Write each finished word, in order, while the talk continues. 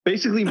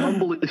Basically,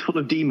 Mumble is full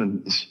of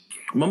demons.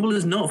 Mumble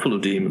is not full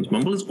of demons.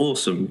 Mumble is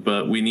awesome,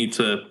 but we need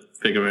to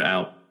figure it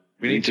out.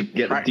 We need to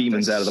get the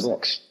demons out of the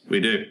box.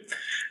 We do.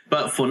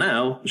 But for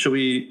now, shall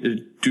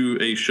we do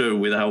a show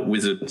without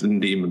wizards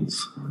and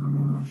demons?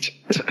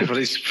 For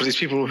these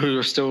people who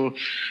are still,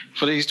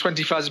 for these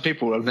 20,000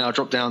 people have now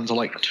dropped down to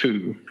like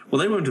 2. Well,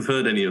 they won't have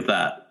heard any of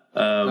that.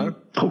 No?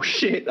 Oh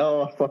shit!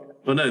 Oh fuck!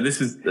 Well, no, this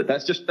is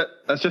that's just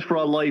for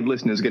our live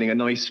listeners getting a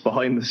nice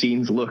behind the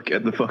scenes look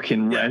at the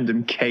fucking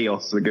random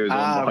chaos that goes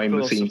on behind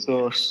the scenes. Of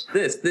course.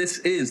 This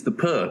is the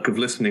perk of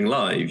listening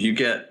live. You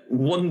get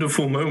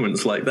wonderful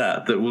moments like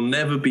that will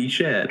never be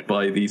shared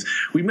by these.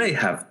 We may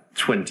have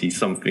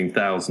 20-something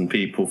thousand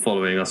people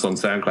following us on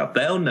SoundCloud.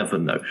 They'll never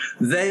know.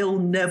 They'll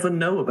never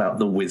know about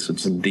the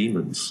wizards and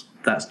demons.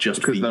 That's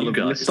just for you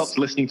guys. They stopped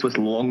listening to us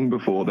long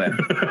before then.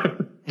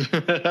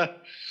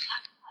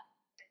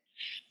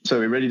 So,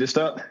 are we ready to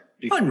start?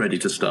 I'm ready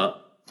to start.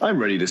 I'm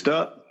ready to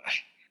start.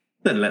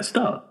 Then let's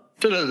start.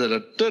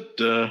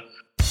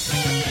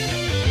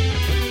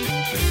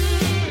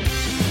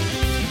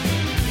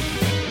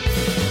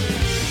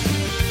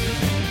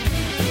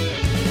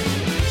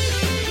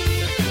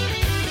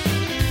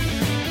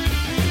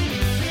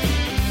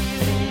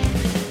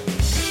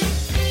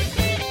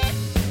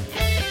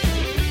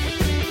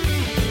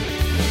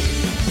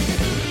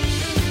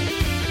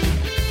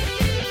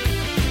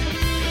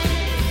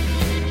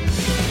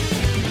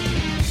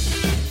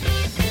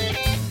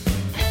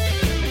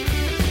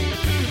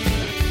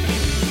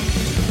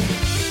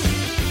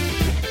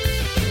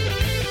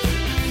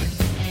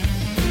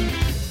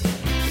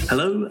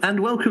 Hello and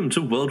welcome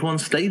to World 1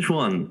 Stage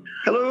 1.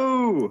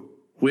 Hello!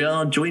 We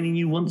are joining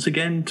you once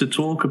again to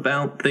talk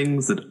about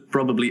things that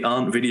probably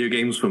aren't video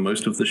games for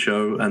most of the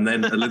show, and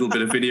then a little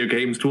bit of video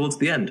games towards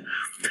the end.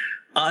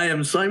 I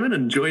am Simon,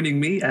 and joining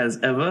me as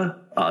ever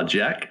are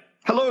Jack.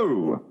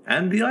 Hello!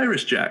 And the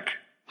Irish Jack.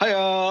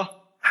 Hiya!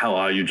 How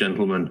are you,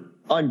 gentlemen?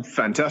 I'm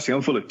fantastic.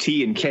 I'm full of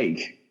tea and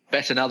cake.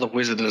 Better now the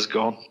wizard has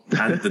gone.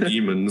 And the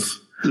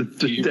demons.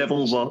 The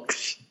devil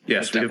box.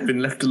 Yes, we have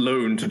been left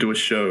alone to do a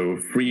show,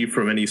 free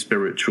from any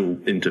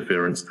spiritual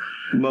interference.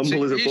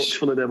 Mumble is a box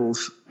full of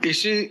devils.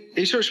 It's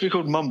supposed to be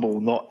called Mumble,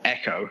 not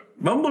Echo.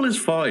 Mumble is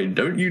fine.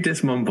 Don't you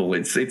diss Mumble.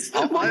 It's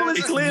Mumble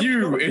is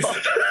you. It's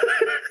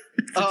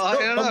I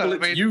don't know. Mumble,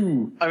 it's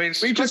you. I mean,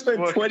 we just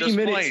spent 20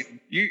 minutes. Fine.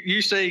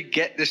 You say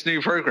get this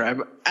new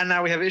program, and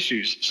now we have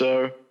issues.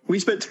 So we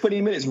spent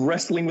 20 minutes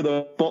wrestling with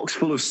a box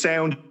full of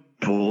sound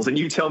balls, and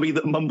you tell me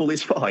that Mumble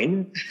is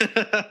fine?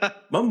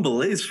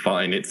 Mumble is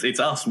fine. It's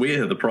us.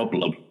 We're the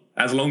problem.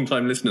 As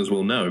long-time listeners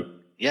will know.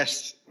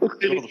 Yes.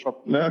 You're the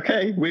problem.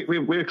 Okay,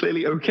 we're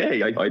clearly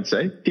okay, I'd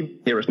say. Can you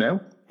hear us now?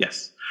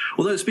 Yes.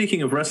 Although,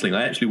 speaking of wrestling,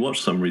 I actually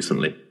watched some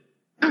recently.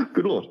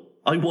 Good Lord.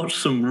 I watched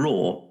some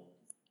Raw.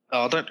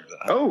 Oh, don't do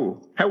that.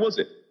 Oh, how was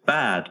it?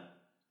 Bad.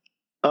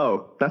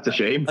 Oh, that's a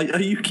shame.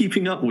 Are you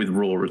keeping up with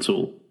Raw at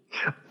all?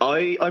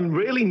 I'm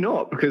really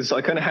not, because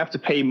I kind of have to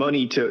pay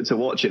money to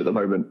watch it at the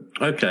moment.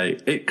 Okay,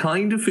 it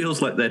kind of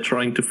feels like they're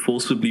trying to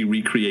forcibly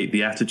recreate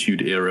the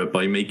Attitude Era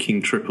by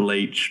making Triple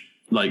H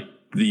like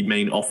the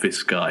main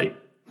office guy.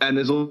 And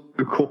there's also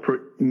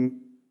corporate.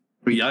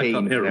 Yeah, I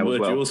can't hear a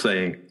word you're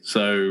saying,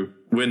 so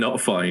we're not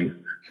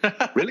fine.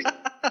 Really?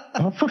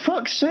 Oh, for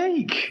fuck's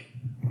sake!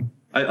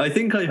 I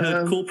think I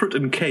heard corporate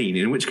and Kane.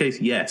 In which case,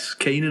 yes,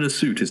 Kane in a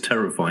suit is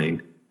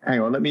terrifying.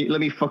 Hang on, let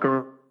me fuck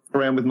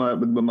around with my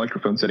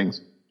microphone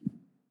settings.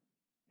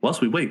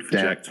 Whilst we wait for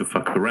Jack to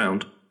fuck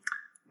around.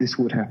 This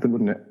would happen,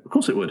 wouldn't it? Of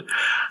course it would.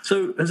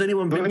 So, has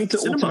anyone been Do I need to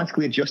cinema?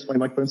 automatically adjust my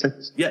microphone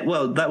settings? Yeah,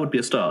 well, that would be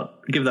a start.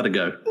 Give that a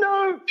go.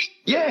 No!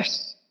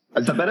 Yes!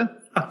 Is that better?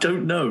 I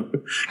don't know.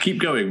 Keep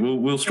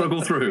going. We'll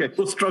struggle through. Okay.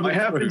 We'll struggle I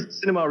have through. been to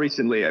cinema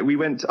recently. We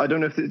went, I don't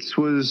know if this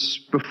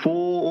was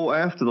before or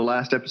after the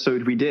last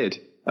episode we did,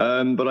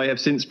 but I have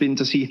since been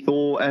to see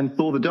Thor and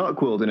Thor the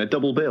Dark World in a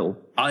double bill.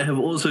 I have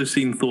also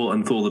seen Thor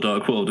and Thor the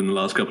Dark World in the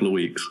last couple of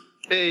weeks.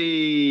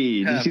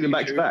 Hey! Did you see them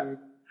back to back?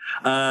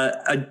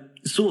 I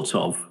sort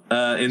of.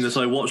 In this,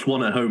 I watched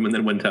one at home and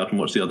then went out and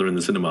watched the other in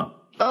the cinema.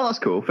 Oh, that's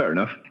cool. Fair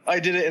enough. I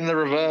did it in the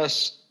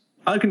reverse.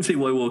 I can see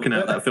why walking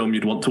out that film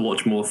you'd want to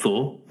watch more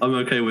Thor. I'm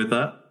okay with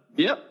that.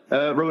 Yep.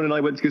 Rowan and I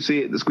went to go see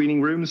it at the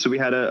screening room, so we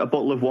had a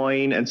bottle of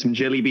wine and some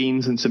jelly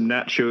beans and some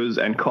nachos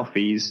and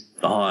coffees.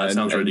 Oh, that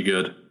sounds really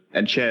good.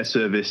 And chair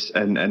service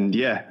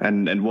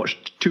and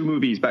watched 2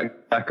 movies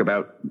back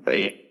about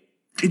 8.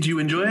 Did you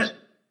enjoy it?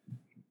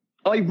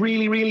 I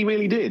really, really,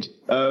 really did.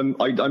 I'm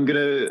going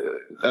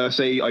to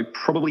say I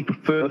probably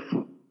prefer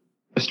the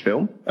first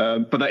film,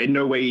 but that in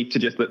no way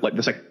suggests that like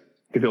the second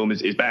film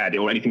is bad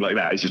or anything like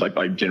that. It's just like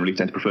I generally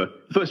tend to prefer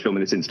the first film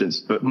in this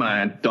instance. But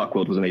man, Dark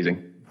World was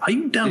amazing. Are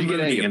you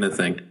downloading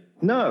anything?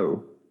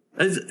 No.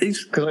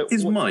 Is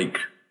Mike?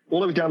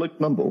 All I was downloading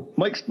Mumble.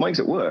 Mike's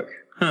at work.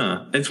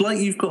 Huh. It's like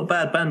you've got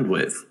bad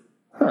bandwidth.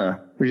 Huh.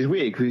 Which is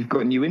weird because we've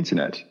got new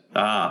internet.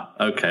 Ah,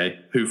 okay.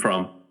 Who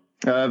from?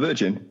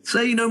 Virgin.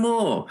 Say no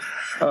more.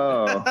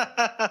 Oh,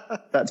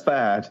 that's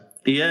bad.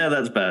 Yeah,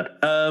 that's bad.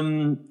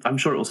 I'm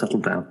sure it will settle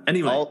down.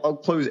 Anyway. I'll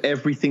close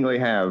everything I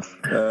have.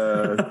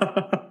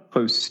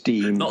 close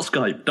Steam. Not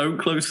Skype. Don't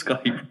close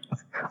Skype.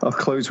 I'll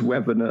close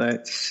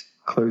Webinar.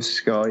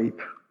 Close Skype.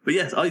 But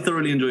yes, I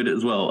thoroughly enjoyed it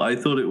as well. I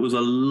thought it was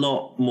a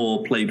lot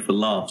more played for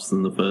laughs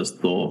than the first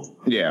Thor.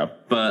 Yeah.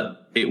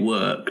 But it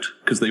worked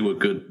because they were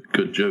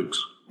good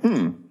jokes.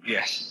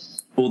 Yes.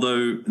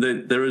 Although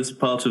there is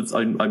part of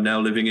I'm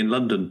now living in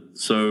London,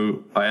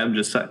 so I am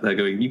just sat there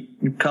going,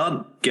 you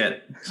can't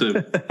get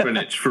to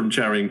Greenwich from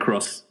Charing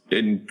Cross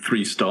in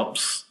 3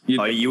 stops.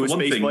 Are you a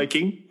space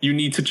Viking? You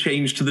need to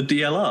change to the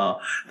DLR.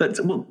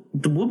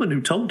 The woman who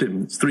told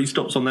him it's 3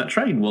 stops on that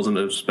train wasn't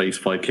a space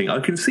Viking.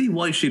 I can see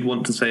why she'd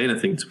want to say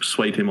anything to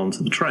persuade him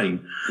onto the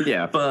train.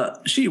 Yeah.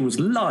 But she was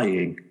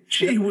lying.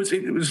 It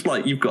was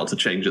like, you've got to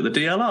change at the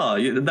DLR.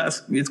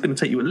 It's going to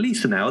take you at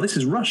least an hour. This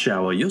is rush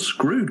hour. You're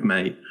screwed,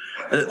 mate.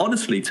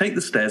 Honestly, take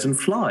the stairs and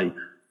fly.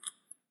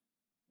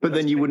 But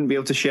then you wouldn't be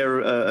able to share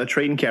a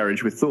train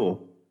carriage with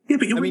Thor. Yeah,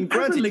 but you're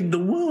imperiling the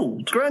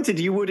world. Granted,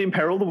 you would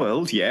imperil the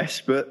world,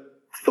 yes, but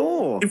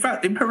Thor. In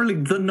fact,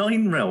 imperiling the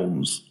 9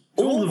 realms.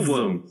 All of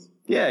them.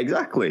 Yeah,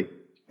 exactly.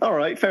 All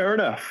right, fair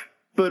enough.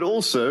 But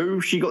also,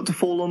 she got to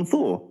fall on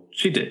Thor.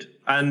 She did.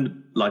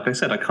 And like I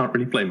said, I can't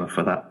really blame her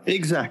for that.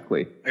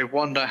 Exactly. I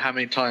wonder how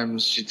many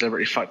times she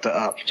deliberately fucked it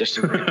up just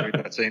to read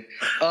that scene.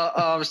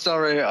 I'm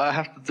sorry, I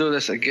have to do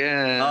this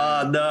again.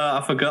 No,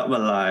 I forgot my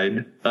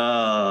line.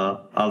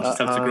 I'll just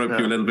have to grope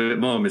you a little bit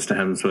more, Mr.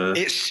 Hemsworth.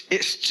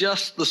 It's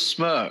just the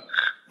smirk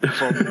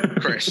from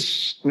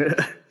Chris.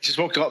 Just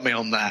what got me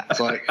on that. It's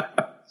like,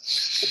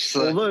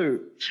 although,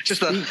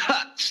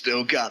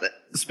 still got it.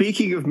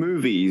 Speaking of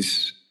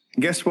movies,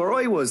 guess where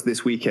I was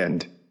this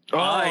weekend?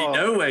 I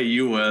know where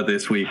you were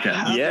this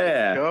weekend.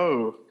 Yeah.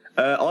 Go.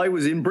 I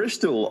was in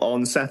Bristol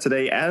on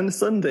Saturday and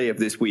Sunday of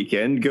this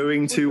weekend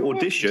going to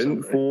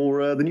audition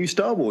for the new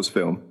Star Wars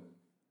film.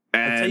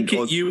 And I take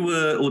it you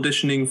were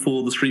auditioning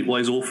for the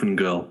Streetwise Orphan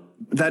Girl.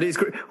 That is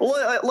correct.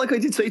 Well, like I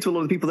did say to a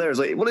lot of the people there,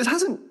 it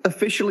hasn't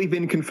officially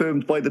been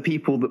confirmed by the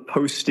people that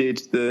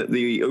posted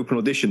the open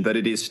audition that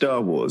it is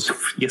Star Wars.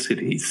 Yes, it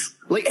is.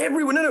 Like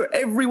everyone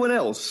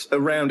else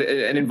around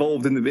and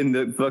involved in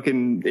the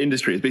fucking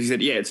industry has basically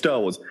said, yeah, it's Star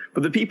Wars.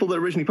 But the people that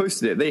originally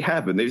posted it, they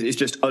haven't. It's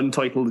just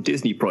Untitled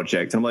Disney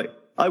Project. And I'm like,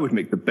 I would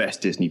make the best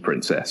Disney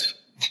princess.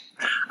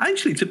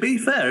 Actually, to be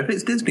fair, if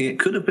it's Disney, it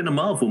could have been a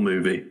Marvel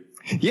movie.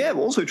 Yeah,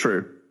 also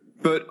true.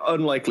 But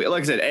unlikely.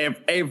 Like I said,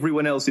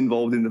 everyone else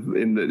involved in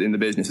the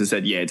business has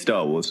said, yeah, it's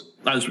Star Wars.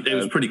 It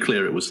was pretty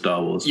clear it was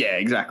Star Wars. Yeah,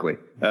 exactly.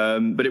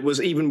 But it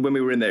was, even when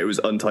we were in there, it was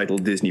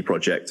Untitled Disney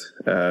Project.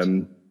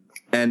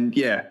 And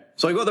yeah,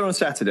 so I got there on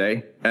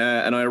Saturday,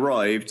 and I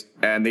arrived,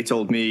 and they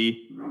told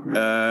me, we're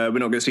not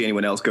going to see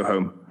anyone else, go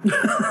home.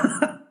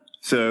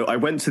 So I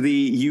went to the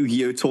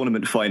Yu-Gi-Oh!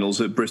 Tournament finals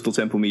at Bristol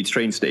Temple Meads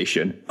train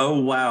station. Oh,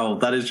 wow.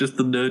 That is just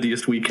the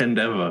nerdiest weekend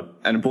ever.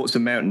 And I bought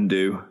some Mountain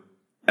Dew.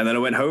 And then I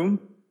went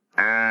home.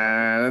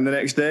 And the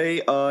next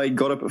day, I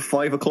got up at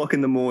 5 o'clock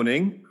in the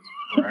morning.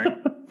 Right.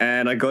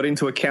 And I got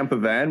into a camper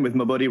van with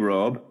my buddy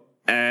Rob.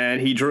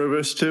 And he drove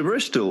us to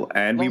Bristol.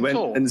 And we went...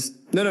 Tall?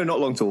 No, not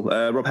Long Tall.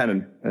 Rob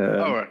Hannon.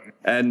 Right.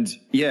 And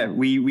yeah,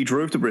 we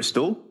drove to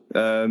Bristol.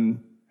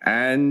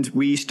 And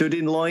we stood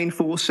in line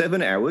for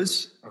 7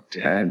 hours.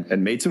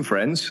 And made some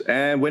friends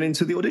and went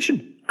into the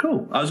audition.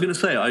 Cool. I was going to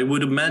say, I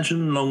would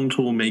imagine Long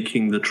Tall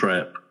making the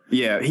trip.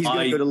 Yeah, he's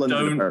going to go to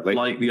London, apparently. I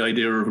don't like the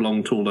idea of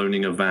Long Tall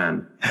owning a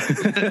van.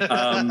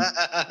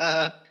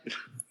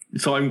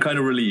 So I'm kind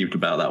of relieved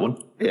about that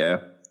one.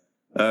 Yeah.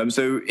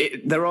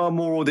 There are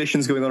more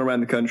auditions going on around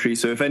the country.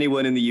 So if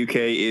anyone in the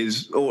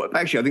UK or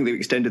actually, I think they've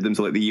extended them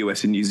to like the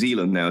US and New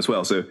Zealand now as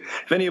well. So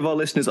if any of our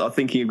listeners are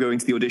thinking of going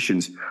to the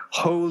auditions,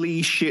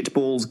 holy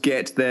shitballs,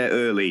 get there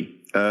early.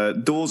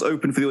 Doors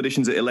open for the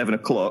auditions at 11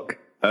 o'clock.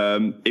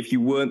 If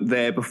you weren't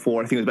there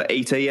before, I think it was about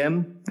 8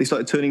 a.m., they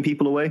started turning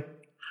people away.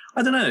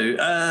 I don't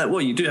know.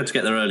 Well, you do have to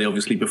get there early,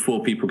 obviously,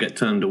 before people get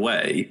turned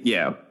away.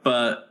 Yeah.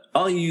 But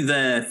are you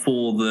there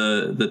for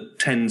the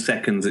 10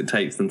 seconds it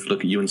takes them to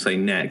look at you and say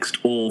next,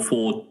 or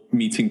for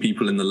meeting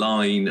people in the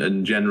line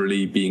and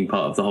generally being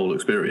part of the whole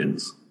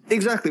experience?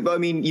 Exactly. But I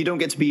mean, you don't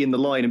get to be in the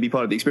line and be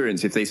part of the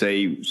experience if they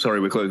say, sorry,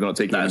 we're closed, we're not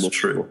taking That's anymore.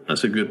 true.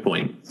 That's a good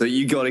point. So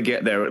you got to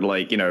get there at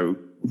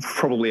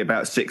probably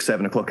about 6,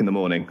 7 o'clock in the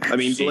morning. I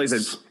mean, like I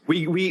said,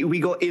 we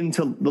got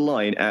into the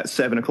line at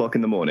 7 o'clock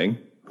in the morning.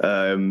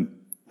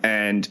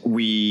 And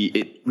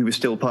we were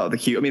still part of the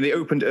queue. I mean, they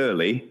opened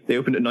early. They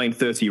opened at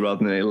 9:30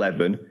 rather than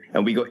 11,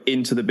 and we got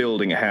into the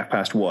building at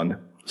 1:30.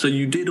 So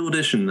you did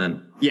audition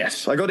then?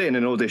 Yes, I got in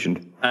and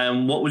auditioned.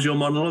 And what was your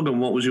monologue and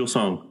what was your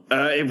song?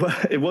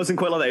 It wasn't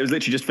quite like that. It was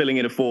literally just filling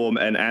in a form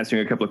and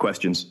answering a couple of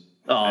questions.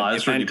 Oh,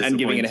 that's really disappointing. And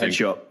giving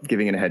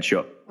in a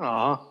headshot.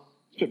 Aw.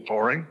 It's a bit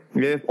boring.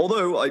 Yeah,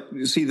 although,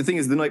 the thing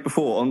is, the night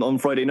before, on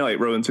Friday night,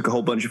 Rowan took a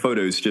whole bunch of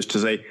photos just to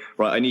say,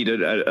 right, I need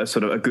a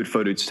sort of a good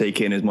photo to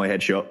take in as my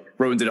headshot.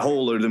 Rowan did a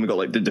whole load of them. We got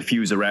like the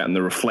diffuser out and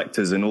the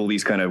reflectors and all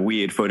these kind of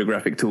weird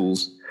photographic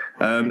tools.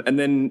 And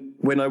then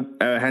when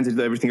I handed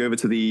everything over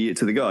to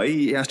the guy,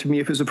 he asked me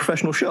if it was a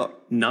professional shot.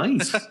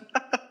 Nice.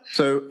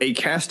 So a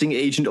casting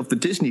agent of the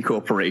Disney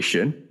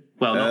Corporation.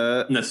 Well,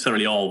 not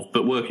necessarily of,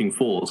 but working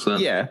for, so.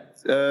 Yeah.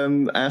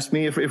 asked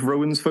me if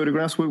Rowan's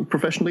photographs were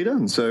professionally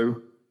done.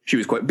 So she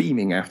was quite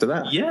beaming after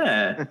that.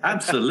 Yeah,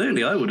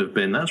 absolutely. I would have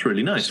been. That's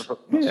really nice.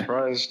 Not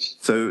surprised.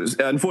 So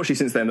unfortunately,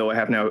 since then, though, I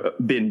have now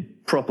been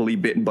properly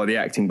bitten by the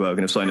acting bug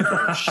and have signed up for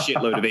a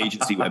shitload of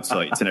agency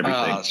websites and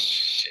everything. Oh,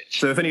 shit.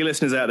 So if any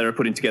listeners out there are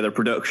putting together a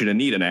production and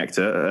need an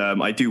actor,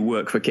 I do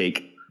work for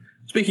Cake.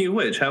 Speaking of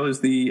which, how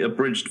is the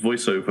abridged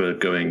voiceover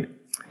going?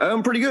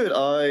 Pretty good.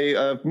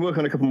 I've been working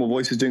on a couple more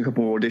voices, doing a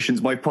couple more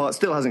auditions. My part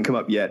still hasn't come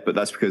up yet, but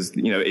that's because,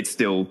 it's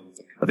still,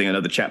 I think,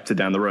 another chapter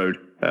down the road.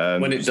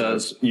 When it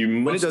does, you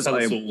must tell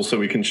us all so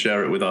we can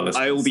share it with our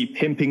listeners. I will be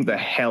pimping the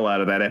hell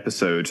out of that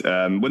episode.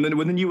 When the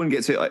new one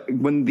gets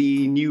when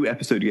the new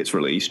episode gets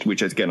released,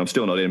 which again I'm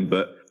still not in,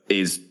 but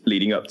is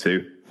leading up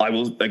to, I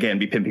will again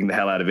be pimping the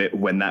hell out of it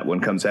when that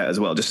one comes out as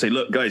well. Just say,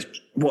 look, guys,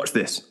 watch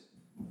this,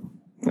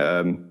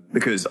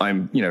 because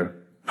I'm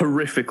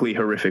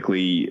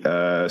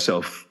horrifically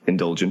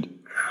self-indulgent.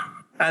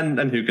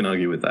 And who can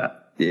argue with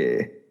that?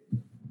 Yeah.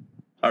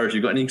 Irish,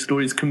 you got any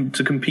stories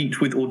to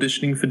compete with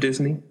auditioning for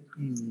Disney?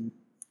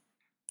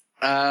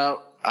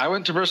 I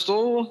went to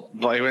Bristol,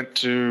 but I went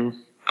to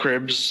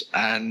Cribs,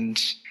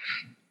 and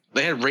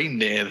they had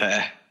reindeer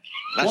there.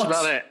 That's What?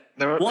 about it.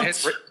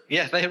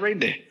 They had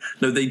reindeer.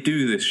 No, they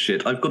do this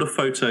shit. I've got a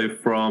photo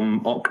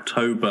from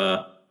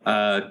October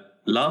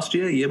last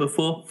year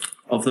before,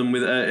 of them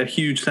with a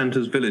huge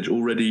Santa's village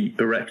already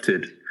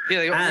erected. Yeah,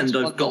 they got and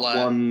I've got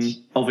one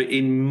of it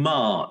in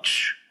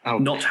March,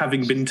 not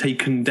having been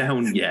taken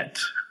down yet.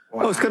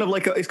 Wow. Oh, it's kind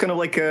of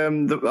like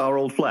our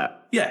old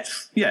flat.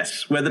 Yes,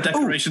 where the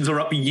decorations are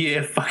up a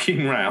year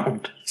fucking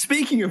round.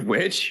 Speaking of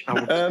which,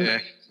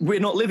 we're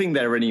not living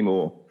there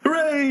anymore.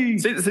 Hooray!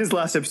 Since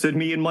last episode,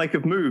 me and Mike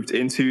have moved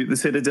into the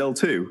Citadel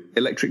 2,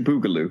 Electric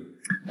Boogaloo.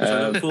 Which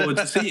I look forward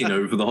to seeing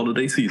over the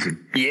holiday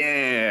season.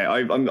 Yeah,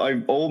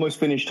 I've almost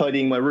finished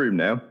tidying my room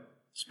now.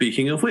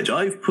 Speaking of which,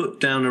 I've put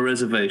down a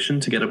reservation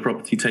to get a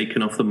property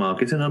taken off the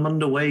market, and I'm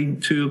underway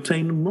to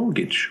obtain a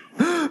mortgage.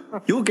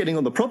 You're getting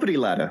on the property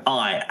ladder.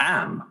 I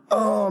am.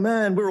 Oh,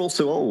 man, we're all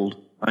so old.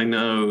 I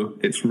know.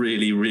 It's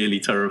really, really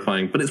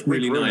terrifying, but it's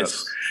really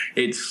nice.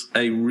 It's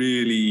a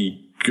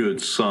really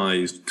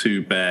good-sized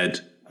two-bed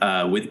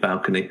with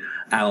balcony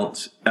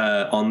out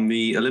on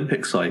the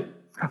Olympic site.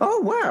 Oh,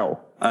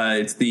 wow.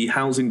 It's the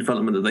housing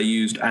development that they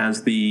used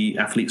as the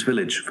athletes'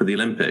 village for the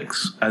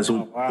Olympics. Has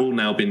all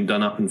now been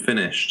done up and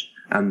finished,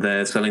 and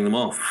they're selling them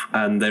off.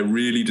 And they're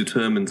really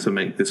determined to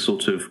make this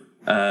sort of...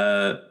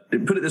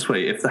 put it this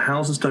way, if the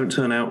houses don't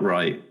turn out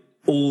right,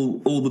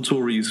 all the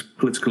Tories'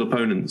 political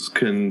opponents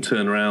can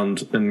turn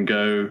around and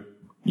go,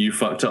 you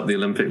fucked up the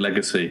Olympic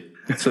legacy.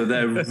 So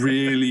they're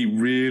really,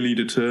 really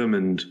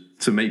determined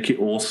to make it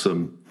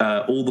awesome.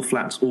 All the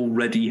flats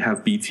already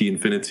have BT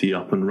Infinity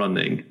up and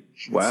running.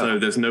 Wow. So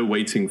there's no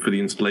waiting for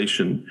the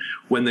installation.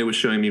 When they were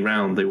showing me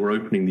around, they were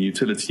opening the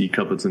utility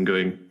cupboards and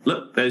going,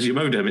 look, there's your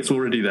modem, it's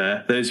already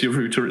there. There's your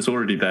router, it's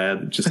already there.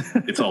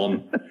 It's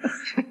on.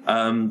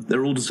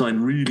 They're all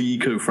designed really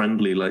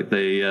eco-friendly, like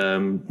they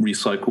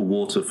recycle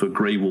water for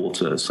grey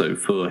water, so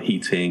for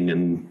heating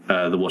and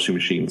the washing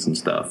machines and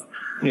stuff.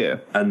 Yeah.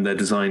 And they're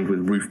designed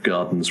with roof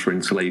gardens for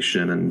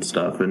insulation and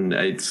stuff, and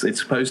it's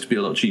supposed to be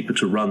a lot cheaper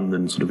to run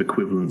than sort of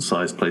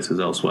equivalent-sized places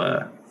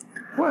elsewhere.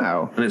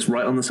 Wow. And it's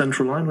right on the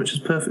Central Line, which is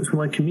perfect for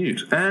my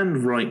commute.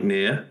 And right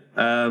near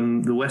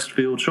the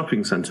Westfield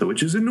Shopping Centre,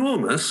 which is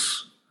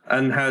enormous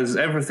and has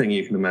everything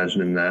you can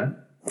imagine in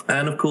there.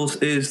 And, of course,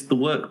 is the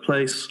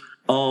workplace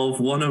of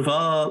one of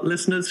our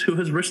listeners who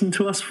has written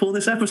to us for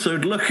this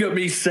episode. Look at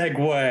me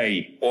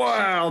segue.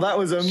 Wow, that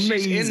was amazing.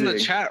 She's in the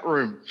chat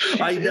room.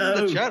 I know.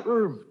 In the chat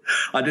room.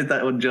 I did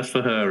that one just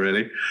for her,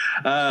 really.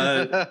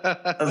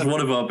 That's one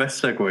of our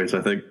best segues,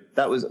 I think.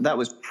 That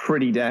was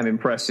pretty damn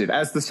impressive.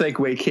 As the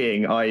segue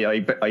king,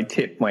 I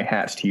tip my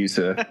hat to you,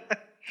 sir.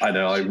 I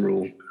know, I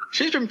rule.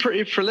 She's been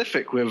pretty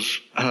prolific with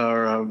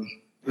her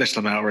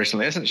listener mail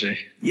recently, hasn't she?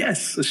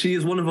 Yes, she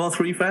is one of our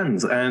 3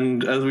 fans,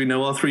 and as we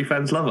know, our 3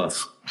 fans love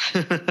us.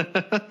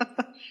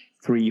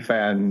 3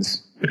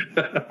 fans.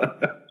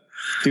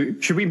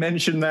 Should we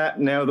mention that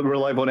now that we're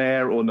live on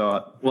air or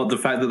not? What, the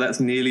fact that that's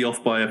nearly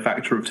off by a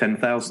factor of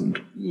 10,000?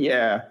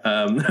 Yeah.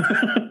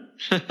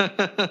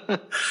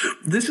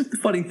 This is the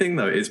funny thing,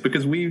 though, is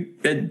because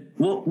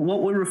what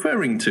we're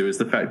referring to is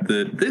the fact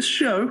that this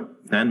show,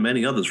 and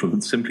many others from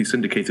the Simply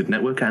Syndicated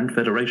Network and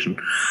Federation,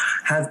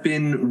 have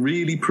been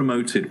really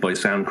promoted by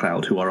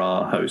SoundCloud, who are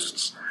our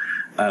hosts.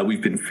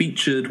 We've been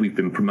featured, we've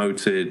been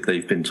promoted,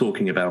 they've been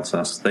talking about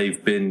us,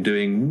 they've been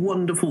doing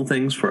wonderful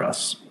things for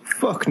us.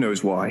 Fuck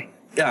knows why.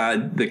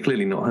 Yeah, they've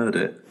clearly not heard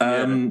it.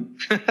 And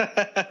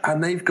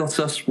they've got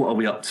us, what are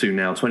we up to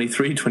now?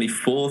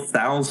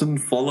 24,000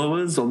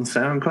 followers on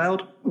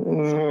SoundCloud?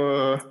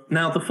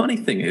 Now, the funny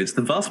thing is,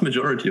 the vast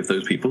majority of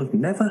those people have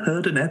never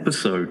heard an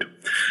episode.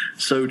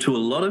 So to a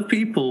lot of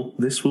people,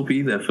 this will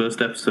be their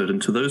first episode. And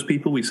to those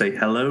people, we say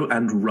hello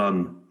and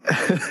run.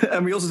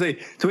 And we also say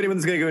to anyone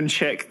that's going to go and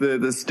check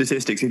the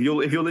statistics, if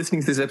you're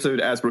listening to this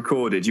episode as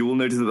recorded, you will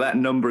notice that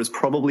number has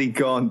probably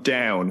gone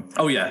down.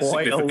 Oh yeah,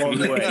 quite a long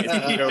way.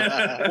 You go,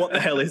 what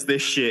the hell is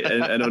this shit?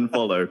 And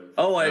unfollow.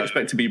 Oh, I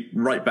expect to be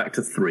right back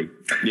to 3.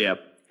 Yeah,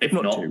 if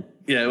not 2.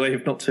 Yeah, well,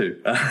 if not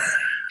 2.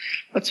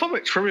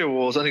 Atomic Trivia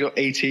Wars only got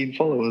 18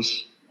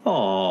 followers.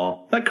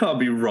 Oh, that can't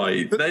be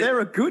right. But they're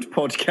a good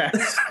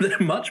podcast. They're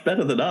much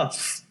better than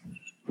us.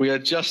 We are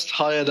just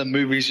higher than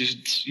movies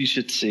you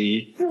should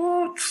see.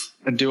 What?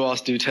 And Do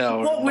Ask, Do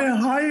Tell. What? We're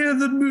higher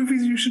than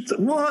movies you should see?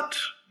 What?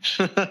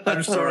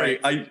 I'm sorry.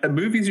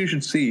 Movies You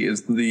Should See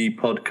is the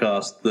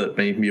podcast that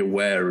made me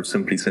aware of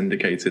Simply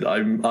Syndicated.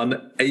 I'm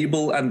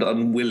unable and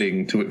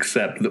unwilling to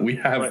accept that we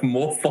have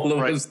more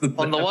followers than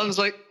on the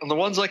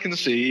ones I can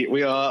see,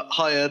 we are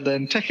higher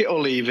than Take It or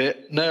Leave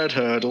It, Nerd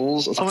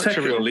Hurdles. Take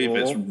It or Leave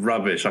It's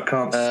rubbish. I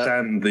can't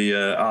stand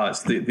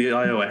it's the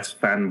iOS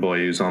fanboy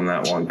who's on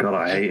that one. God,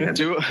 I hate him.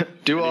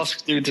 Do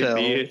Ask, Do Tell.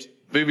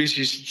 Movies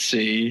You Should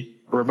See.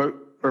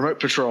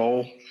 Remote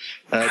Patrol.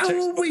 How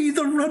are we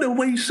the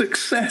runaway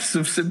success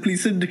of Simply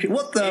Syndicate?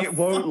 What the fuck is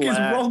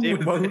wrong with this?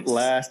 It won't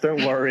last,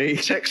 don't worry.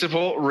 Tech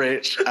Support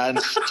Rich and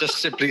just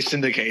Simply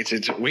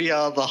Syndicated. We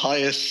are the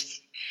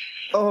highest.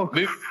 Oh,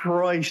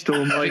 Christ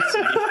almighty.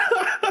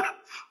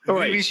 All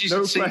right,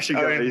 no pressure,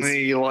 guys.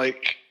 Only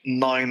like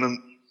 9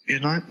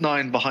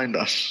 behind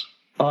us.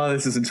 Oh,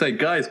 this is insane.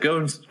 Guys, go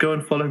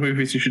and follow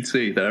Movies You Should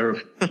See.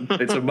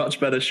 It's a much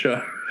better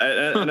show.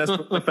 And as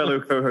my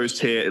fellow co-host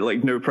here,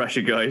 like, no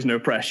pressure, guys, no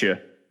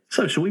pressure.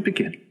 So, shall we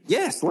begin?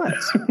 Yes,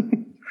 let's.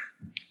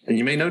 And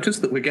you may notice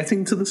that we're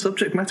getting to the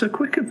subject matter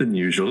quicker than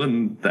usual,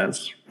 and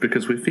that's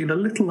because we feel a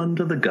little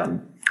under the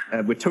gun.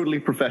 We're totally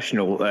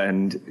professional,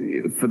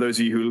 and for those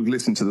of you who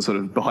listen to the sort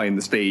of behind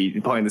the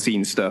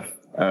scenes stuff,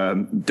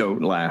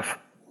 don't laugh.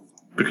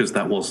 Because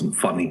that wasn't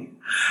funny.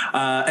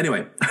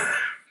 Anyway,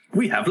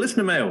 we have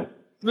listener mail.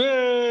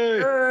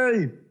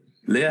 Yay!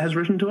 Leah has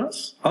written to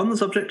us on the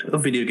subject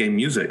of video game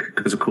music,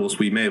 because of course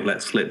we may have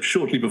let slip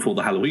shortly before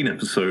the Halloween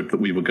episode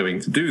that we were going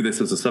to do this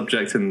as a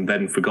subject and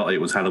then forgot it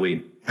was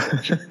Halloween.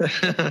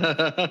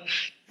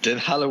 Then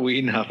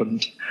Halloween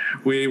happened.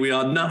 We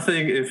are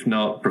nothing if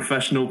not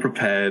professional,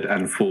 prepared,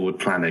 and forward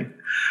planning.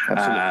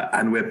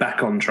 And we're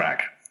back on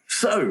track.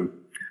 So,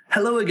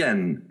 hello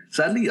again.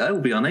 Sadly, I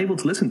will be unable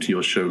to listen to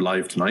your show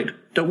live tonight.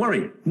 Don't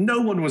worry, no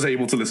one was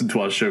able to listen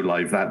to our show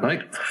live that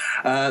night.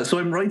 So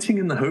I'm writing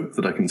in the hope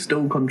that I can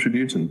still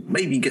contribute and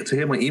maybe get to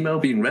hear my email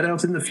being read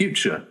out in the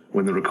future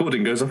when the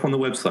recording goes up on the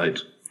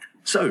website.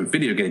 So,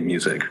 video game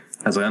music.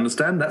 As I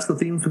understand, that's the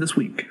theme for this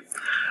week.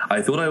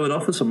 I thought I would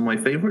offer some of my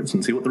favourites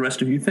and see what the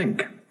rest of you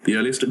think. The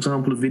earliest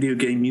example of video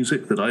game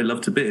music that I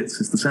love to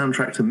bits is the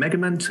soundtrack to Mega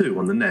Man 2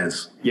 on the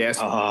NES. Yes.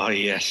 Ah,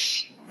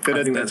 yes.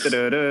 I think that's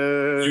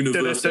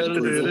universal.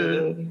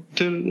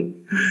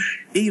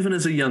 Even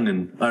as a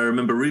young'un, I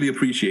remember really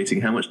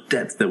appreciating how much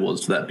depth there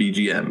was to that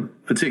BGM,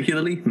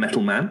 particularly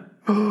Metal Man,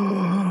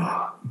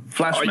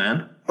 Flash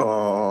Man,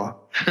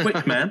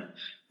 Quick Man.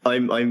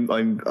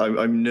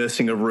 I'm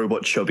nursing a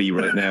robot chubby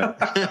right now.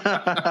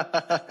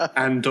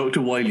 And Dr.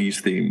 Wily's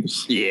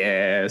themes.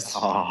 Yes.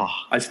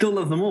 I still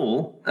love them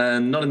all,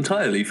 and not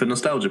entirely for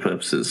nostalgia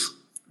purposes.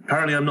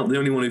 Apparently I'm not the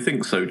only one who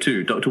thinks so,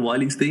 too. Dr.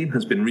 Wily's theme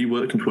has been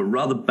reworked into a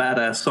rather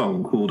badass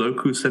song called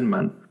Oku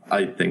Senman,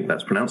 I think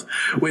that's pronounced,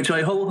 which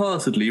I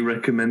wholeheartedly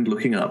recommend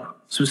looking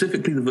up,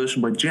 specifically the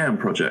version by Jam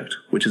Project,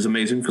 which is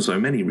amazing for so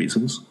many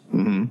reasons.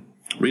 Mm-hmm.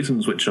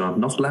 Reasons which are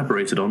not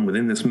elaborated on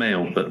within this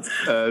mail, but...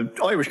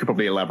 Irish could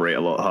probably elaborate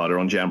a lot harder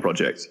on Jam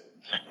Project.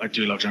 I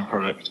do love Jam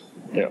Project.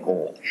 They're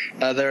all.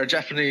 They're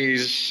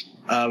Japanese...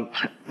 there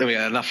we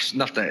go,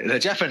 enough there. They're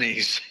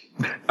Japanese...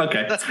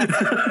 Okay.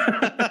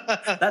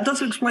 That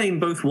does explain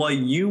both why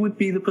you would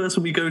be the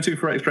person we go to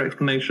for extra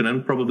explanation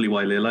and probably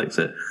why Leah likes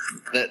it.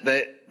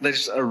 They're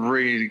just a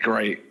really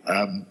great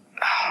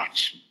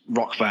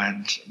rock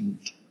band.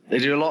 They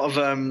do a lot of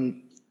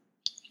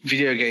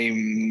video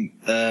game,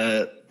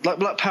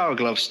 like Power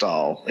Glove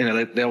style. You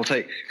know, they'll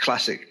take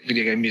classic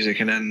video game music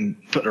and then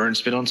put their own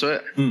spin onto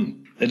it.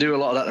 They do a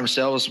lot of that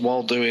themselves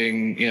while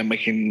doing,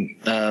 making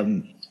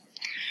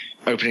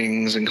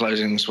openings and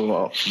closings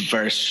for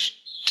various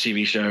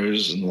TV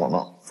shows and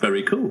whatnot.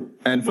 Very cool.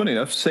 And funny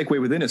enough, segue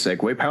within a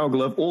segue, Power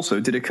Glove also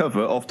did a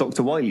cover of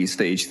Dr. Wily's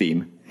stage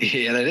theme.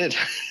 Yeah, they did.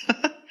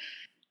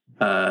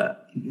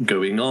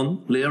 Going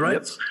on, Leah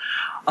writes.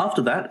 Yep.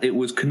 After that, it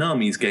was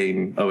Konami's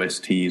game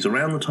OSTs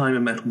around the time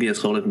of Metal Gear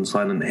Solid and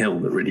Silent Hill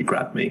that really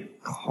grabbed me.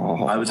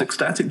 I was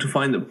ecstatic to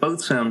find that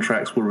both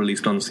soundtracks were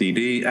released on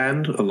CD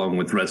and, along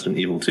with Resident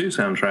Evil 2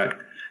 soundtrack,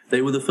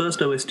 they were the first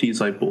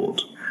OSTs I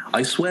bought.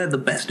 I swear The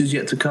Best Is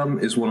Yet to Come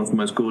is one of the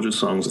most gorgeous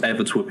songs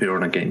ever to appear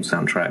on a game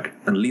soundtrack,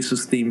 and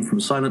Lisa's theme from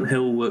Silent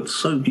Hill worked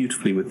so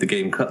beautifully with the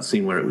game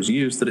cutscene where it was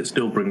used that it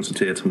still brings a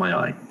tear to my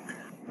eye.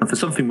 And for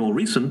something more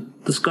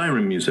recent, the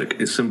Skyrim music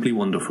is simply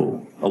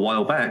wonderful. A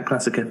while back,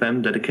 Classic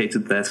FM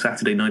dedicated their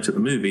Saturday Night at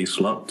the Movies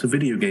slot to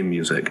video game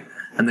music,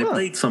 and they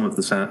played some of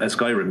the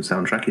Skyrim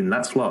soundtrack in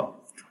that slot.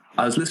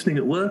 I was listening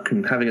at work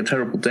and having a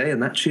terrible day,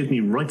 and that cheered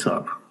me right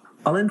up.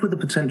 I'll end with a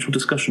potential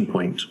discussion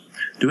point.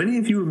 Do any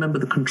of you remember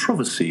the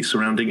controversy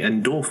surrounding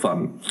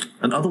Endorphin,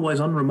 an otherwise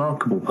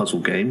unremarkable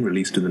puzzle game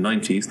released in the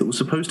 90s that was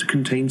supposed to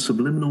contain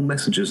subliminal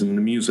messages in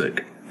the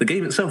music? The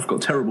game itself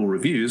got terrible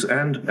reviews,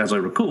 and, as I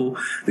recall,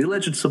 the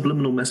alleged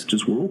subliminal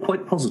messages were all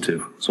quite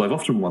positive, so I've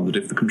often wondered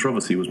if the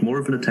controversy was more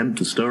of an attempt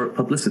to stir up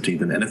publicity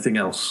than anything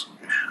else.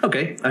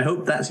 Okay, I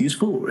hope that's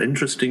useful or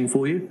interesting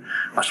for you.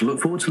 I shall look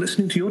forward to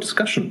listening to your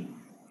discussion.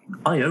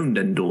 I owned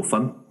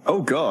Endorphin.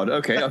 Oh God,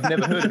 okay, I've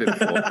never heard of it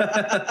before.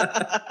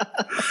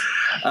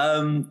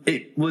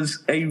 It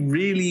was a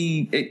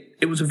really...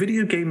 It was a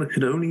video game that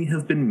could only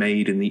have been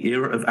made in the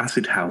era of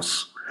Acid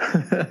House.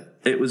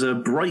 It was a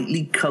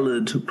brightly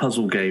coloured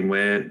puzzle game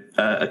where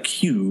a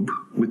cube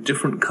with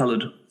different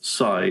coloured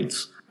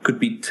sides could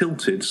be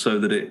tilted so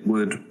that it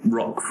would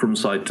rock from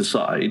side to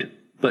side,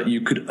 but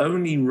you could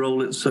only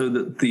roll it so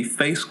that the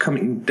face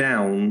coming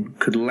down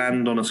could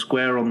land on a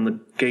square on the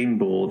game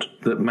board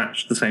that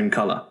matched the same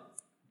colour.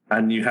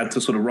 And you had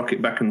to sort of rock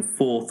it back and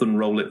forth and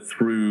roll it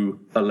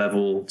through a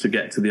level to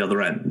get to the other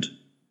end.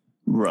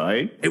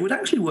 Right. It would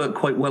actually work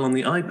quite well on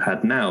the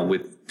iPad now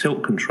with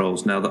tilt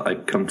controls, now that I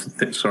come to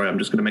think. Sorry, I'm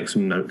just going to make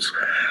some notes.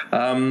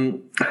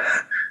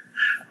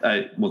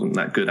 It wasn't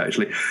that good,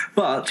 actually.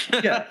 But,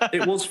 yeah,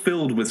 it was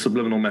filled with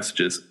subliminal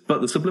messages.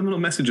 But the subliminal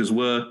messages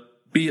were,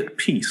 be at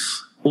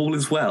peace, all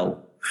is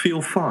well,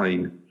 feel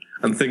fine,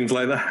 and things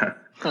like that.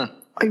 Huh.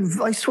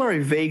 I swear I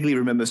vaguely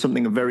remember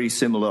something very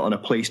similar on a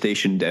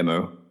PlayStation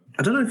demo.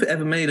 I don't know if it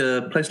ever made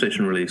a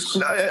PlayStation release.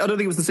 No, I don't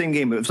think it was the same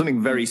game, but it was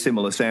something very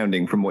similar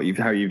sounding from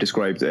how you've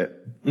described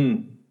it.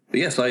 But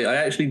yes, I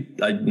actually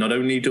not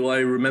only do I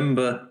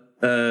remember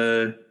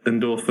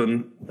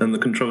Endorphin and the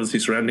controversy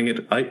surrounding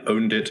it, I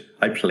owned it,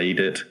 I played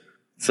it.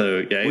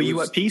 So yeah, were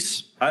you at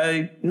peace?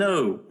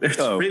 No, it's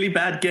a really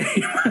bad game.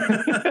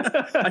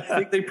 I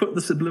think they put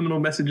the subliminal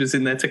messages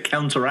in there to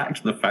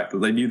counteract the fact that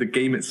they knew the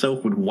game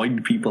itself would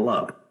wind people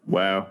up.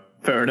 Wow,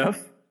 fair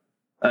enough.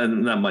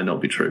 And that might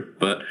not be true,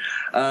 but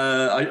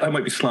I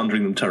might be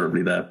slandering them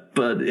terribly there.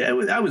 But yeah,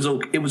 it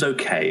was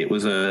okay. It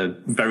was a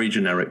very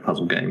generic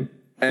puzzle game.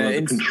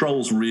 The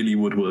controls really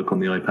would work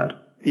on the iPad.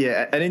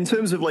 Yeah, and in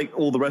terms of like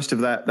all the rest of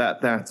that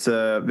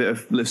bit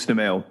of listener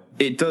mail,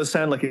 it does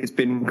sound like it's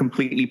been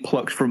completely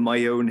plucked from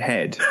my own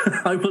head.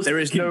 There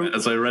is no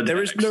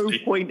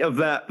point of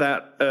that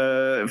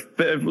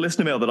bit of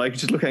listener mail that I could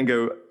just look at and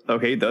go,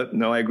 okay,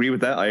 no, I agree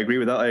with that. I agree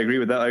with that. I agree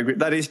with that. I agree.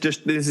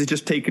 This is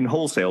just taken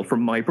wholesale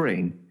from my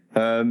brain.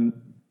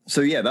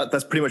 So yeah,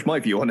 that's pretty much my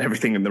view on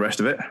everything and the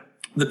rest of it.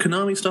 The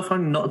Konami stuff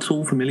I'm not at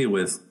all familiar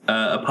with,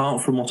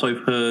 apart from what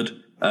I've heard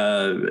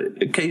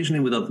occasionally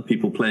with other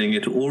people playing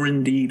it, or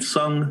indeed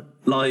sung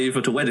live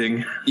at a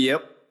wedding.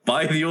 Yep.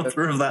 By the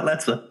author of that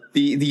letter.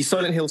 The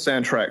Silent Hill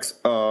soundtracks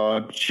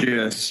are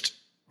just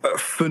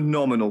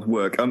phenomenal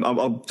work.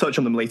 I'll touch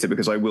on them later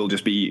because I will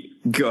just be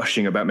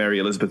gushing about Mary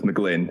Elizabeth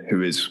McGlynn,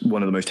 who is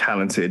one of the most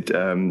talented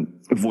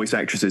voice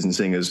actresses and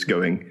singers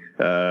going.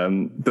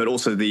 But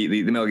also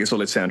the Metal Gear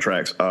Solid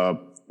soundtracks are...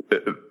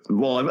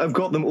 well, I've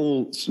got them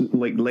all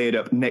like laid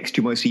up next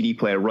to my CD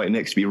player right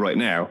next to me right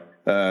now.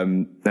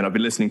 And I've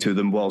been listening to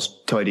them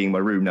whilst tidying my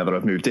room now that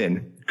I've moved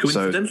in.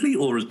 Coincidentally,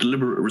 or as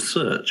deliberate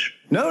research?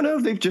 No,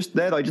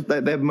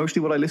 they're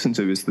mostly what I listen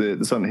to is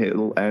the Silent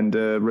Hill and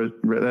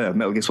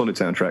Metal Gear Solid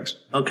soundtracks.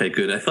 Okay,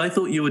 good. If I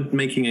thought you were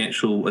making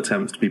actual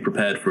attempts to be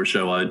prepared for a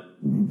show, I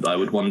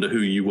would wonder who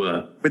you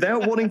were.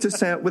 Without wanting to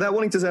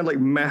sound like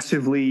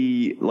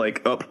massively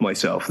like up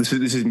myself. This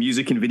is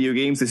music in video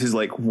games. This is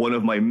like one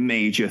of my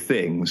major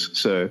things.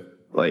 So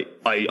like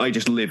I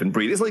just live and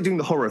breathe. It's like doing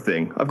the horror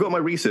thing. I've got my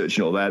research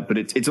and all that, but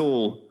it's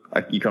all.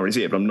 You can't really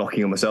see it, but I'm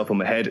knocking on myself on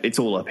my head. It's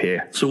all up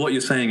here. So what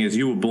you're saying is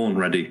you were born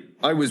ready.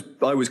 I was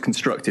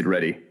constructed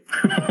ready.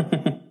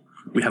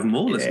 We have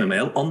more listener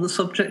mail on the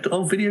subject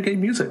of video game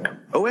music.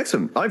 Oh,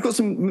 excellent. I've got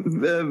some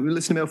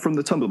listener mail from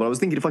the Tumblr, but I was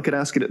thinking if I could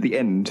ask it at the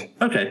end.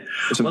 Okay.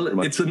 Well,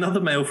 it's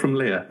another mail from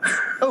Leah.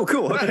 Oh,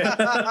 cool. Okay.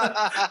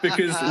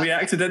 Because we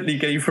accidentally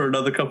gave her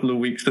another couple of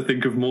weeks to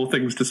think of more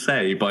things to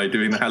say by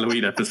doing the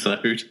Halloween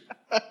episode.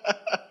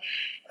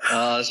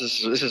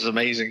 This is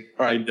amazing.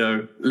 Right. I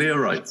know. Leah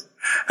writes,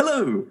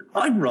 hello,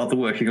 I'm rather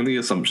working on the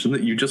assumption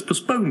that you just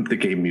postponed the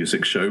game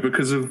music show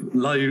because of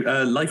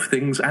Life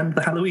Things and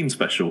the Halloween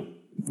special.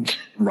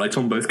 Right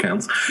on both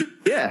counts.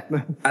 Yeah.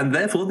 And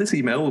therefore this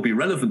email will be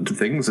relevant to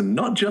things and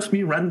not just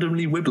me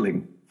randomly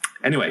wibbling.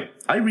 Anyway,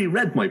 I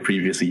reread my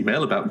previous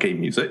email about game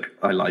music,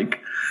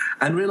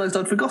 and realised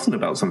I'd forgotten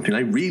about something I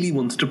really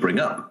wanted to bring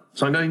up.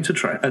 So I'm going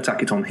to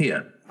attack it on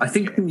here. I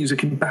think the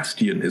music in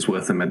Bastion is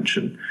worth a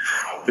mention.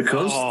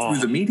 Because through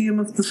the medium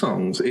of the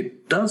songs,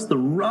 it does the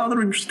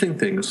rather interesting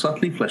thing of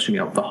subtly fleshing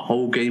out the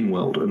whole game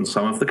world and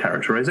some of the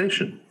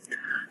characterization.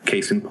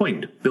 Case in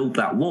point, Build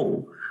That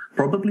Wall,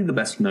 probably the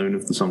best known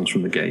of the songs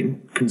from the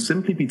game, can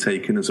simply be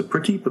taken as a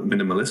pretty but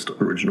minimalist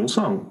original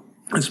song.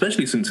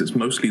 Especially since it's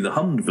mostly the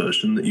hummed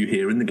version that you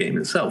hear in the game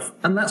itself,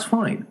 and that's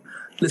fine.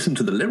 Listen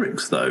to the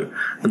lyrics, though,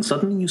 and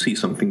suddenly you see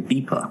something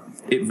deeper.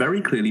 It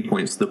very clearly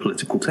points to the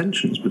political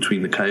tensions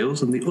between the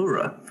Chaos and the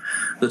Ura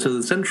that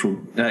are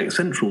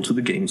central to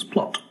the game's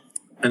plot.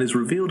 and is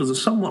revealed as a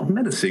somewhat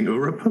menacing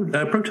or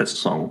a protest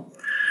song.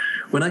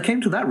 When I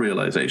came to that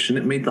realization,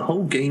 it made the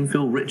whole game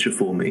feel richer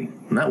for me,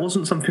 and that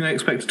wasn't something I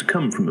expected to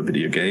come from a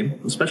video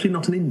game, especially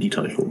not an indie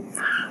title.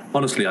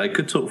 Honestly, I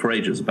could talk for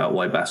ages about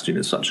why Bastion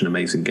is such an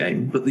amazing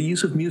game, but the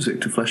use of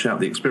music to flesh out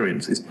the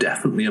experience is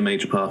definitely a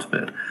major part of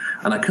it,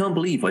 and I can't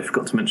believe I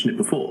forgot to mention it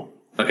before.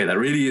 Okay, that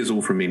really is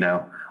all from me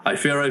now. I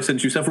fear I've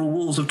sent you several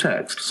walls of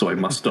text, so I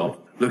must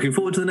stop. Looking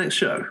forward to the next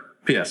show.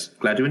 P.S.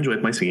 Glad you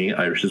enjoyed my singing at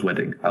Irish's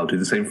wedding. I'll do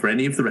the same for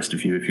any of the rest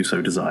of you if you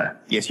so desire.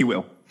 Yes, you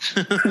will.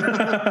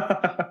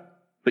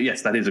 But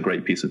yes, that is a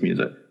great piece of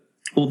music.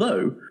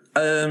 Although,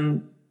 I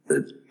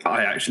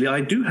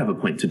do have a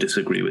point to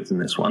disagree with in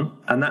this one,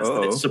 and that's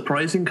that it's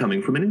surprising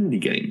coming from an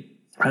indie game.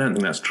 I don't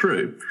think that's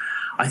true.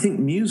 I think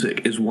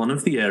music is one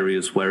of the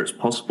areas where it's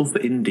possible for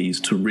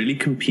indies to really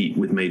compete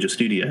with major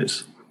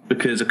studios,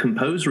 because a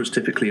composer is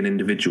typically an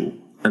individual,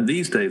 and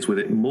these days, with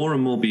it more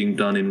and more being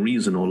done in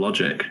reason or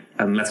logic,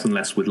 and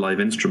less with live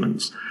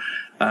instruments,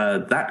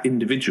 that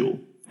individual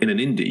in an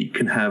indie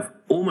can have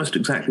almost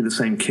exactly the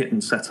same kit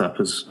and setup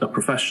as a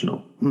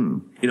professional.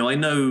 You know,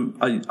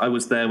 I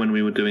was there when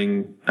we were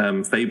doing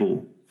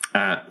Fable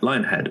at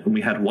Lionhead, and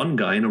we had one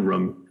guy in a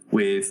room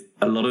with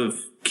a lot of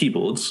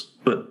keyboards,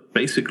 but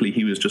basically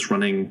he was just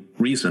running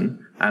Reason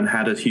and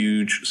had a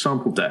huge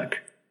sample deck.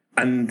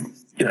 And,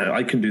 you know,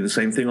 I can do the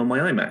same thing on my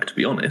iMac, to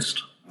be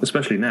honest,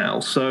 especially now.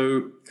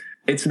 So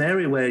it's an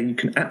area where you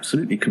can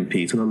absolutely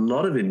compete, and a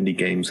lot of indie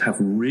games have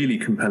really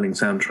compelling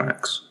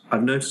soundtracks.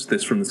 I've noticed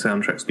this from the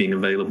soundtracks being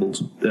available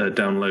to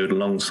download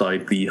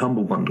alongside the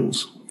Humble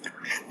Bundles.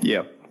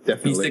 Yeah,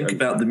 definitely. You think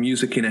about the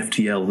music in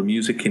FTL, the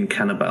music in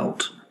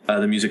Cannabalt,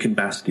 the music in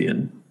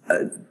Bastion.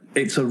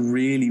 It's a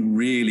really,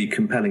 really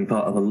compelling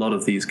part of a lot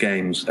of these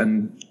games,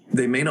 and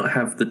they may not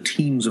have the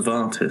teams of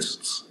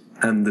artists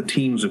and the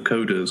teams of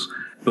coders,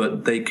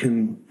 but they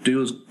can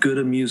do as good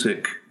a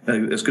music,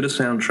 as good a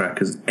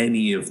soundtrack as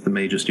any of the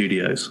major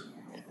studios.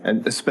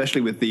 And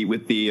especially with the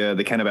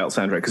Cannabalt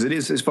soundtrack, because it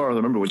is, as far as I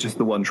remember, just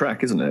the one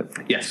track, isn't it?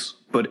 Yes.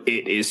 But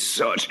it is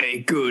such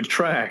a good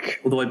track.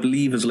 Although I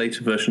believe as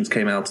later versions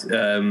came out,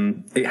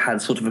 it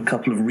had sort of a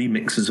couple of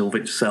remixes of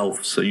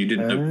itself, so you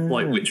didn't know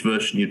quite which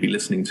version you'd be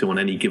listening to on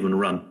any given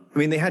run. I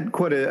mean, they had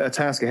quite a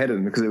task ahead of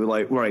them, because they were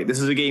like, right, this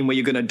is a game where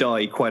you're going to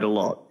die quite a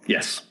lot.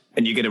 Yes.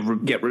 And you're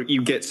going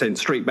to get sent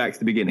straight back to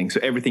the beginning, so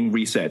everything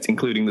resets,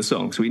 including the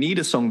song. So we need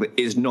a song that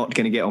is not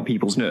going to get on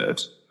people's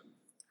nerves.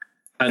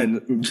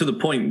 And to the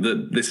point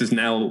that this is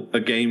now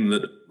a game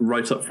that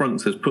right up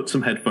front says, put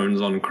some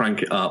headphones on,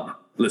 crank it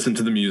up, listen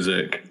to the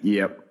music.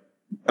 Yep.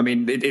 I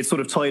mean, it's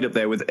sort of tied up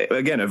there with,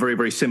 again, a very,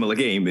 very similar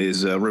game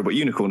is Robot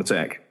Unicorn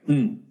Attack.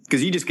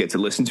 Because you just get to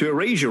listen to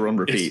Erasure on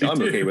repeat. Yes,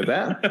 I'm okay with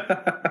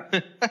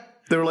that.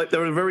 There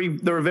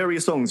are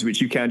various songs which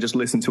you can just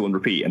listen to on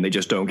repeat, and they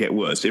just don't get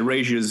worse.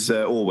 Erasure's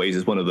Always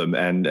is one of them,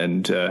 and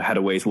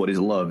Hadaway's What Is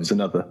Love is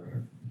another.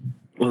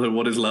 Well,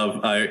 What Is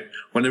Love,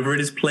 whenever it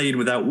is played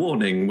without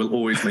warning, will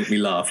always make me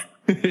laugh.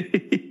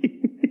 It's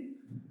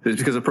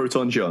because of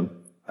Proton John.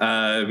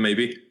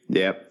 Maybe.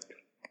 Yeah.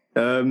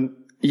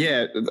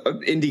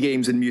 Indie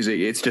games and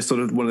music, it's just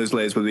sort of one of those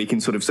layers where we can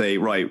sort of say,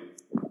 right,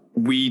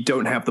 we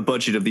don't have the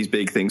budget of these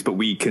big things, but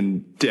we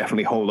can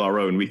definitely hold our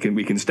own. We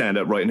can stand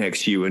up right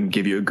next to you and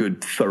give you a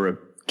good, thorough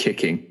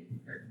kicking.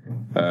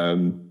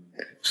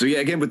 So yeah,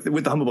 again, with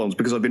the Humble Bundles,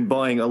 because I've been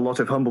buying a lot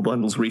of Humble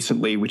Bundles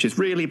recently, which is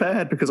really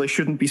bad because I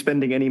shouldn't be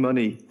spending any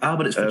money.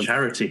 But it's for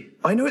charity.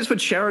 I know it's for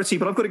charity,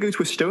 but I've got to go to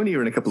Estonia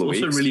in a couple of weeks.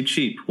 It's also really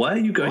cheap. Why are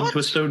you going to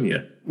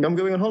Estonia? I'm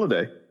going on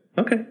holiday.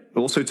 Okay.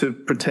 Also to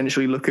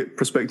potentially look at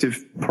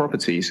prospective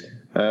properties.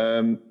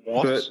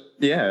 But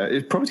yeah,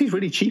 property's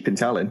really cheap in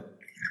Tallinn.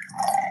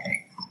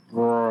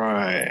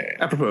 Right.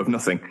 Apropos of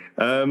nothing.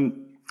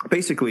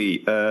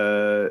 Basically,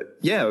 so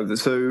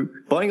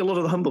buying a lot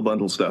of the Humble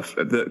Bundle stuff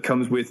that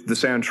comes with the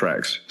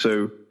soundtracks.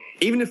 So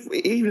even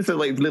if they're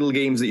like little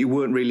games that you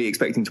weren't really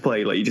expecting to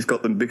play, like you just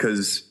got them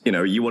because, you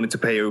know, you wanted to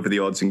pay over the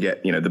odds and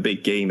get, you know, the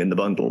big game in the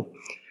bundle,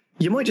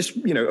 you might just,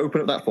 you know, open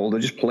up that folder,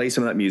 just play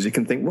some of that music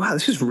and think, wow,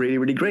 this is really,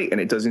 really great.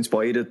 And it does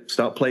inspire you to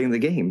start playing the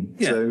game.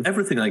 Yeah, so,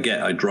 everything I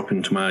get, I drop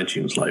into my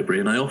iTunes library,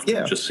 and I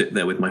often just sit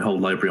there with my whole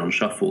library on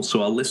shuffle.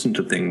 So I'll listen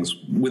to things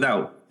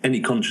without any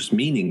conscious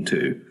meaning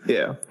to.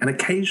 Yeah. And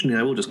occasionally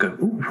I will just go,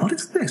 ooh, what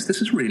is this? This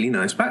is really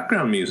nice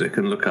background music,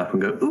 and look up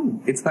and go,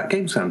 ooh, it's that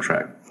game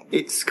soundtrack.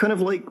 It's kind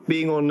of like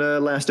being on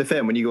Last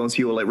FM when you go onto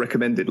your like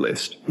recommended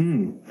list,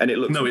 and it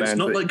looks. No, it's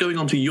not like going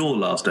onto your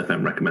Last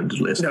FM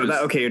recommended list. No,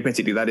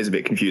 admittedly, that is a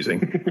bit confusing.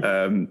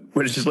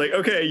 When it's just like,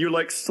 okay, you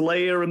like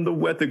Slayer and the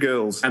Weather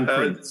Girls and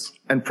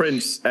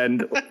Prince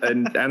and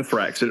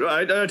Anthrax.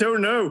 I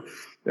don't know.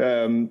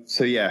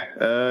 So yeah,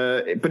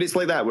 but it's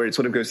like that where it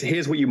sort of goes,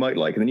 here's what you might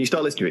like, and then you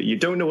start listening to it. You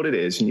don't know what it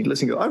is, and you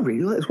listen and go, I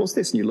really like this. What's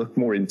this? And you look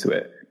more into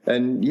it,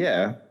 and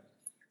yeah.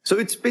 So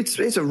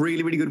it's a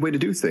really, really good way to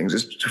do things,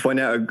 is to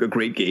find out a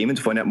great game and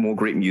to find out more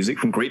great music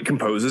from great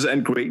composers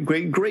and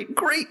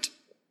great.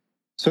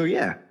 So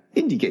yeah,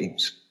 indie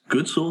games.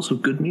 Good source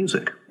of good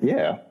music.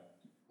 Yeah.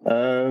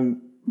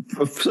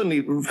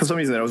 suddenly, for some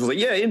reason, I was like,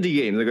 yeah, indie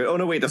games. I go, oh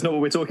no, wait, that's not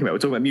what we're talking about. We're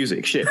talking about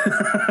music. Shit.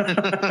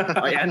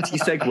 I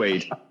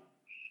anti-segued.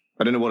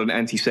 I don't know what an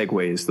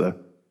anti-segue is, though.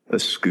 A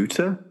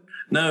scooter?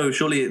 No,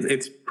 surely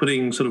it's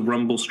putting sort of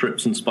rumble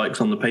strips and spikes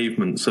on the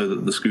pavement so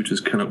that the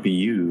scooters cannot be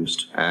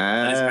used.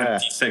 That is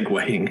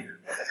anti-segueing.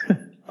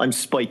 I'm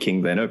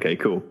spiking then. Okay,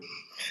 cool.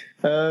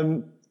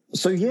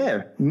 So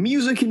yeah,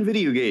 music in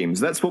video games.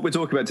 That's what we're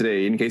talking about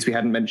today, in case we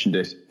hadn't mentioned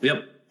it.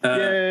 Yep.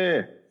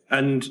 Yeah.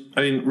 And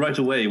I mean, right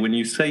away, when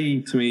you say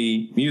to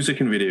me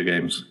music in video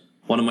games,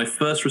 one of my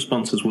first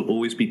responses will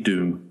always be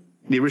Doom.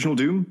 The original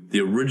Doom?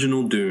 The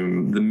original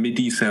Doom, the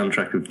MIDI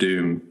soundtrack of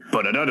Doom.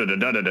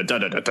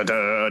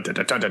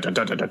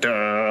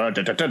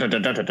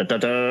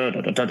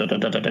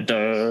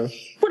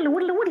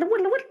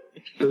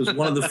 It was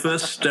one of the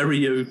first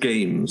stereo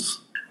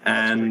games.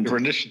 And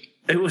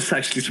it was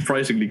actually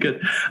surprisingly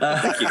good.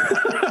 Thank you.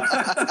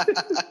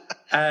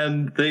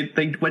 And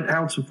they went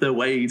out of their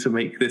way to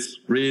make this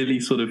really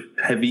sort of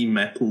heavy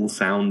metal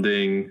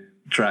sounding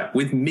track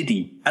with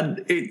MIDI.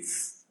 And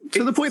it's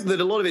to the point that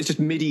a lot of it's just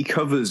MIDI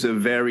covers of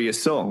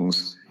various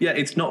songs. Yeah,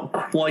 it's not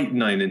quite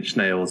Nine Inch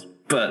Nails,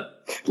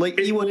 but like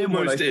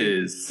E1M1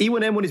 is.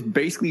 E1M1 is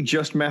basically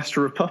just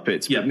Master of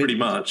Puppets. Yeah, pretty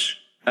much.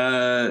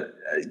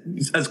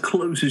 As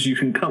close as you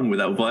can come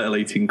without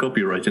violating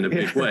copyright in a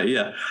big way,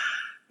 yeah.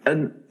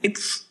 And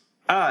it's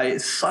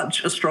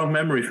such a strong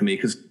memory for me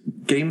because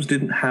games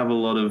didn't have a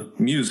lot of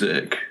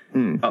music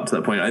up to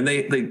that point. And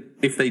they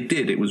if they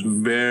did, it was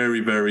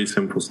very, very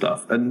simple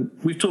stuff. And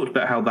we've talked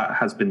about how that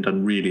has been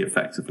done really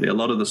effectively. A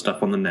lot of the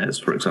stuff on the NES,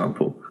 for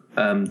example,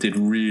 did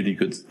really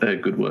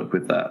good work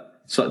with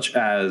that, such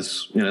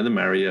as, the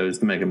Marios,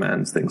 the Mega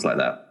Mans, things like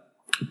that.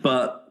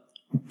 But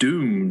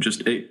Doom,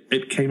 just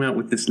it came out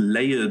with this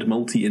layered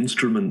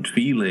multi-instrument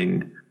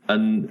feeling,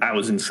 and that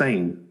was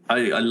insane.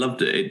 I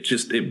loved it.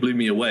 It blew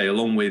me away,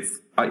 along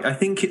with, I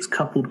think it's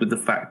coupled with the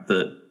fact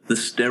that the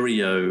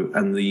stereo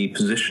and the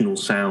positional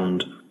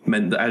sound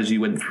meant that as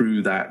you went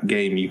through that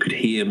game, you could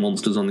hear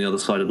monsters on the other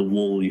side of the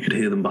wall, you could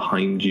hear them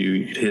behind you,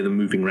 you could hear them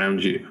moving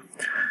around you.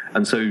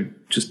 And so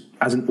just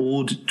as an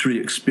auditory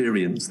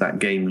experience, that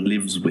game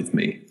lives with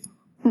me.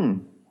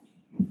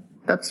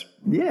 That's,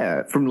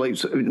 from like,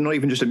 not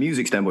even just a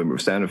music standpoint, but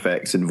sound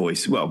effects and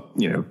voice. Well,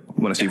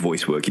 when I say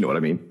voice work, you know what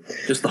I mean.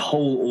 Just the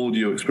whole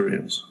audio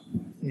experience.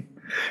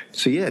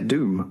 So yeah,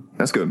 Doom.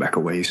 That's going back a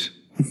ways.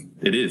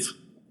 It is.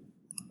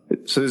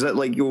 So is that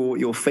like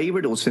your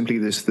favorite, or simply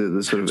the sort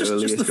of earliest?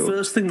 Just the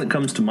first thing that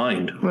comes to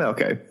mind. Well,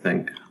 okay. I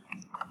think.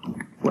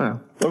 Wow.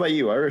 What about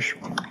you, Irish?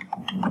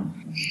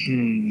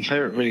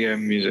 Favorite video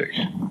game music.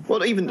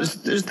 Well, even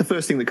just the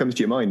first thing that comes to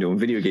your mind on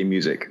video game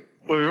music.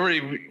 Well,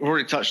 we've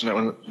already touched on that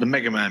one. The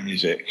Mega Man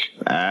music.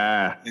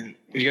 If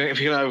you're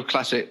gonna have a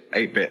classic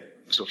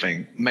 8-bit sort of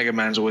thing, Mega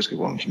Man's always a good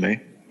one for me.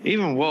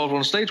 Even World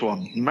 1 Stage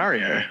 1,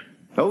 Mario.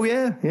 Oh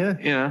yeah.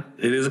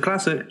 It is a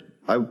classic.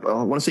 I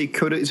want to say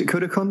Koda. Is it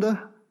Koda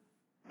Konda?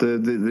 The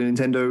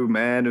Nintendo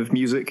man of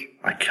music?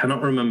 I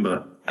cannot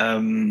remember.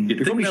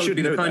 You'd think that would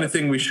be the kind of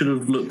thing we should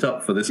have looked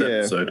up for this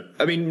episode.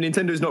 I mean,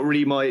 Nintendo's not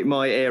really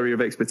my area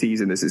of expertise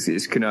in this.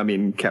 It's Konami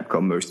and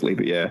Capcom mostly,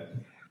 but yeah.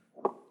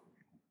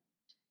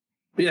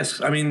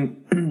 Yes, I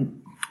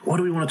mean, what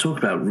do we want to talk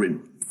about?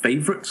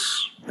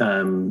 Favorites?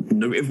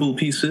 Notable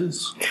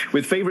pieces?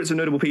 With favorites and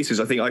notable pieces,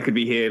 I think I could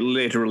be here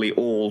literally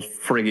all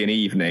friggin'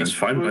 evening. That's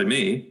fine by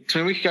me.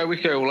 So we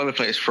could go all over the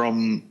place,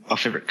 from our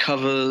favorite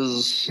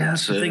covers. Yeah,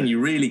 that's the thing. You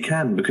really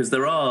can, because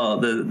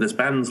there's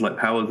bands like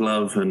Power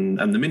Glove and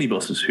the Mini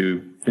Bosses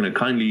who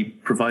kindly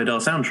provide our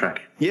soundtrack.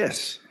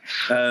 Yes.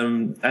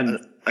 And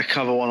a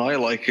cover one I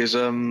like is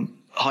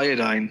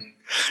Hyodine.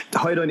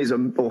 Hyodine is or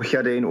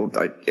Hyodine, or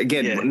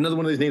again another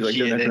one of those names I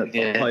don't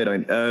know.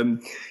 Hyodine.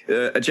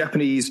 A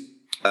Japanese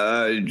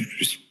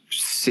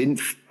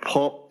synth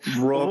pop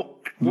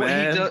rock. What he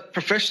does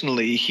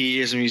professionally,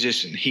 he is a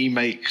musician. He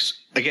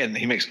makes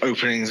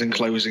openings and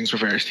closings for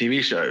various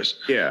TV shows.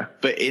 Yeah,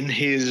 but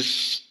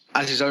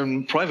as his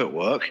own private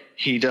work,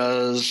 he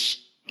does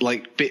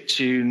like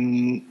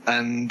BitTune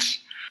and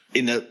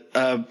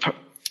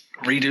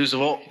redos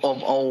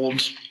of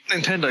old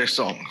Nintendo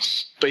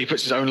songs, but he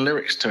puts his own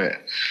lyrics to it,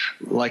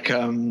 like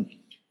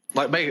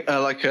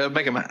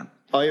Mega Man.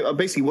 I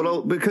basically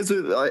because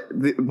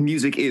the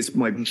music is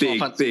my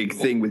big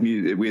thing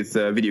with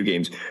video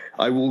games.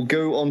 I will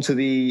go onto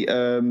the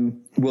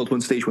World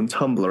 1 Stage 1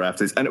 Tumblr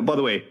after this. And by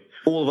the way,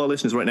 all of our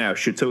listeners right now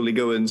should totally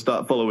go and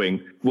start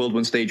following World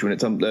 1 Stage 1 at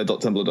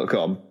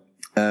tumblr.com.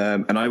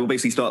 And I will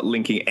basically start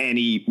linking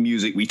any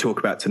music we talk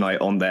about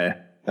tonight on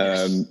there.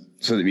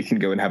 So that we can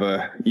go and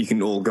you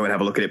can all go and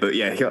have a look at it. But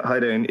yeah,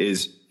 Hyodine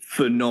is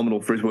phenomenal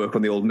for his work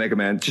on the old Mega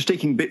Man. Just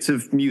taking bits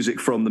of music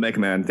from the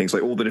Mega Man things,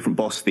 like all the different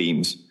boss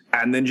themes,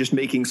 and then just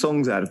making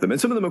songs out of them. And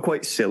some of them are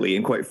quite silly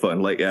and quite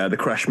fun, like the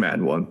Crash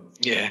Man one.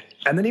 Yeah.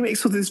 And then he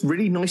makes this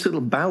really nice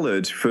little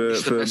ballad for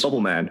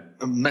Bubble Man.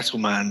 Metal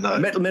Man, though.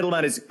 Metal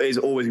Man is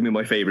always going to be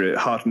my favorite.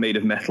 Heart Made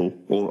of Metal,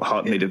 or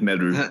Heart Made of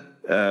Metal.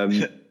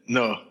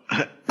 No.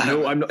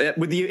 No, I'm not.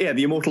 With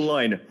the immortal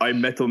line,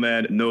 "I'm Metal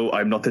Man. No,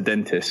 I'm not a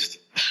dentist."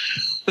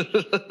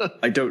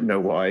 I don't know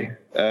why.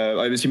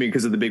 I'm assuming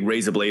because of the big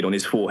razor blade on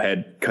his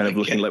forehead, kind of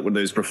looking like one of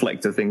those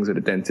reflector things at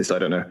a dentist. I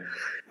don't know.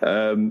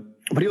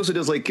 But he also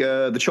does like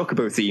the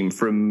Chocobo theme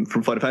from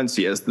Final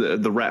Fantasy as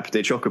the rap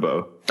de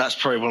Chocobo. That's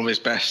probably one of his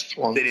best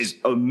ones. It is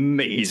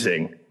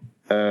amazing.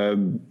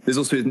 There's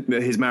also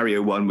his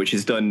Mario one, which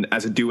is done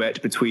as a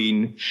duet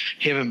between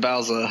him and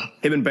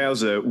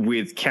Bowser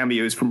with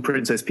cameos from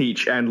Princess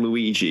Peach and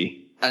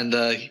Luigi. And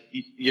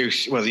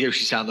Yoshi, well, the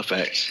Yoshi sound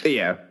effects.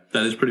 Yeah.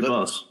 That is pretty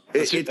boss.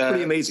 It's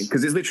pretty amazing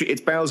because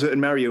it's Bowser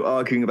and Mario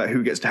arguing about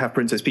who gets to have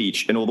Princess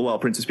Peach, and all the while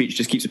Princess Peach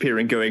just keeps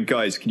appearing, going,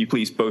 "Guys, can you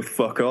please both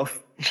fuck off?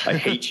 I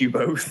hate you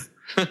both."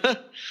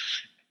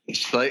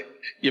 It's like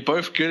you're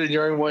both good in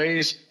your own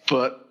ways,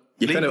 but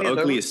you're kind of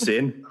ugly as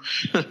sin.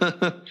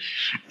 and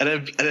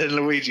then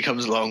Luigi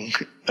comes along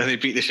and they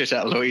beat the shit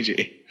out of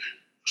Luigi.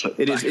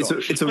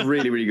 It's a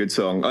really, really good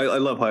song. I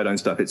love Iodine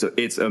stuff.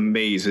 It's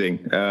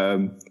amazing.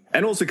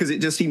 And also because it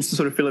just seems to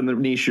sort of fill in the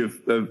niche of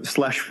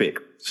slash fic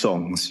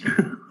songs.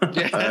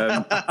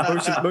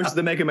 Most of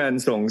the Mega Man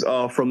songs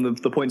are from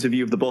the point of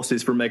view of the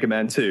bosses from Mega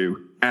Man 2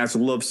 as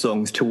love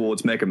songs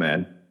towards Mega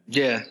Man.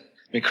 Yeah.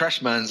 I mean,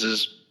 Crash Man's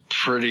is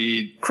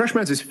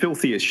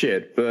filthy as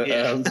shit, but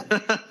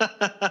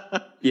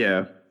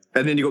yeah.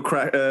 And then you've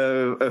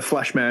got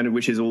Flash Man,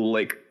 which is all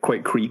like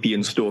quite creepy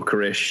and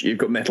stalkerish. You've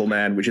got Metal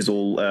Man, which is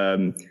all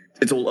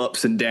it's all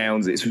ups and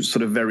downs. It's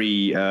sort of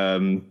very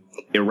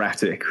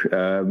erratic.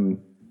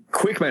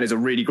 Quick Man is a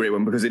really great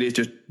one because it is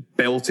just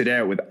belted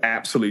out with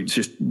absolute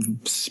just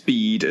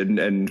speed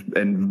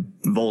and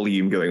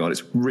volume going on.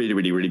 It's really,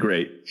 really, really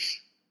great.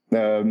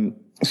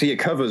 So yeah,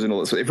 covers and all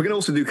that. So if we're going to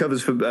also do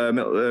covers for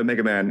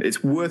Mega Man,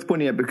 it's worth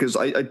pointing out because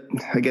I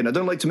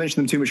don't like to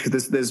mention them too much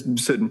because there's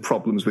certain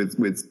problems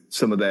with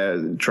some of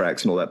their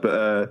tracks and all that.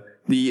 But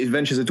the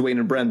Adventures of Dwayne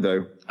and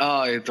Brando.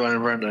 Oh, yeah, Dwayne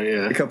and Brando,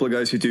 yeah. A couple of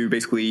guys who do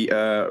basically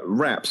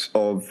raps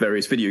of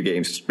various video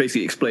games,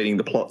 basically explaining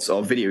the plots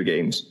of video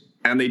games.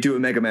 And they do a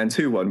Mega Man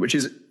 2 one, which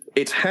is,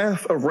 it's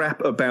half a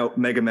rap about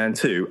Mega Man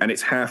 2 and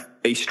it's half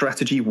a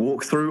strategy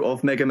walkthrough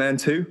of Mega Man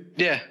 2.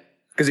 Yeah.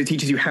 Because it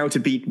teaches you how to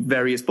beat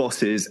various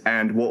bosses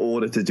and what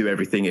order to do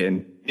everything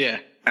in. Yeah.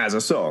 As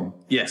a song.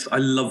 Yes, I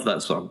love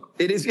that song.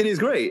 It is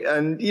great.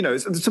 And, you know,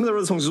 some of the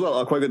other songs as well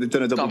are quite good. They've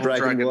done a Double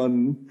Dragon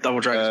one.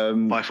 Double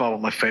Dragon by far one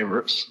of my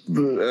favorites.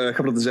 A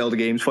couple of the Zelda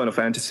games, Final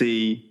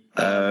Fantasy,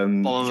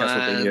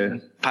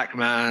 Bomberman,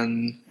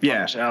 Pac-Man,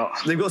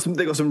 Punch-Out. They've got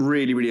some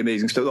really, really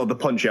amazing stuff. Oh, the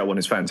Punch-Out one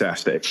is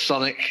fantastic.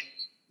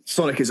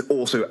 Sonic is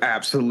also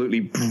absolutely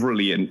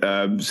brilliant.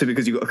 So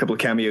because you've got a couple of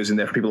cameos in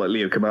there for people like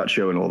Leo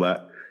Camacho and all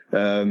that.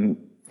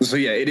 So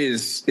yeah, it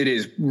is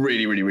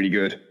really, really, really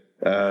good.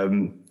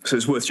 So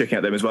it's worth checking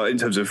out them as well in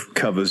terms of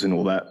covers and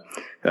all that.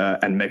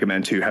 And Mega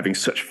Man 2 having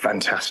such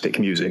fantastic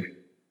music.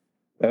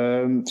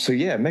 So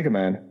yeah, Mega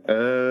Man.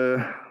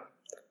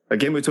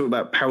 Again, we're talking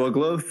about Power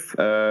Glove.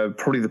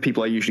 Probably the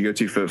people I usually go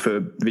to for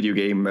video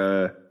game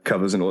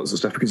covers and all that sort of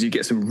stuff because you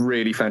get some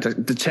really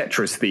fantastic. The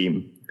Tetris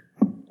theme.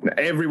 Now,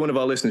 every one of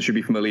our listeners should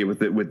be familiar with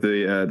the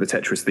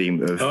Tetris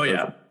theme of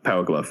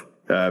Power Glove.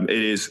 That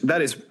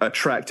is a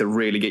track to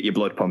really get your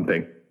blood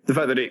pumping. The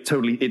fact that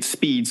it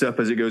speeds up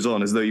as it goes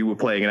on, as though you were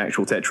playing an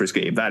actual Tetris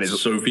game. That is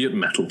Soviet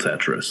metal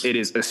Tetris. It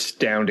is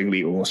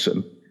astoundingly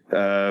awesome.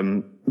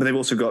 But they've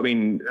also got,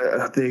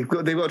 they've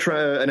got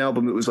an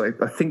album that was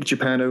like, I think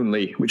Japan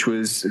only, which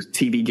was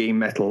TV game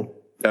metal.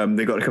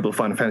 They've got a couple of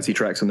Final Fantasy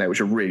tracks on there,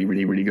 which are really,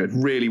 really, really good.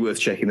 Really worth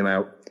checking them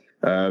out.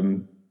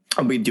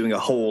 I'll be doing a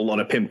whole lot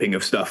of pimping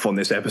of stuff on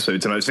this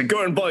episode tonight. So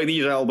go and buy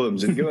these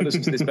albums and go and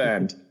listen to this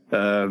band.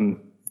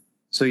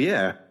 So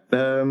yeah,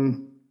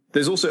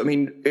 there's also,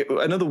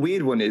 another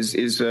weird one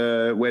is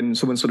when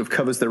someone sort of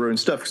covers their own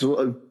stuff. Because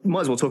I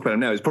might as well talk about it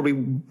now. It's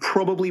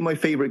probably my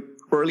favorite,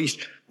 or at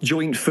least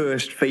joint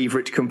first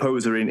favorite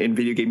composer in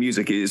video game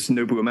music is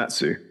Nobuo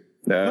Uematsu,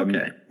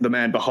 the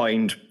man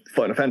behind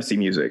Final Fantasy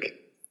music,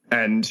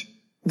 and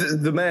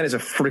the man is a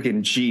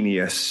friggin'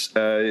 genius.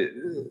 I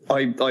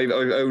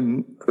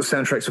own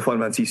soundtracks for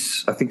Final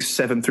Fantasy, I think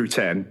 7 through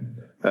 10,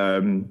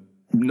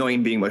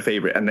 9 being my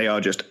favorite, and they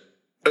are just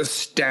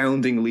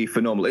astoundingly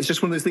phenomenal. It's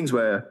just one of those things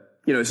where,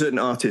 you know, certain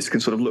artists can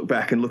sort of look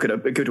back and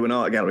go to an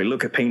art gallery,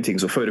 look at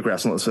paintings or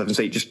photographs and all that stuff and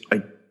say,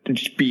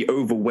 just be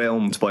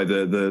overwhelmed by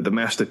the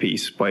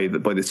masterpiece, by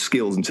the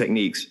skills and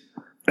techniques.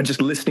 And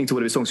just listening to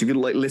one of his songs, you could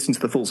listen to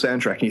the full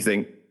soundtrack and you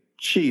think,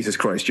 Jesus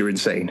Christ, you're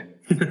insane.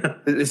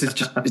 This is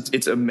just,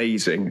 it's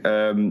amazing.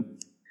 And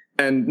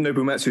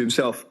Nobuo Uematsu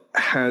himself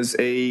has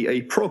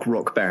a prog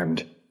rock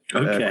band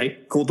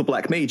called the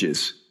Black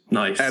Mages.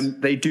 Nice. And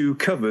they do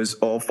covers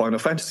of Final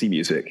Fantasy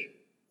music.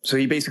 So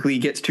he basically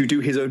gets to do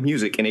his own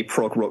music in a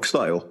prog rock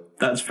style.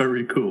 That's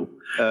very cool.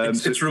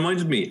 It's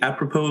reminded me,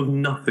 apropos of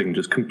nothing,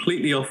 just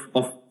completely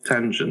off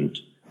tangent.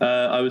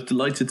 I was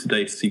delighted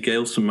today to see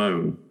Gail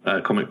Simone,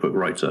 a comic book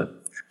writer,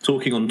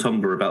 talking on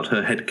Tumblr about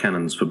her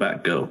headcanons for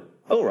Batgirl.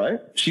 Oh, right.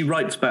 She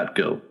writes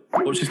Batgirl.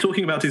 What she's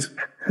talking about is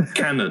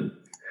canon.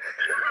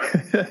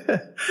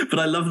 But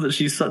I love that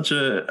she's such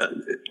a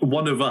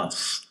one of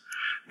us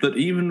that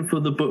even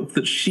for the book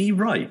that she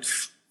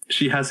writes,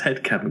 She has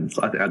headcanons.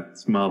 I think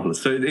that's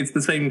marvelous. So it's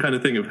the same kind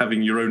of thing of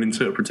having your own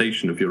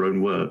interpretation of your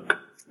own work.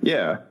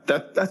 Yeah,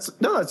 that's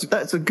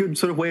a good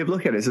sort of way of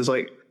looking at it. It's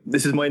like,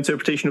 this is my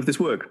interpretation of this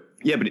work.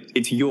 Yeah, but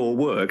it's your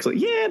work. It's like,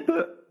 yeah,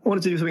 but I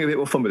wanted to do something a bit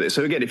more fun with it.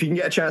 So again, if you can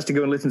get a chance to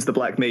go and listen to the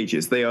Black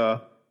Mages, they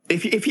are,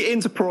 if you're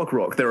into prog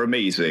rock, they're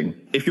amazing.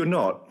 If you're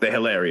not, they're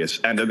hilarious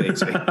and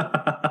amazing.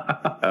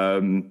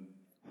 I'm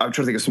trying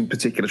to think of some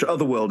particular.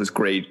 Otherworld is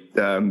great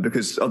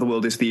because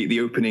Otherworld is the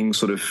opening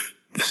sort of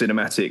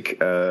cinematic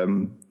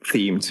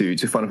theme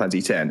to Final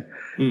Fantasy X,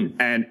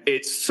 and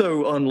it's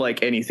so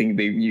unlike anything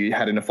that you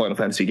had in a Final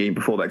Fantasy game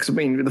before that. Because I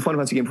mean, the Final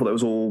Fantasy game before that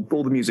was all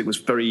the music was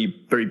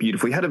very, very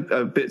beautiful. You had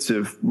a bits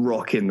of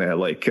rock in there,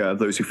 like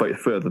Those Who Fight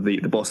Further, the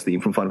boss theme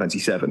from Final Fantasy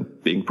VII,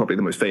 being probably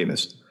the most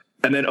famous.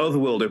 And then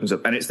Otherworld opens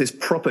up, and it's this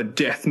proper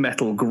death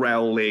metal,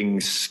 growling,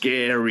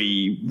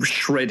 scary,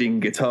 shredding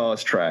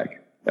guitars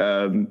track.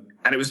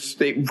 And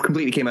it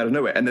completely came out of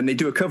nowhere. And then they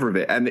do a cover of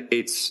it, and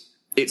it's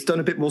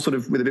done a bit more sort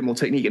of with a bit more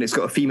technique, and it's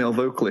got a female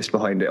vocalist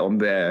behind it on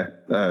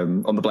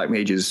the Black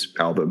Mages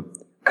album,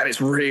 and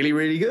it's really,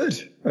 really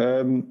good.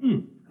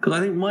 Because I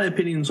think my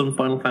opinions on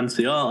Final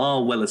Fantasy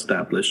are well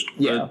established.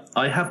 Yeah. But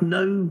I have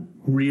no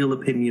real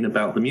opinion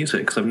about the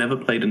music because I've never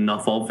played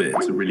enough of it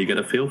to really get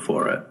a feel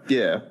for it.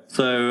 Yeah.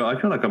 So I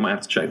feel like I might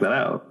have to check that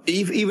out.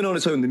 Even on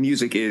its own, the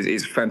music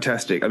is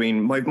fantastic. I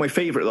mean, my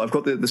favorite, I've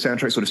got the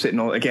soundtrack sort of sitting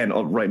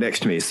on right next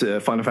to me. It's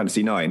Final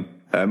Fantasy IX,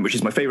 which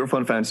is my favorite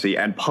Final Fantasy.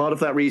 And part of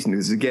that reason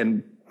is,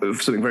 again,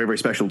 something very, very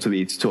special to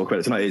me to talk about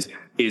it tonight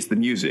is the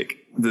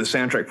music. The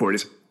soundtrack for it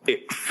is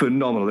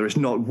phenomenal. There is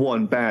not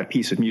one bad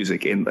piece of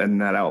music in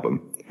that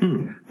album,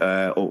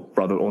 or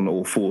rather on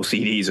all 4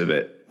 CDs of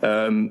it.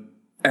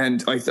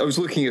 And I was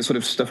looking at sort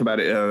of stuff about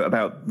it,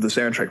 about the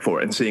soundtrack for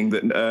it, and seeing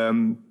that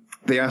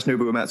they asked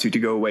Nobuo Uematsu to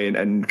go away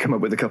and come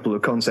up with a couple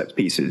of concept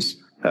pieces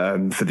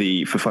for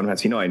Final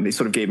Fantasy IX. They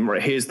sort of gave him,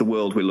 right, here's the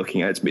world we're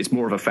looking at. It's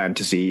more of a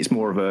fantasy. It's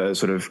more of a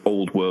sort of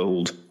old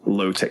world,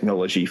 low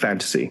technology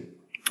fantasy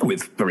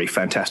with very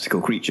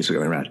fantastical creatures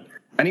going around.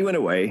 And he went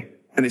away.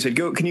 And they said,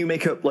 can you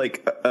make up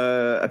like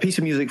a piece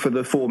of music for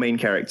the 4 main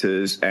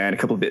characters and a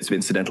couple of bits of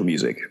incidental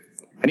music?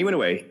 And he went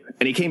away,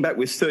 and he came back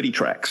with 30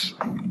 tracks.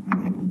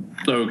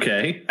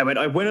 Okay. I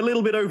went a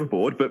little bit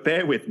overboard, but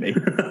bear with me.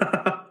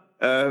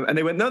 And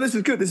they went, no, this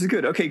is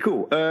good. Okay,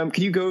 cool.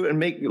 Can you go and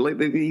make, like,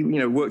 they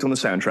worked on the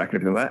soundtrack and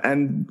everything like that.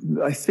 And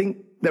I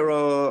think there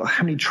are,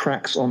 how many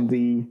tracks on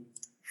the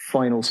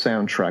final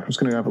soundtrack? I'm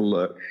just going to have a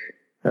look.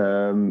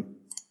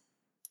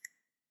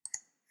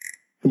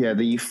 Yeah,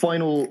 the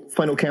final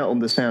count on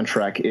the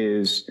soundtrack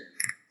is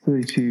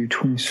 32,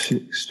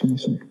 26,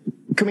 27,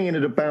 coming in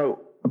at about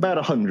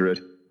 100.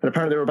 And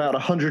apparently there were about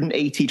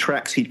 180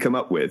 tracks he'd come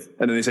up with.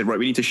 And then they said, right,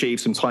 we need to shave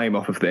some time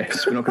off of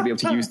this. We're not going to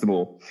be able to use them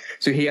all.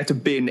 So he had to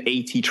bin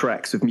 80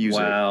 tracks of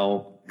music.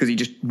 Wow. Because he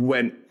just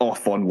went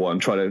off on one,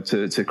 trying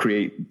to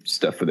create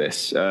stuff for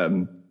this.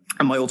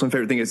 And my all-time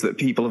favorite thing is that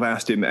people have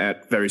asked him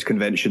at various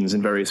conventions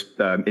and various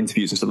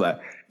interviews and stuff like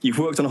that, you've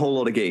worked on a whole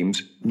lot of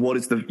games. What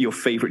is your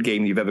favorite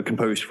game you've ever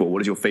composed for?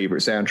 What is your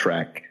favorite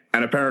soundtrack?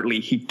 And apparently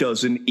he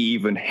doesn't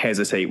even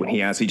hesitate when he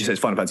just says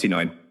Final Fantasy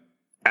IX.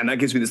 And that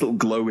gives me this little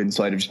glow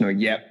inside of just knowing,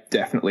 yep,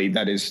 definitely,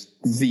 that is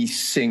the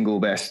single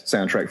best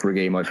soundtrack for a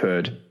game I've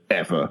heard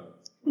ever.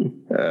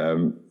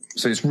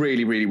 So it's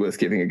really, really worth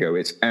giving a go.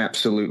 It's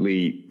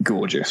absolutely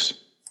gorgeous.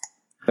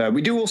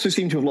 We do also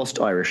seem to have lost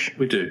Irish.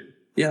 We do.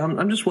 Yeah,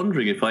 I'm just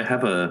wondering if I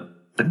have a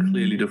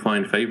clearly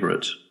defined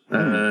favourite.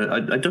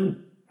 I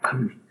don't.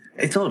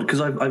 It's odd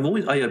because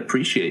I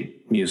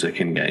appreciate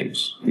music in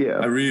games. Yeah,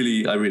 I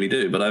really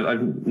do. But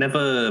I've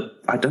never.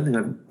 I don't think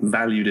I've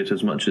valued it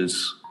as much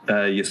as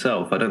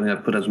yourself. I don't think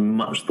I've put as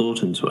much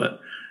thought into it.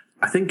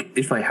 I think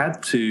if I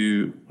had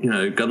to,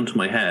 gun to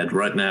my head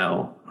right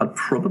now, I'd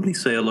probably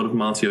say a lot of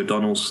Marty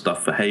O'Donnell's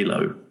stuff for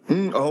Halo.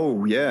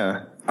 Oh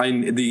yeah.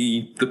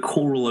 The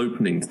choral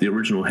opening to the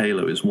original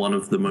Halo is one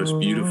of the most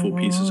beautiful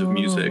pieces of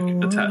music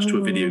attached to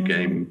a video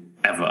game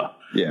ever.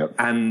 Yeah.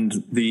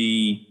 And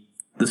the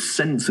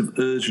sense of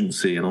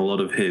urgency in a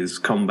lot of his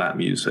combat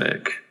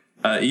music,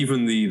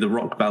 even the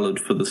rock ballad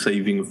for the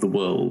Saving of the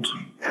World,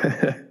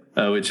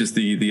 which is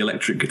the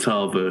electric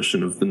guitar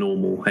version of the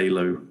normal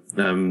Halo.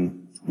 Yeah.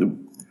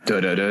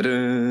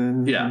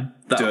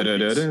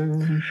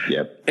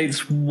 Yep.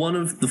 It's one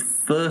of the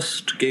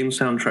first game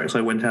soundtracks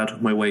I went out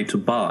of my way to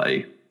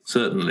buy,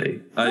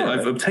 certainly.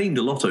 I've obtained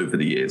a lot over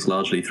the years,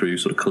 largely through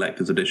sort of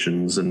collector's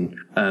editions and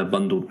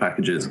bundled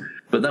packages.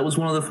 But that was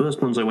one of the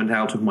first ones I went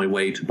out of my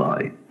way to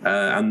buy.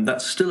 And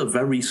that's still a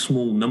very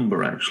small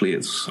number, actually.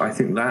 I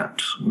think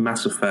that,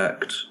 Mass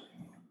Effect...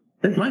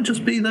 It might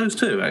just be those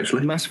two,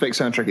 actually. Mass Effect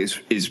soundtrack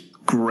is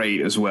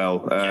great as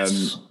well.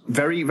 Yes.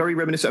 Very, very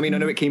reminiscent. I mean, I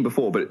know it came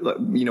before, but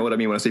you know what I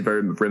mean when I say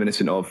very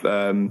reminiscent of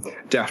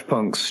Daft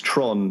Punk's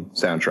Tron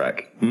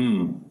soundtrack.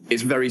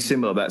 It's very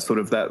similar. That sort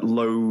of that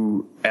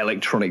low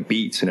electronic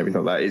beats and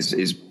everything like that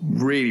is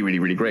really, really,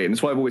 really great. And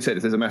that's why I've always said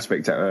if there's a Mass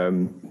Effect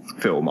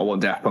film, I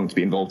want Daft Punk to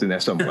be involved in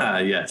there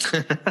somewhere. Yes.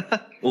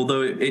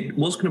 Although it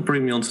was going to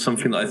bring me on to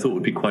something that I thought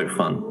would be quite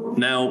fun.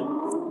 Now,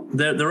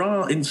 there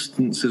are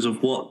instances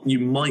of what you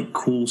might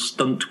call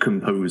stunt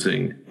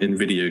composing in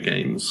video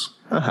games,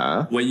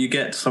 where you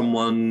get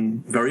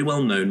someone very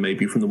well known,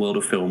 maybe from the world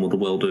of film or the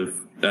world of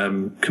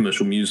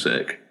commercial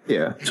music,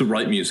 to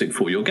write music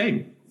for your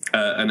game.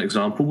 An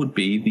example would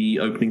be the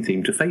opening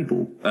theme to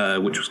Fable,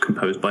 which was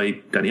composed by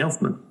Danny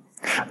Elfman.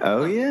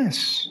 Oh,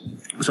 yes.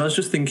 So I was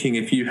just thinking,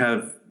 if you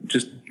have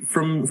just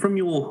from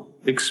your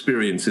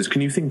experiences,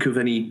 can you think of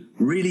any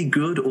really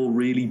good or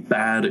really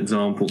bad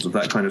examples of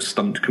that kind of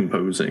stunt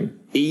composing?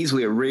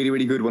 Easily a really,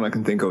 really good one I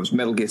can think of is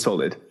Metal Gear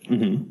Solid.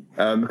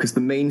 Because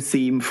the main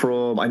theme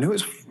from, I know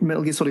it's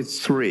Metal Gear Solid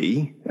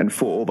 3 and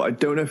 4, but I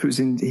don't know if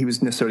he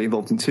was necessarily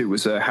involved in 2,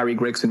 was Harry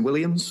Gregson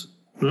Williams.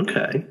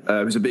 Okay. He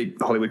was a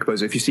big Hollywood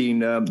composer. If you've seen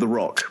The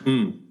Rock,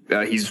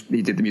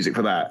 he did the music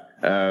for that.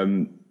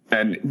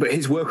 But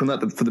his work on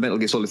that for the Metal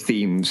Gear Solid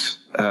themes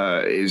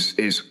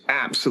is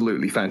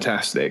absolutely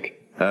fantastic.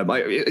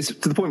 It's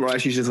to the point where I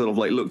actually just sort of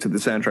like looked at the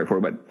soundtrack for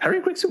it, but Harry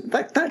Gregson,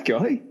 that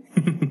guy,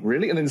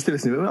 really? And then still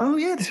listening to it, oh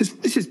yeah, this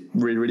is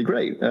really, really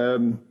great.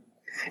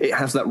 It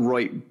has that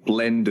right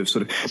blend of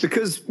sort of,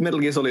 because Metal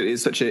Gear Solid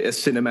is such a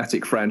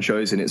cinematic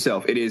franchise in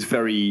itself. It is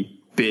very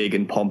big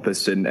and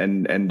pompous,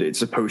 and it's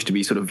supposed to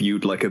be sort of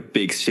viewed like a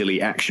big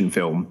silly action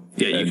film.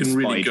 Yeah, you can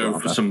really go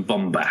for some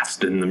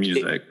bombast in the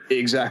music.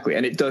 Exactly,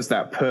 and it does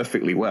that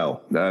perfectly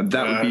well. That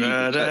would be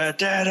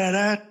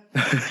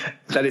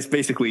that is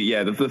basically,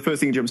 the first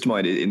thing that jumps to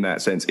mind in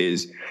that sense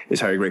is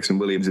Harry Gregson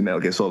Williams in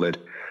Metal Gear Solid.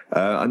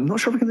 I'm not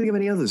sure if I can think of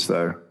any others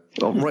though,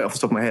 right off the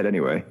top of my head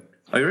anyway.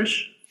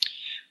 Irish?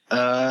 You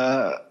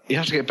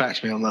have to get back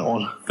to me on that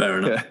one. Fair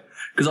enough.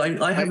 Because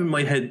I have in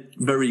my head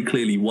very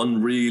clearly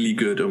one really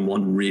good and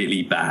one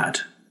really bad.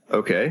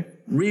 Okay.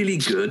 Really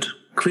good,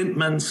 Clint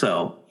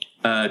Mansell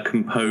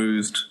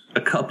composed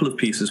a couple of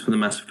pieces for the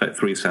Mass Effect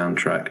 3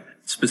 soundtrack,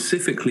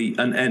 specifically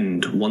An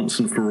End, Once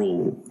and For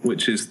All,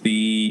 which is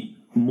the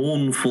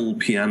mournful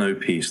piano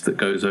piece that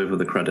goes over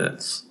the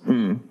credits.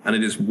 And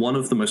it is one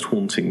of the most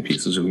haunting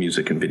pieces of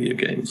music in video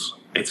games.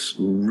 It's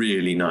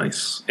really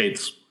nice.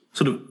 It's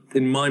sort of,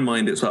 in my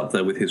mind, it's up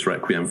there with his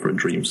Requiem for a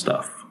Dream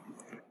stuff.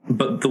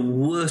 But the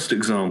worst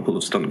example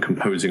of stunt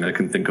composing I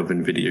can think of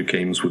in video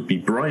games would be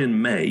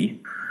Brian May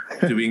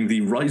doing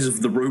the Rise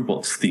of the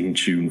Robots theme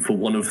tune for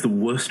one of the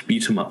worst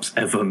beat-em-ups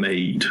ever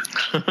made.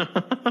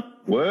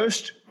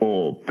 Worst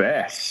or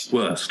best?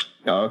 Worst.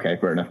 Oh, okay,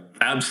 fair enough.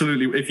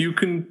 Absolutely. If you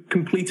can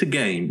complete a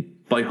game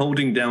by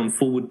holding down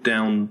forward,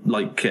 down,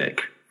 like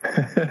kick,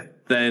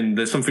 then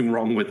there's something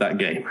wrong with that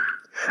game.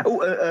 Oh,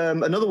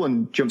 another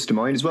one jumps to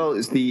mind as well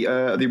is the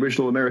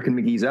original American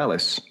McGee's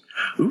Alice.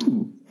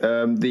 Ooh.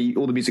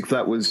 All the music for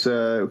that was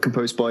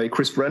composed by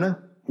Chris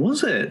Renner.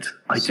 Was it?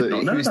 I did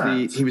not know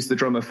that. He was the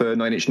drummer for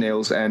Nine Inch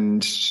Nails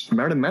and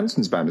Marilyn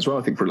Manson's band as well,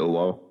 I think, for a little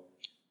while.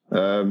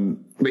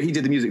 But he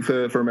did the music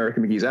for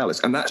American McGee's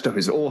Alice, and that stuff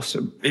is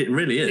awesome. It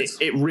really is.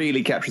 It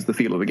really captures the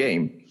feel of the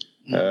game.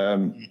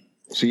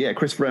 So yeah,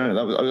 Chris Renner.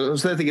 I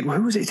was there thinking,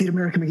 who was it who did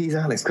American McGee's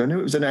Alice? I knew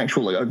it was an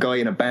actual a guy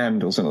in a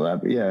band or something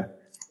like that. But yeah.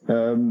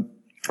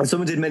 And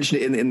someone did mention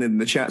it in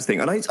the chats thing,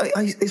 and I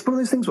it's one of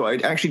those things where I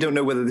actually don't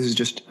know whether this is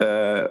just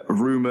a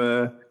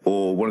rumor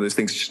or one of those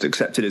things just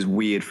accepted as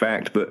weird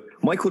fact. But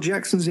Michael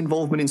Jackson's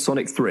involvement in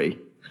Sonic 3.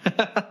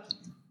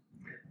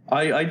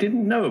 I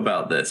didn't know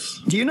about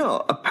this. Do you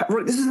not?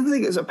 This is the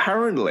thing. Is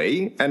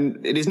apparently,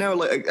 and it is now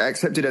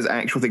accepted as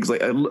actual things. For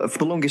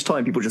the longest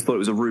time, people just thought it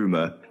was a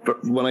rumor,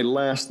 but when I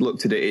last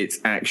looked at it, it's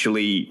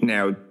actually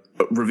now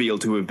revealed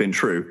to have been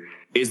true.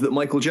 Is that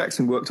Michael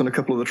Jackson worked on a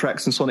couple of the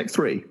tracks in Sonic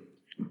 3?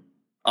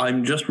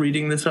 I'm just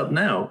reading this up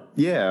now.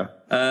 Yeah.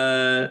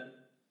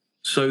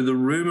 So the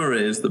rumor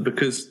is that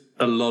because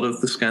a lot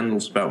of the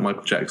scandals about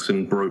Michael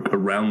Jackson broke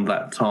around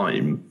that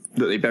time,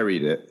 that they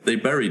buried it.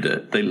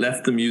 They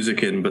left the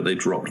music in, but they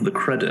dropped the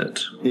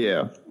credit.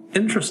 Yeah.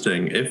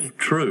 Interesting, if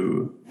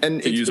true.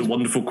 And to use a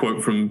wonderful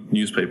quote from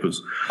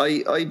newspapers.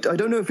 I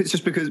don't know if it's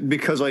just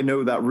because I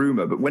know that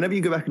rumor, but whenever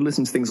you go back and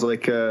listen to things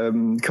like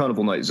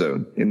Carnival Night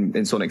Zone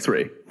in Sonic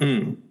 3,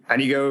 and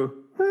you go,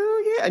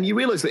 oh yeah, and you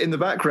realize that in the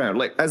background,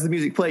 like as the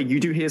music played, you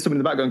do hear someone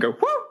in the background go,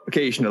 whoa,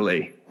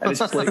 occasionally. And it's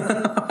just like,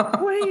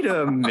 wait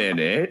a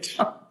minute.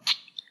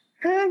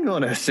 Hang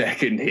on a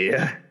second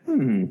here.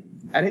 And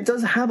it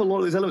does have a lot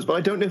of those elements, but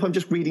I don't know if I'm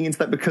just reading into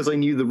that because I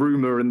knew the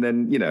rumor and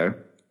then,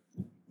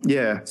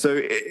 yeah. So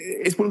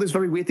it's one of those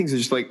very weird things.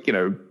 It's just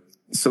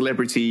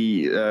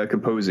celebrity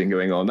composing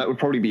going on. That would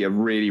probably be a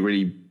really,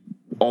 really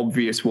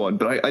obvious one,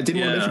 but I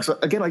didn't want to mention,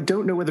 because again, I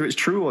don't know whether it's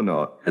true or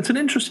not. It's an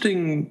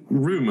interesting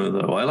rumor,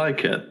 though. I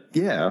like it.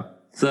 Yeah.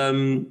 It's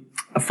a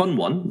fun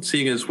one,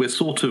 seeing as we're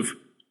sort of,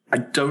 I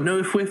don't know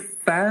if we're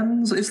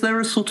fans. Is there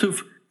a sort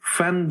of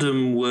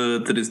fandom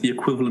word that is the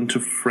equivalent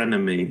of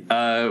frenemy?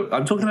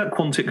 I'm talking about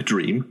Quantic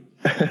Dream.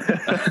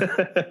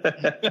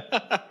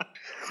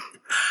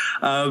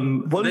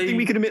 One thing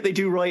we can admit they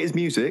do write is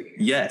music.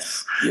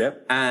 Yes.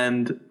 Yep.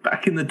 And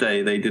back in the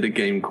day, they did a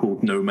game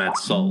called Nomad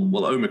Soul.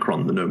 Well,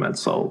 Omicron, the Nomad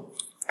Soul.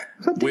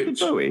 Is that David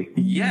Bowie?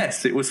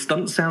 Yes, it was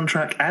stunt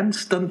soundtrack and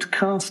stunt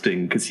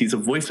casting, because he's a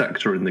voice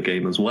actor in the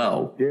game as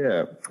well.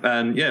 Yeah.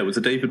 And yeah, it was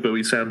a David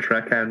Bowie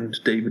soundtrack and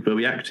David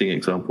Bowie acting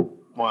example.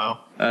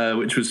 Wow.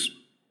 Which was...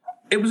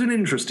 It was an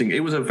interesting...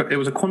 It was a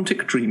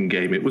Quantic Dream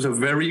game. It was a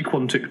very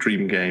Quantic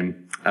Dream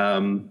game.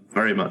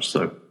 Very much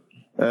so.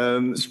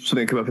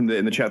 Something come up in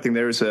the chat thing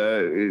there is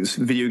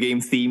video game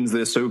themes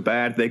that are so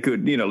bad they're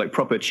good, like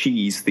proper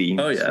cheese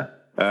themes. Oh, yeah.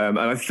 And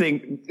I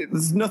think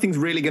nothing's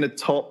really going to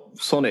top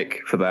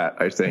Sonic for that,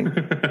 I think.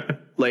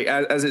 Like,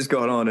 as it's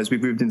gone on, as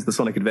we've moved into the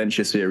Sonic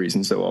Adventure series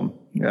and so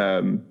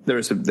on,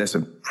 there's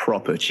some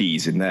proper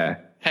cheese in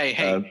there.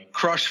 Hey,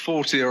 Crush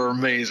 40 are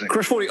amazing.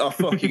 Crush 40 are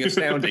fucking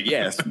astounding,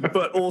 yes.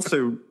 But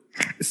also,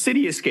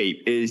 City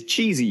Escape is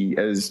cheesy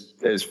as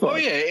fuck. Oh,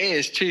 yeah, it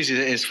is cheesy.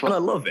 It is fun.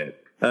 And I love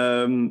it.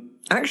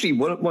 Actually,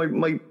 one of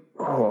my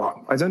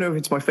I don't know if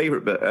it's my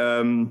favorite, but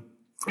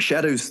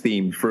Shadow's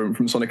theme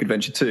from Sonic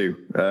Adventure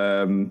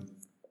 2.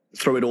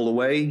 Throw It All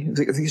Away. I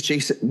think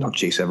it's not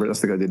Jay Severett.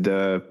 That's the guy who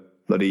did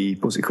bloody,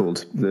 what's it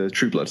called? The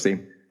True Blood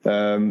theme.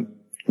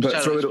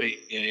 But Throw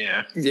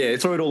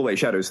It All Away,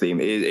 Shadow's theme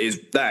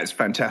that's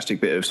fantastic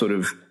bit of sort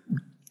of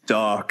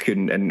dark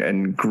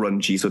and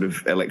grungy sort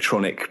of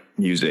electronic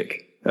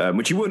music.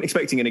 Which you weren't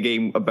expecting in a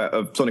game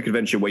of Sonic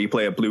Adventure where you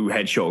play a blue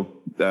hedgehog,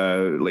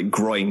 like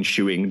grind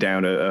shoeing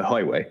down a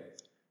highway.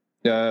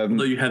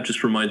 Although you have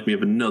just reminded me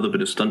of another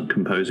bit of stunt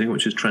composing,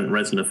 which is Trent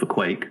Reznor for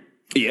Quake.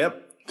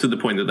 Yep. To the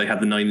point that they had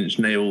the Nine Inch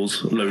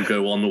Nails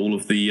logo on all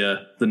of the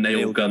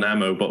nail gun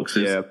ammo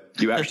boxes. Yeah,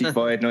 you actually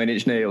fired 9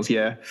 Inch Nails,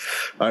 yeah.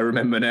 I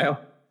remember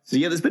now. So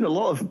yeah, there's been a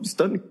lot of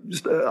stunt...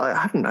 I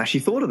haven't actually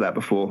thought of that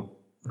before.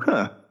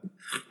 Huh.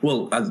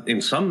 Well,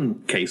 in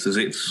some cases,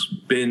 it's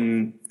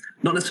been...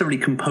 not necessarily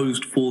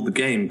composed for the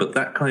game, but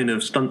that kind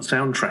of stunt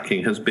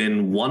soundtracking has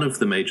been one of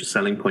the major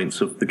selling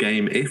points of the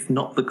game, if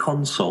not the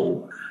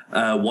console.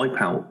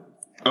 Wipeout.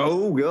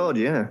 Oh, God,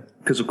 yeah.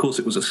 Because, of course,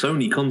 it was a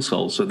Sony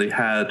console, so they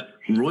had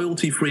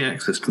royalty-free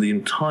access to the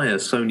entire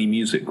Sony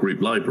Music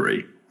Group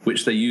library,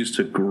 which they used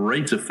to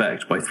great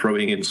effect by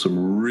throwing in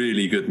some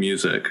really good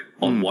music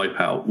on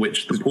Wipeout,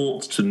 which the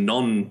ports to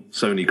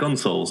non-Sony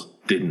consoles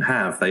didn't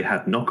have. They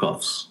had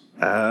knockoffs.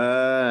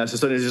 So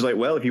Sony's just like,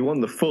 well, if you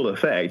want the full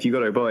effect, you got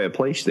to buy a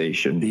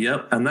PlayStation.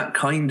 Yep, and that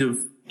kind of,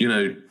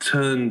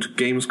 turned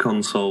games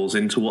consoles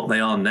into what they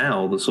are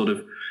now, the sort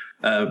of,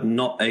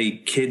 not a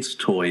kid's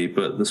toy,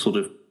 but the sort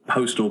of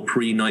post or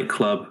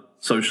pre-nightclub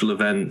social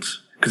event,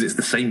 because it's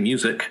the same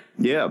music.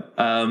 Yeah.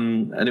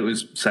 And it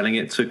was selling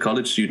it to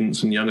college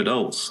students and young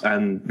adults,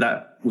 and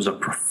that was a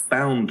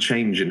profound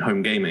change in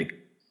home gaming.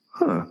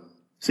 Huh.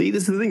 See,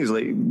 this is the thing, is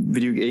like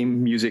video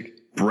game music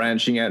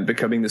branching out and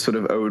becoming this sort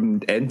of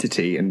own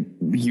entity and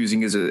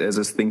using as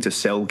a thing to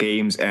sell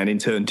games and in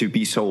turn to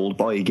be sold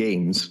by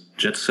games.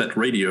 Jet Set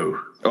Radio.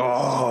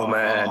 Oh,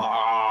 man.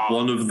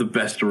 One of the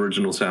best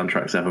original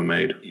soundtracks ever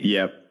made.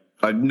 Yep.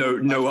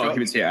 No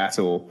arguments here at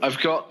all. I've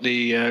got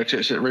the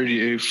Jet Set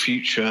Radio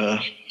Future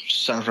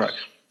soundtrack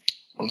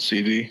on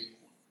CD.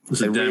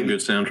 It's a damn good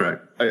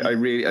soundtrack. I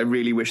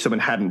really wish someone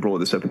hadn't brought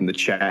this up in the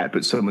chat,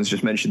 but someone's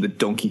just mentioned the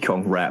Donkey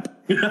Kong rap.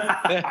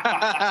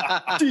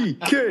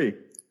 DK!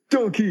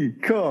 Donkey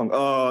Kong.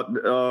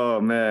 Oh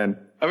man.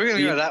 Are we going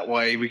to go that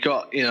way? We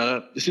got,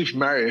 the Super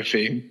Mario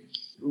theme.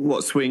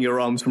 What, swing your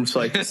arms from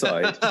side to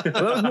side?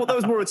 that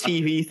was more a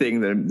TV thing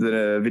than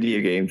a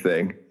video game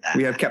thing.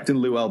 We have Captain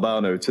Lou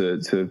Albano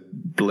to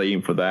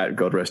blame for that,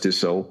 God rest his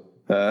soul.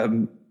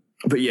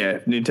 But yeah,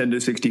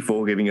 Nintendo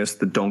 64 giving us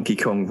the Donkey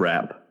Kong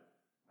rap.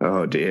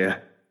 Oh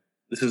dear.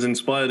 This has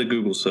inspired a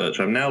Google search.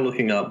 I'm now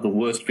looking up the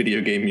worst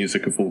video game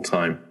music of all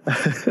time.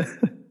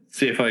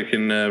 See if I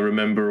can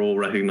remember or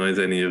recognize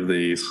any of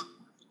these.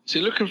 So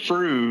looking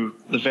through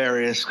the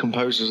various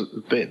composers that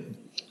have been,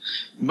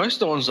 most of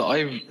the ones that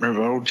I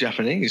remember are all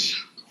Japanese,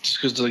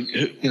 just because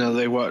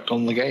they worked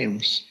on the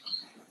games.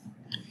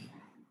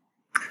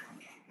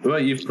 Well,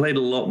 you've played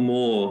a lot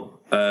more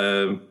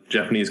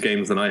Japanese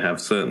games than I have,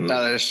 certainly.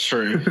 That is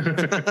true.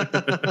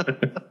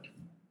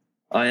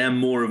 I am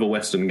more of a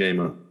Western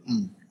gamer.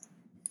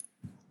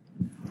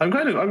 I'm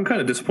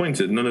kind of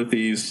disappointed. None of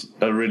these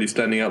are really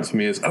standing out to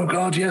me as, oh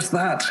God, yes,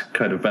 that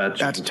kind of bad.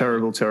 That's a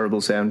terrible,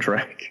 terrible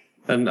soundtrack.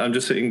 And I'm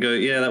just sitting and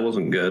going, yeah, that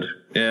wasn't good.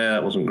 Yeah,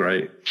 that wasn't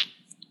great.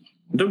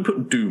 Don't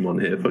put Doom on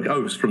here.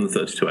 It's from the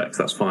 32X.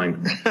 That's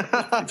fine.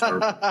 That's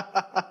terrible.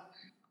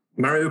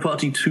 Mario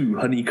Party 2,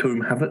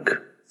 Honeycomb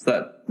Havoc. Is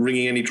that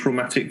ringing any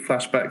traumatic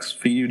flashbacks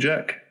for you,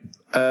 Jack?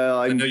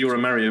 I know you're a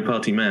Mario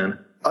Party man.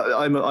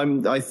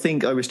 I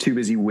think I was too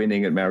busy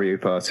winning at Mario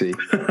Party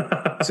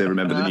to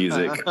remember the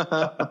music.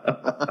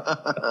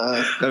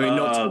 I mean,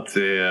 not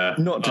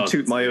to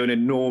toot my own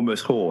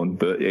enormous horn,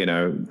 but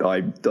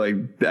I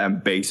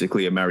am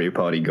basically a Mario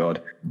Party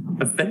god.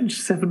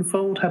 Avenged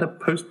Sevenfold had a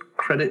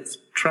post-credits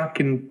track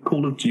in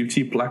Call of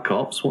Duty Black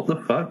Ops. What the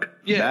fuck?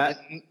 Yeah,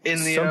 that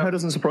somehow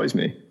doesn't surprise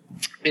me.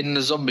 In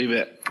the zombie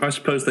bit, I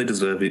suppose they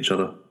deserve each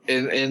other.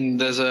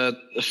 There's a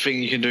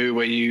thing you can do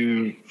where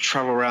you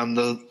travel around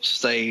the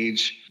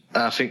stage.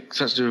 I think it's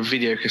to do with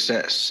video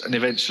cassettes, and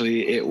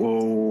eventually it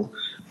will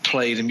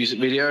play the music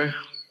video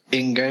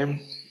in-game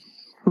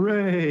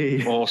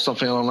Hooray! or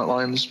something along that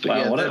lines. But Wow,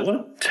 yeah, what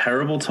a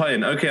terrible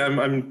tie-in. Okay,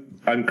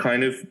 I'm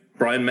kind of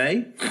Brian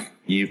May.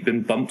 You've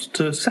been bumped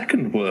to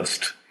second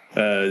worst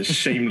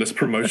shameless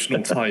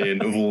promotional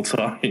tie-in of all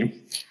time.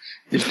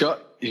 you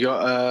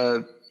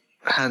got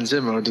Hans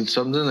Zimmer did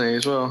some, didn't he,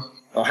 as well?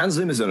 Oh, Hans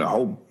Zimmer's done a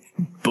whole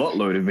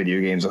buttload of video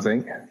games, I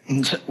think.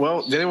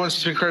 Well, the only ones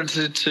he's been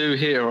credited to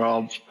here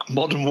are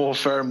Modern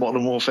Warfare and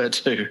Modern Warfare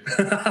 2.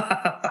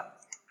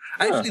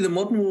 Actually, the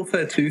Modern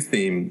Warfare 2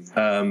 theme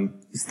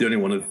is the only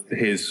one of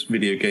his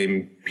video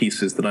game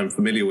pieces that I'm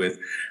familiar with.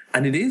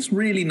 And it is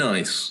really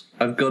nice.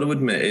 I've got to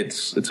admit,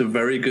 it's a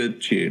very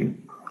good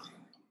tune.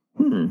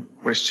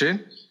 Which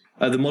tune?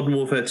 The Modern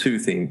Warfare 2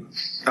 theme.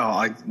 Oh,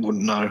 I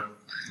wouldn't know.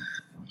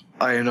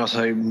 I am not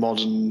a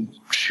modern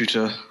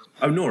shooter.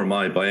 Oh, nor am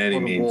I by any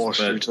Modern means. war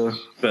shooter.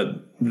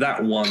 But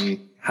that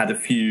one had a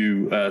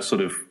few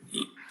sort of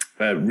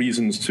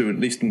reasons to at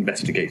least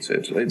investigate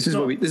it. This is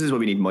why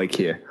we need Mike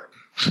here.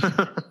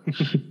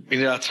 You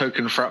need our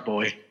token frat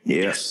boy.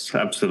 Yes,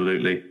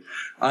 absolutely.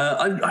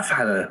 I've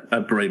had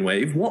a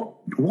brainwave.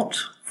 What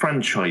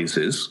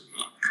franchises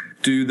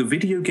do the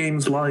Video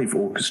Games Live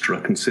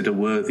Orchestra consider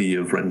worthy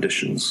of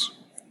renditions?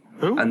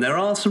 Ooh. And there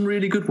are some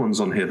really good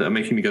ones on here that are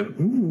making me go,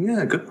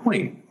 yeah, good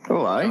point.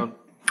 Oh, aye.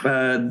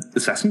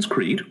 Assassin's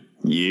Creed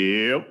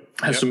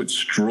has some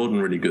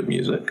extraordinarily good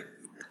music.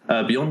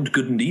 Beyond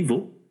Good and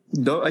Evil.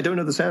 No, I don't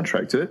know the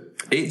soundtrack to it.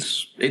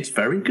 It's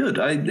very good.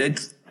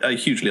 It's a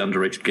hugely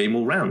underrated game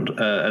all round,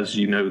 as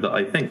you know that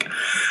I think.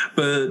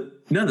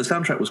 But no, the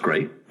soundtrack was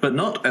great, but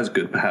not as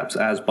good perhaps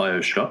as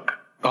BioShock.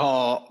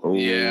 Oh,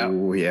 yeah.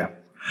 Oh, yeah.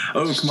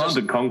 Oh, Command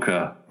and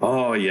Conquer.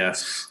 Oh,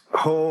 yes.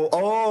 I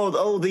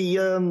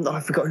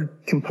forgot who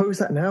composed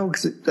that now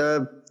because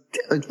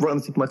it's right on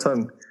the tip of my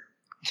tongue.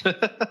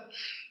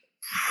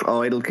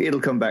 It'll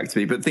come back to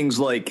me. But things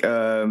like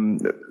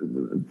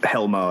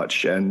Hell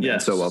March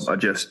and so on are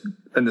just,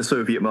 and the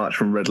Soviet March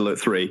from Red Alert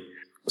 3,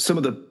 some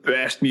of the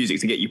best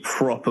music to get you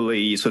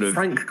properly sort of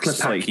Frank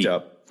Klepacki. psyched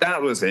up.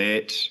 That was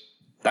it.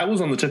 That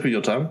was on the tip of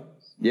your tongue.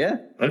 Yeah.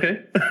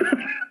 Okay.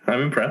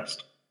 I'm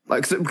impressed.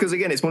 Because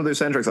again, it's one of those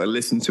soundtracks I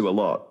listen to a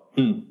lot.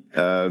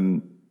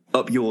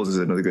 Up Yours is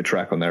another good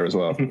track on there as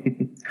well.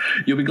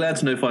 You'll be glad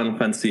to know Final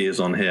Fantasy is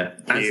on here.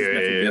 As is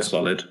Metal Gear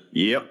Solid.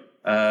 Yep.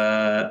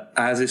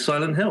 As is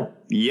Silent Hill.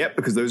 Yep,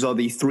 because those are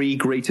the three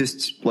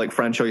greatest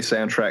franchise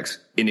soundtracks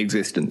in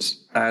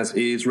existence. As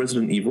is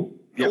Resident Evil.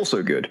 Yep.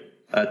 Also good.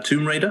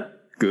 Tomb Raider.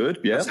 Good,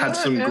 yeah. It's had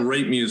some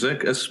great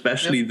music,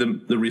 especially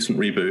the recent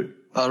reboot.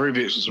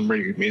 Reboots with some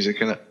really good music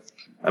in it.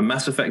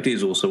 Mass Effect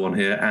is also on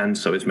here, and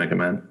so is Mega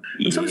Man.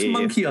 And so is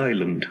Monkey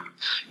Island.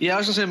 Yeah, I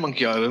was going to say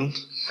Monkey Island.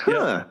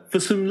 Huh. For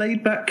some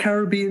laid-back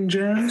Caribbean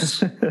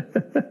jazz.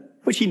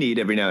 Which you need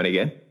every now and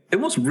again. It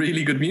was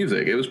really good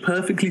music. It was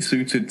perfectly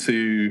suited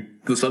to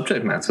the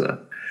subject matter,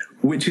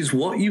 which is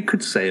what you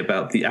could say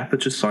about the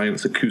Aperture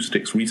Science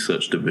Acoustics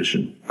Research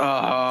Division.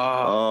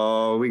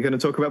 Are we going to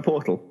talk about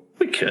Portal?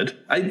 We could.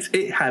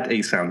 It had a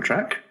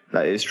soundtrack.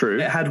 That is true.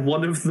 It had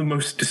one of the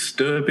most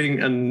disturbing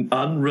and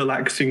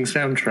unrelaxing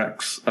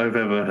soundtracks I've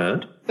ever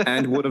heard.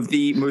 And one of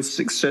the most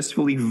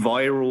successfully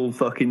viral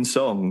fucking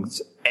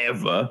songs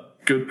ever.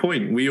 Good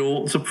point. We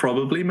ought to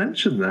probably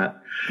mention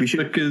that. We should.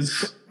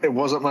 Because it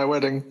was at my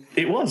wedding.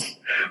 It was.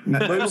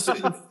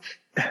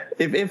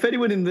 If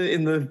anyone in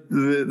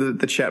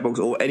the chat box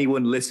or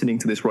anyone listening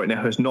to this right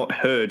now has not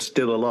heard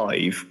Still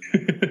Alive,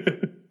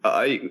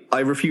 I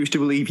refuse to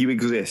believe you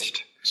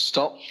exist.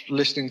 Stop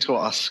listening to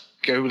us.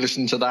 Go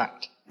listen to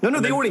that.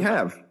 No, they already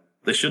have.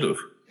 They should have.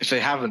 If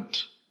they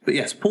haven't. But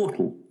yes,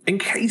 Portal. In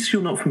case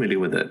you're not familiar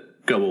with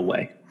it, go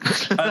away.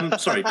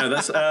 Sorry, no,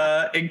 that's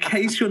in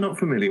case you're not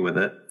familiar with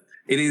it.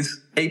 It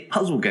is a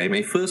puzzle game,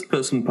 a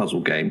first-person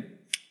puzzle game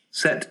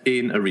set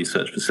in a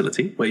research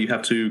facility where you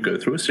have to go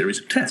through a series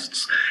of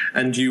tests,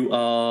 and you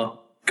are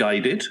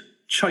guided,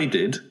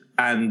 chided,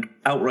 and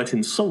outright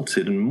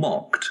insulted and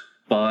mocked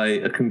by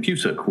a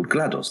computer called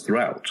GLaDOS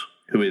throughout,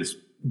 who is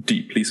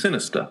deeply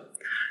sinister.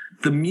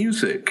 The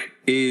music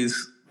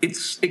is,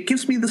 it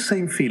gives me the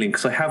same feeling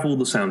because I have all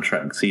the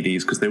soundtrack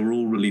CDs because they were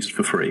all released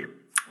for free.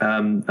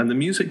 And the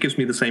music gives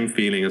me the same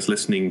feeling as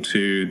listening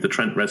to the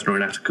Trent Reznor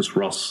and Atticus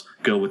Ross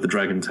Girl with the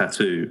Dragon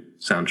Tattoo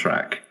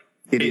soundtrack.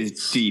 It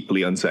is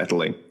deeply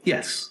unsettling.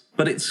 Yes,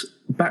 but it's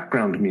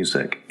background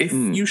music. If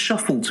you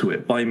shuffle to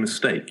it by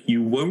mistake,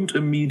 you won't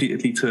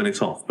immediately turn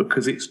it off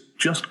because it's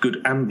just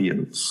good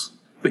ambience.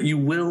 But you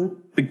will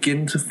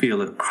begin to feel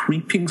a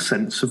creeping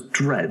sense of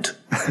dread,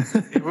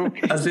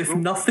 as if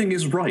nothing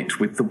is right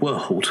with the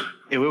world.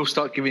 It will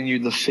start giving you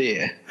the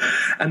fear.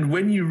 And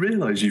when you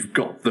realise you've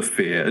got the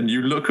fear and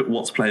you look at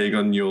what's playing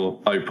on your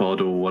iPod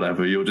or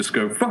whatever, you'll just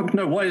go, fuck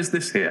no, why is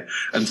this here?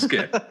 And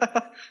skip.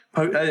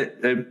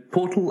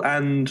 Portal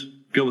and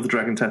Girl with the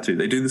Dragon Tattoo,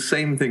 they do the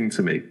same thing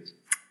to me.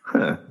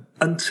 Huh.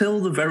 Until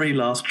the very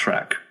last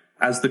track,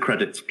 as the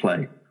credits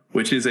play,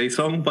 which is a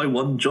song by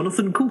one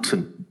Jonathan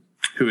Coulton,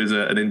 who is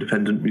an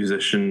independent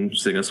musician,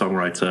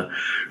 singer-songwriter,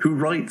 who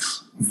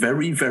writes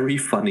very, very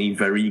funny,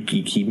 very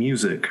geeky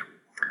music.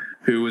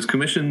 who was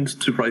commissioned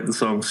to write the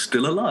song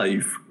Still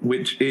Alive,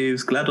 which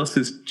is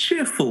GLaDOS's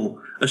cheerful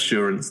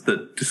assurance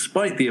that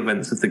despite the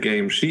events of the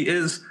game, she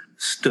is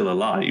still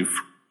alive,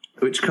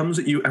 which comes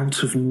at you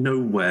out of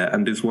nowhere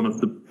and is one of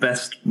the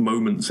best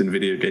moments in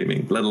video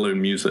gaming, let alone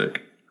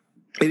music.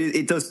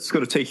 It does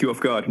sort of take you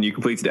off guard when you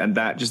completed it, and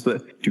that just the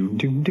doom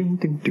doom doom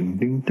doom doom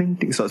doom doom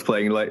doom starts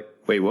playing, like,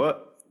 wait,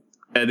 what?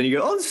 And then you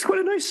go, oh, this is quite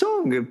a nice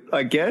song,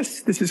 I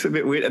guess. This is a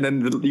bit weird. And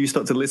then you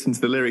start to listen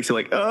to the lyrics, you're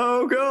like,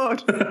 oh,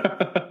 God.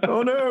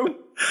 Oh, no.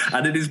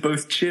 And it is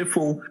both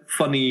cheerful,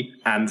 funny,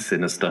 and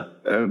sinister.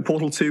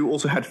 Portal 2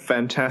 also had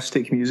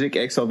fantastic music,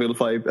 Exile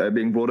Vilify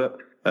being brought up.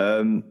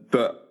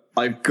 But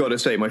I've got to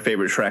say, my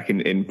favorite track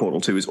in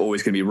Portal 2 is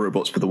always going to be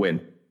Robots for the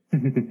Win.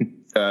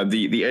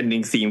 The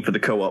ending theme for the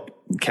co-op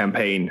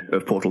campaign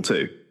of Portal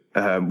 2.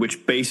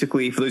 Which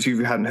basically, for those of you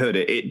who hadn't heard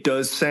it, it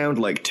does sound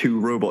like two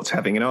robots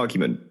having an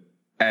argument.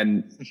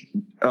 And,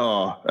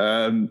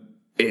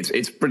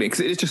 it's brilliant, because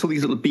it's just all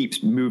these little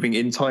beeps moving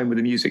in time with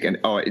the music, and,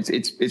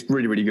 it's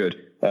really, really good.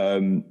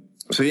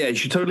 So yeah, you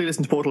should totally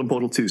listen to Portal and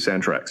Portal 2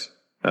 soundtracks,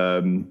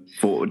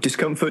 for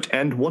discomfort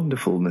and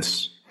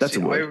wonderfulness. That's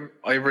a word.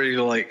 I really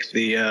like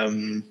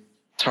the,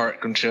 Turret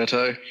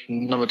Concerto,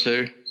 number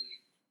 2.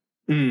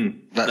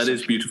 That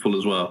is beautiful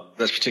as well.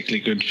 That's a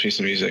particularly good piece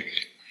of music.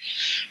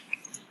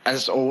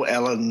 As all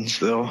Ellen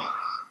still.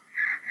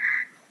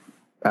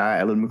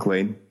 Ellen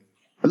McLean.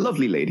 A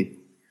lovely lady.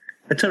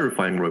 A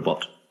terrifying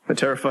robot. A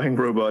terrifying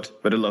robot,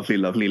 but a lovely,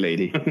 lovely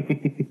lady.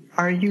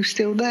 Are you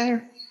still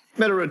there?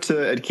 Met her at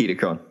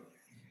KitaCon.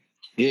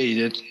 Yeah, you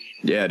did.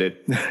 Yeah, I did.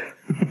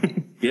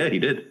 Yeah, he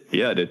did.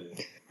 Yeah, I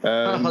did.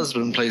 Her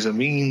husband plays a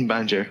mean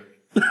banjo.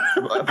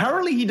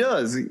 Apparently he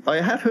does. I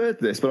have heard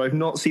this, but I've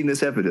not seen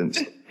this evidence.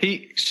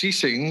 She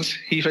sings,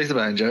 he plays the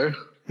banjo,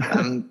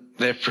 and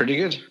they're pretty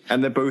good.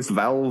 And they're both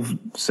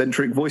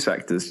Valve-centric voice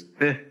actors.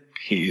 Yeah,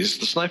 he's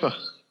the sniper.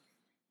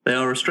 They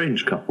are a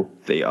strange couple.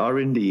 They are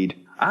indeed.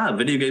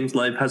 Video Games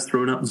Live has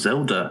thrown up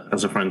Zelda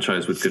as a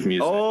franchise with good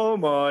music. Oh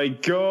my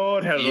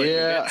god! Hell's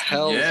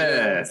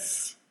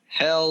yes.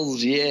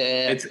 Hell's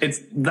yeah. It's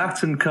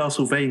that and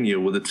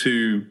Castlevania were the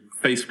two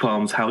face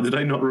palms. How did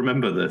I not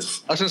remember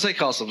this? I was going to say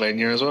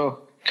Castlevania as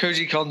well.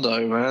 Koji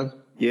Kondo, man.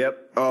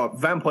 Yep.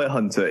 Vampire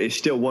Hunter is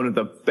still one of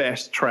the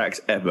best tracks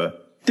ever.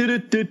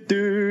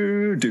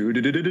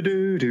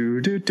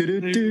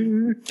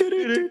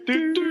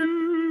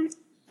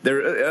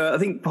 There, I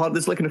think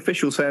there's like an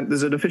official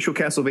there's an official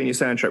Castlevania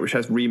soundtrack which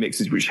has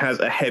remixes, which has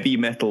a heavy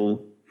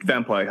metal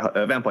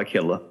vampire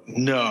killer.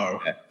 No,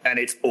 and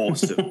it's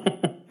awesome.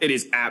 It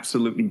is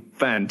absolutely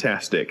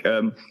fantastic.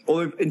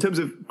 Although in terms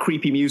of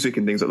creepy music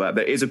and things like that,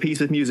 there is a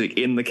piece of music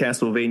in the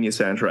Castlevania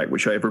soundtrack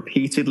which I have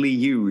repeatedly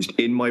used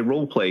in my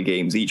roleplay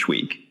games each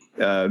week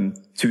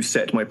to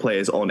set my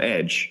players on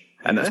edge.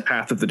 And that's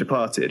Path of the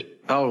Departed.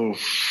 Oh,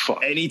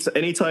 fuck.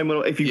 Anytime,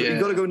 if you've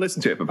got to go and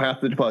listen to it, but Path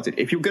of the Departed,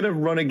 if you're going to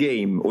run a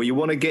game or you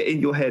want to get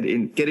into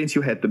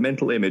your head the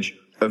mental image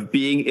of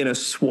being in a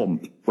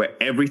swamp where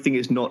everything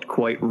is not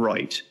quite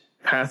right,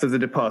 Path of the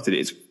Departed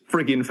is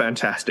friggin'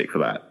 fantastic for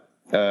that.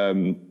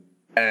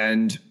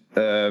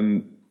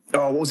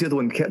 What was the other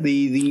one?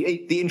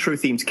 The intro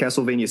theme to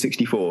Castlevania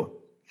 64.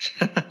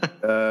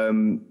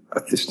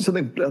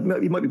 Something,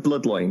 it might be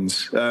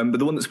Bloodlines, but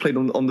the one that's played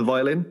on the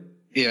violin.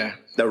 Yeah.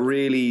 That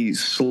really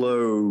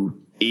slow,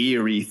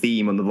 eerie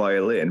theme on the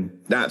violin.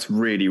 That's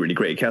really, really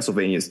great.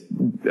 Castlevania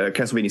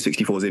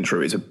 64's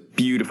intro is a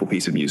beautiful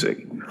piece of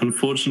music.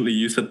 Unfortunately,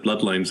 you said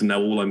Bloodlines, and now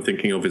all I'm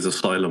thinking of is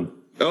Asylum.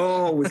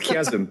 Oh, with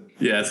Chiasm.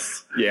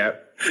 Yes. Yeah.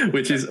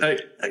 Which is a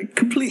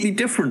completely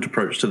different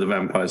approach to the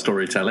vampire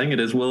storytelling. It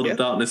is World of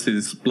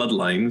Darkness's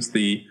Bloodlines,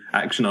 the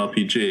action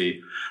RPG,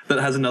 that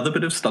has another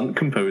bit of stunt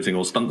composing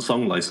or stunt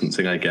song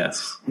licensing, I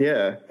guess.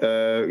 Yeah.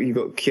 You've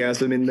got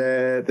Chiasm in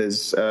there.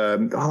 There's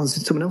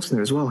someone else in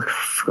there as well. I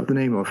forgot the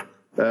name of.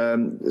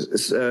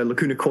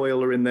 Lacuna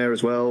Coil are in there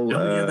as well.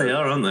 Oh, yeah, they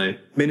are, aren't they?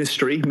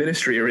 Ministry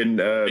are in.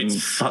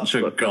 It's such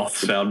a goth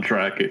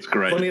soundtrack. It's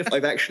great. Funny enough,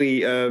 I've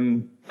actually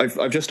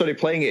I've just started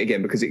playing it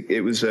again because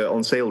it was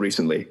on sale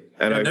recently,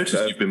 and I've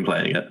noticed you've been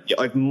playing it.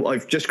 Yeah,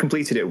 I've just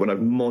completed it when I've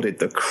modded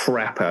the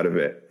crap out of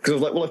it because I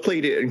was like, well, I've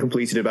played it and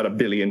completed it about 1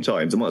 billion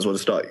times. I might as well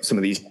just start some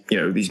of these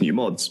these new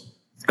mods,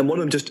 and one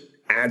of them just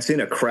adds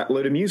in a crap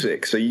load of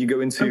music. So you go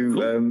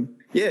into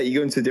you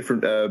go into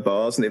different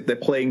bars and they're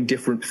playing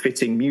different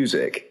fitting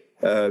music.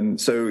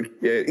 So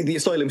the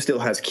Asylum still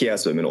has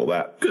Chiasm and all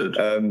that. Good.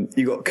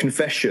 You got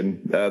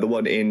Confession, the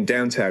one in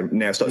downtown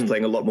now starts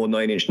playing a lot more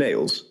Nine Inch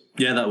Nails.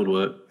 Yeah, that would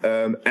work.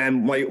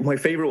 And my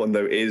favorite one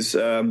though is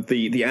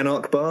the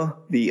Anarch bar.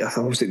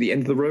 Was it the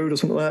End of the Road or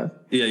something like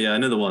that? Yeah, I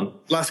know the one.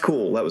 Last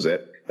Call, that was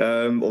it.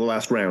 Or the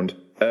last round.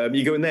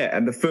 You go in there,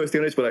 and the first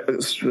thing I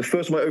noticed, the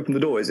first time I opened the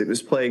door, is it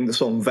was playing the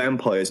song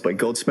Vampires by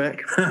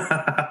Godsmack.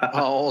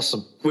 Oh,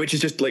 awesome. Which is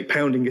just like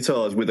pounding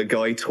guitars with a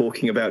guy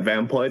talking about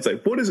vampires.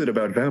 Like, what is it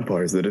about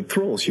vampires that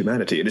enthralls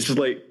humanity? And it's just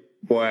like,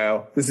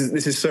 Wow, this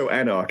is so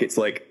anarch. It's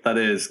like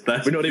That's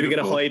we're not even going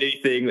to beautiful. hide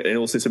anything, and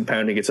also some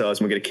pounding guitars,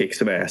 and we're going to kick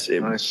some ass.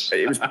 Nice.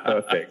 It was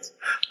perfect.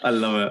 I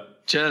love it.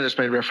 Jenna just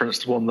made reference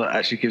to one that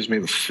actually gives me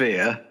the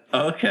fear.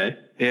 Oh, okay.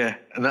 Yeah,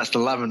 and that's the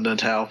Lavender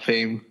Town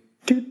theme.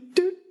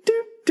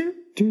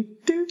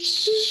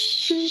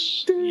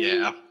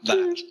 Yeah,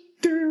 that.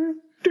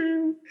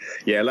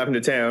 Yeah,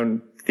 Lavender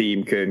Town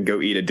theme can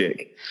go eat a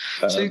dick.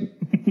 See,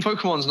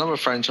 Pokemon's another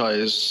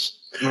franchise.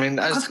 I mean,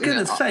 I was going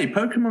to say,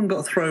 Pokemon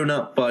got thrown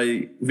up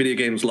by Video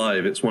Games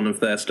Live. It's one of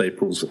their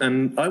staples.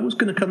 And I was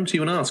going to come to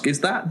you and ask, is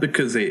that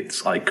because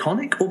it's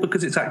iconic or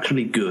because it's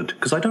actually good?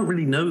 Because I don't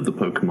really know the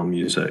Pokemon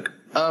music.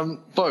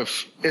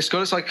 Both. It's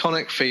got its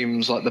iconic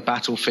themes, like the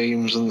battle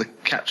themes and the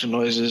capture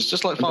noises,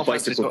 just like Final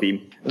Fantasy's bicycle got,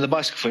 theme. and the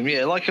bicycle theme.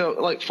 Yeah, like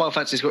Final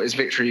Fantasy's got its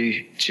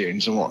victory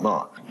tunes and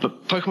whatnot.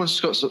 But Pokemon's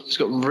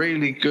got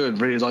really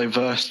good, really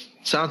diverse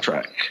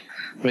soundtrack.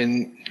 I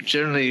mean,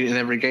 generally in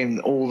every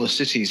game, all the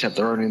cities have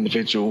their own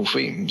individual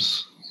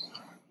themes,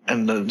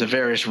 and the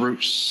various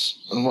routes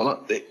and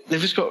whatnot.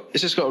 It's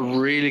just got a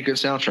really good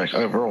soundtrack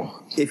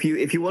overall. If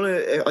you want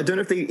to, I don't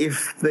know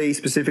if they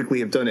specifically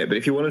have done it, but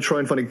if you want to try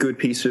and find a good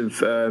piece of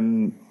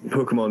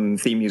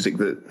Pokemon theme music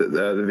that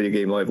the Video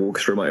Game Live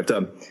Orchestra might have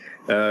done,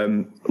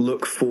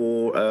 look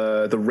for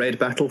the Red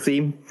Battle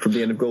theme from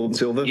the end of Gold and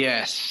Silver.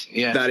 Yes.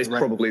 That is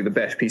probably the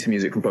best piece of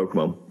music from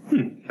Pokemon.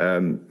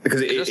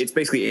 Because it's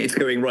basically, it's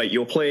going, right,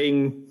 you're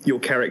playing your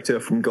character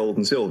from Gold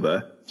and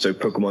Silver, so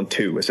Pokemon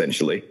 2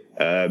 essentially,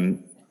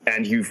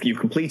 and you've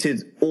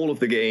completed all of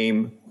the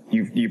game.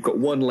 You've got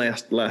one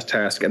last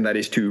task, and that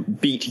is to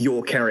beat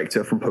your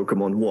character from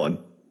Pokemon 1.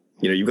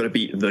 You know, you've got to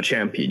beat the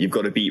champion. You've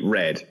got to beat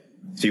Red.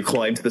 So you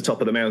climb to the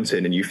top of the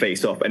mountain and you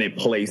face off, and it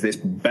plays this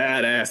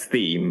badass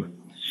theme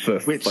for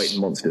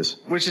fighting monsters.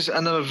 Which is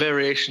another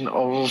variation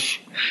of,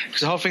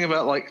 because the whole thing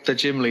about like the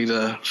gym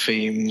leader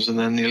themes and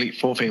then the Elite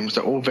Four themes,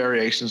 they're all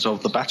variations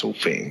of the battle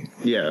theme.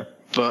 Yeah.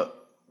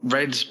 But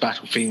Red's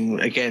battle theme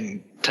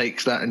again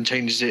takes that and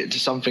changes it to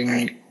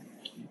something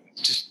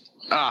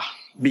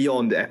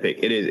beyond epic.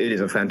 It is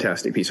a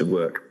fantastic piece of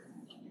work.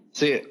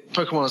 See,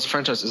 Pokemon as a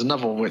franchise is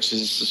another one which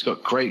is just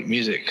got great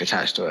music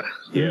attached to it.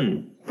 Yeah.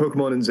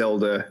 Pokemon and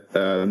Zelda,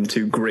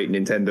 two great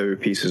Nintendo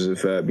pieces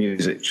of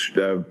music,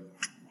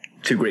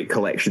 two great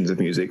collections of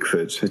music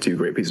for two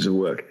great pieces of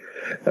work.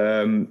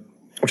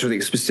 Which I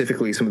think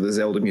specifically some of the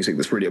Zelda music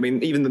that's really, I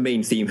mean, even the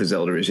main theme for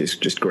Zelda is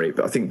just great,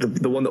 but I think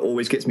the one that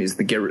always gets me is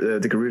the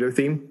Gerudo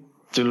theme.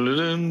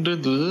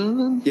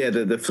 Yeah,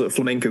 the sort of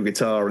flamenco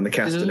guitar and the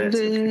castanets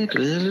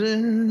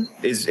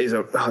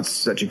it's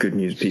such a good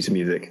piece of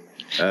music.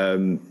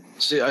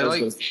 See, I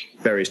like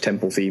various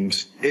temple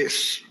themes.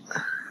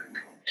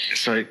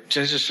 Sorry,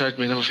 Jen just showed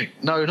me another thing.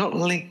 No, not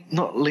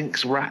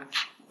Link's rap.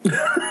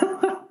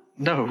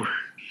 No.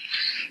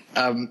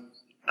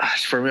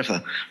 It's for a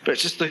river, but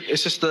it's just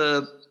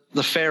the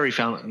fairy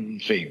fountain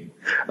theme.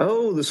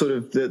 Oh, the sort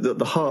of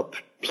the harp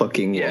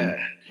plucking one.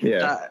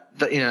 Yeah.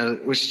 That you know,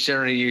 which is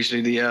generally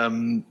usually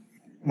the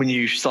when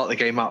you start the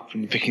game up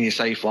and you're picking your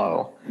save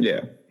file.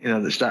 Yeah. You know,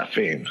 there's that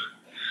theme,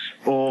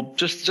 or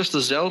just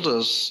the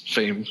Zelda's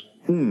theme.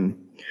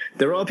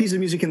 There are pieces of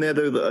music in there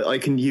though that I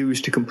can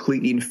use to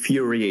completely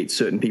infuriate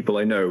certain people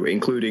I know,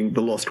 including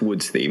the Lost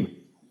Woods theme.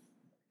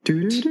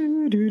 There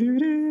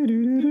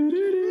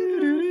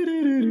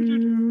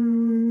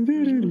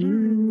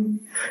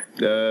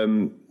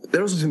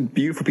are also some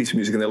beautiful pieces of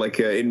music in there, like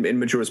in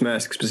Majora's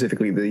Mask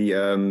specifically.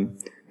 The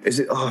I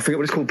forget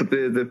what it's called, but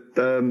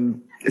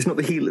it's not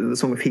the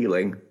Song of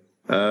Healing.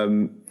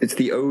 It's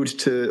the ode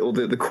to, or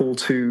the call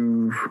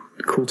to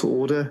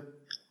order,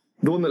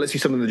 the one that lets you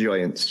summon the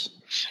giants.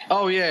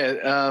 Oh yeah,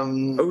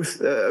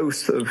 Oath of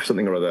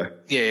something or other.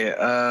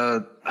 Yeah.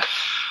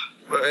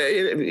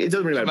 It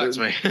doesn't really matter.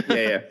 Come back to me.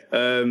 Yeah.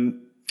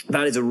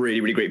 That is a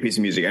really, really great piece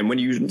of music. And when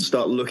you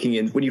start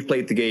looking when you've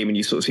played the game and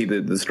you sort of see the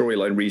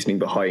storyline reasoning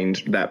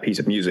behind that piece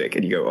of music,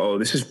 and you go, oh,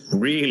 this is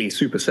really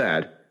super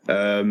sad.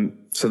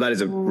 So that is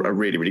a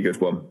really, really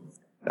good one.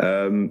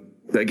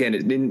 Again,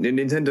 in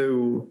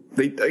Nintendo,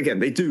 they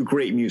do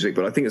great music,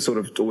 but I think it's sort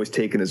of always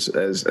taken as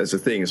a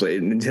thing. It's like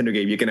in a Nintendo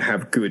game, you're going to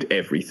have good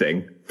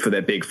everything for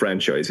their big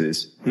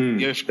franchises. They're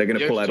going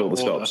to pull out all the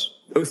stops.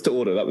 Oath to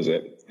Order, that was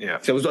it. Yeah.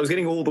 So I was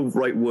getting all the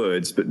right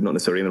words, but not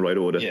necessarily in the right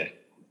order. Yeah.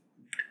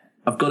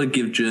 I've got to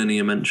give Journey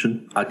a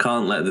mention. I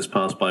can't let this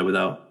pass by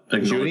without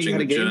acknowledging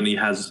that Journey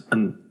has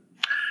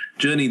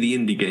Journey, the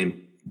indie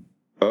game.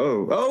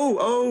 Oh!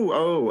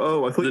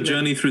 I thought the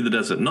Journey Through the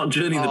Desert, not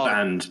Journey the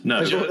band. No,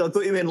 I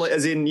thought you meant like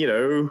as in, you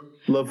know,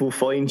 love will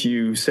find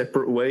you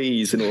separate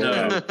ways and all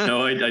that.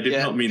 No, I did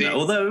not mean that.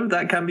 Although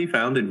that can be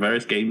found in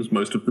various games,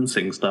 most of them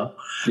SingStar.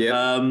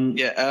 Yeah.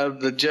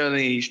 The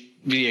Journey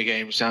video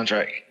game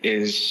soundtrack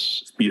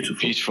is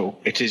beautiful.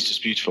 It is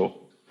just beautiful.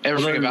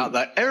 Everything about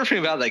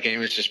that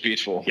game is just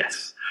beautiful.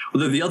 Yes.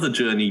 Although the other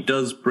Journey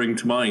does bring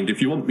to mind,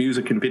 if you want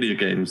music in video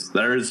games,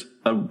 there is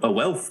a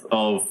wealth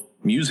of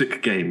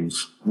music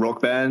games. Rock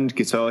Band,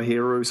 Guitar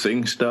Hero,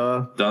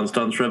 SingStar, Dance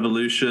Dance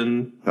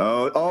Revolution.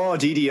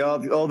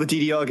 DDR, all the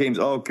DDR games.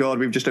 Oh God,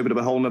 we've just opened up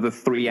a whole another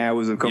 3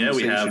 hours of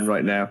conversation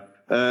right now.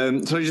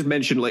 So I just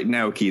mentioned like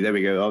Naoki. There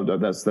we go. Oh,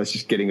 that's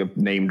just getting a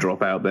name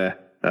drop out there.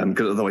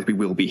 Because otherwise we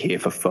will be here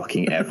for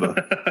fucking ever.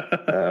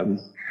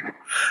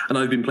 And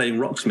I've been playing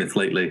Rocksmith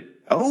lately.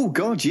 Oh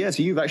God, yes.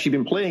 You've actually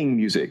been playing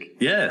music.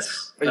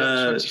 Yes.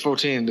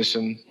 2014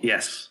 edition.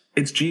 Yes.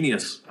 It's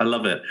genius. I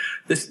love it.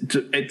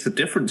 It's a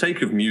different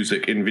take of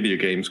music in video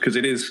games because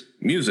it is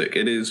music.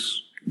 It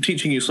is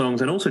teaching you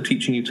songs and also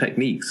teaching you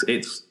techniques.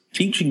 It's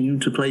teaching you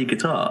to play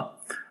guitar.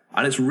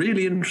 And it's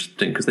really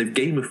interesting because they've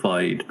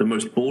gamified the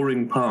most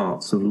boring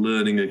parts of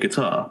learning a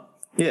guitar.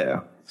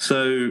 Yeah.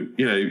 So,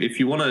 you know, if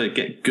you want to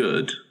get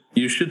good,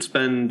 you should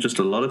spend just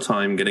a lot of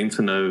time getting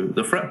to know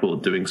the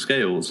fretboard, doing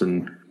scales.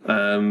 And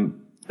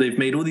they've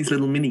made all these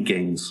little mini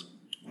games.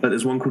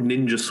 There's one called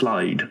Ninja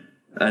Slide.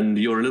 And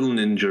you're a little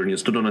ninja and you're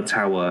stood on a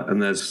tower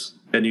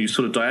and you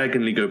sort of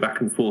diagonally go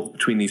back and forth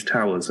between these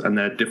towers and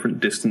they're different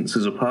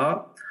distances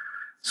apart.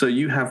 So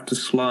you have to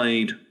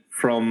slide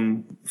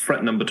from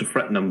fret number to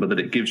fret number that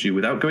it gives you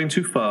without going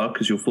too far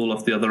because you'll fall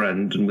off the other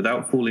end and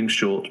without falling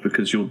short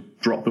because you'll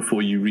drop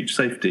before you reach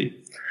safety.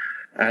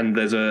 And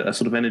there's a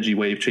sort of energy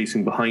wave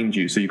chasing behind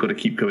you, so you've got to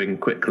keep going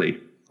quickly.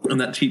 And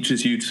that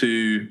teaches you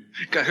to...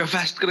 Gotta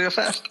go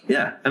fast.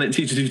 Yeah, and it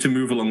teaches you to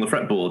move along the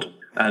fretboard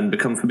and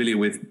become familiar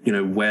with, you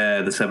know,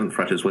 where the 7th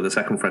fret is, where the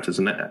 2nd fret is.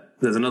 And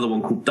there's another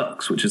one called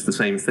ducks, which is the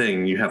same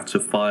thing. You have to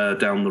fire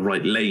down the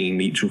right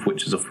lane, each of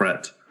which is a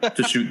fret,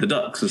 to shoot the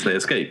ducks as they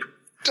escape.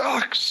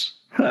 Ducks!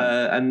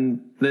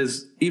 And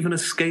there's even a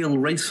scale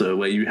racer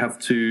where you have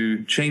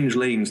to change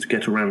lanes to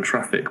get around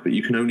traffic, but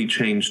you can only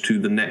change to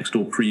the next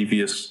or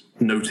previous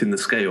note in the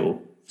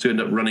scale. So you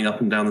end up running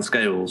up and down the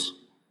scales.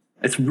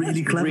 It's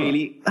really clever.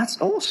 That's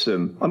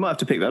awesome. I might have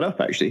to pick that up,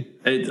 actually.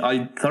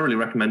 I thoroughly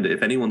recommend it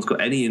if anyone's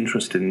got any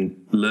interest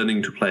in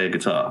learning to play a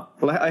guitar.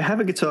 Well, I have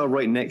a guitar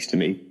right next to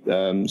me,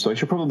 so I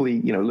should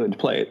probably, learn to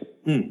play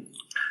it.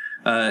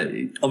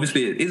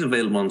 Obviously, it is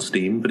available on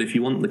Steam, but if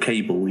you want the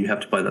cable, you have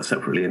to buy that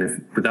separately, and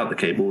if without the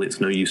cable, it's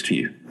no use to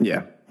you.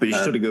 Yeah, but you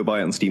should sort of go buy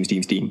it on Steam.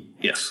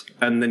 Yes,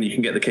 and then you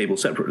can get the cable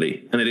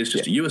separately, and it is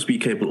just a USB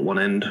cable at one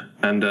end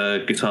and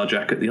a guitar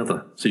jack at the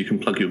other, so you can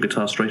plug your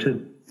guitar straight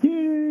in.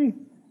 Yay!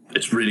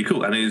 It's really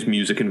cool, and it is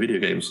music and video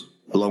games.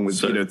 Along with,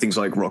 things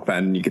like Rock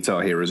Band and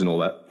Guitar Heroes and all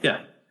that.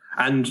 Yeah,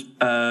 and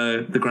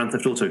the Grand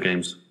Theft Auto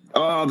games.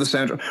 Oh, the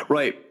soundtrack.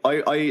 Right,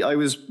 I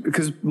was,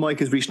 because Mike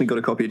has recently got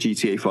a copy of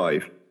GTA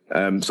 5,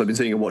 so I've been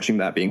sitting and watching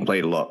that being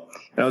played a lot.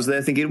 And I was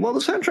there thinking, well, the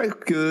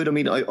soundtrack's good. I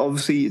mean,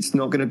 obviously it's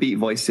not going to beat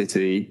Vice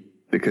City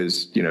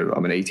because,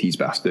 I'm an 80s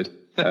bastard.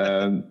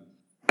 And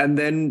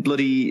then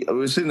I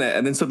was sitting there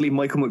and then suddenly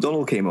Michael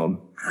McDonald came on.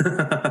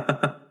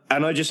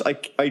 And I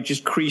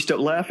just creased up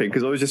laughing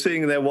because I was just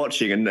sitting there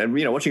watching and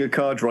watching a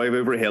car drive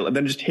over a hill and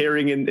then just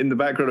hearing in the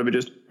background of it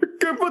just,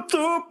 "Get my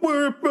top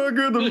way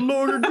bigger than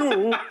long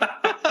ago."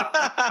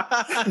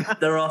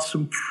 There are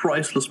some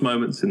priceless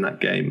moments in that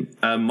game.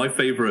 My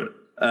favorite,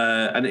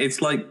 and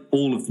it's like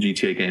all of the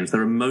GTA games,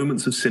 there are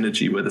moments of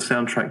synergy where the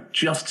soundtrack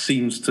just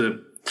seems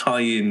to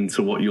tie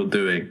into what you're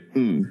doing.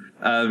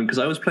 Because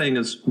I was playing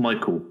as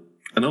Michael.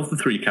 And of the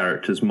three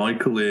characters,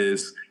 Michael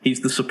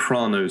he's the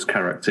Sopranos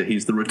character.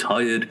 He's the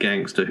retired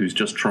gangster who's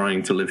just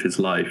trying to live his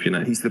life,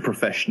 He's the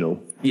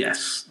professional.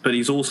 Yes, but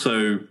he's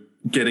also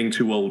getting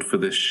too old for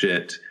this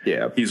shit.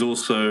 Yeah. He's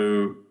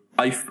also...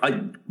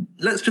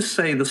 let's just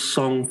say the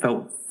song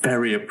felt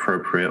very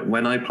appropriate.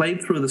 When I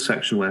played through the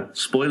section where,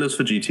 spoilers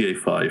for GTA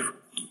 5,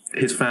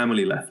 his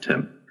family left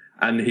him.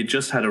 And he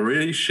just had a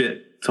really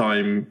shit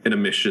time in a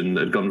mission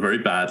that had gone very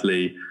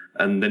badly.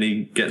 And then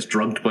he gets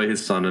drugged by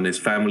his son and his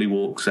family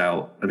walks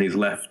out and he's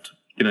left,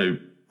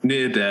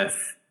 near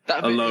death,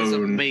 that alone. Is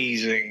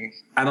amazing.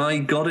 And I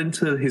got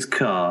into his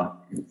car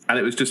and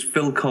it was just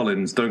Phil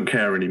Collins, Don't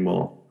Care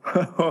Anymore.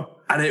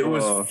 And it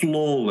was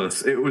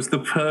flawless. It was the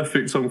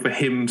perfect song for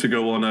him to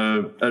go on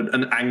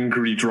an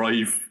angry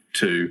drive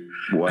to.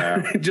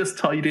 Wow. It just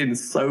tied in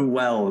so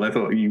well. And I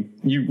thought,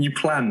 you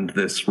planned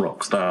this,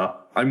 Rockstar.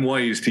 I'm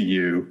wise to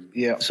you.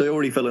 Yeah. So I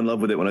already fell in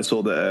love with it when I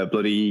saw that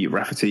bloody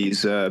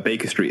Rafferty's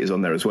Baker Street is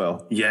on there as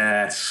well.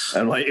 Yes.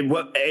 And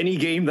any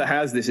game that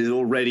has this is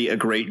already a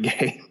great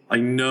game. I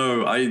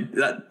know.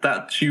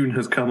 That tune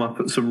has come up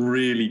at some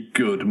really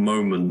good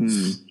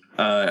moments.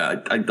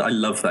 I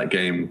love that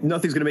game.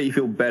 Nothing's going to make you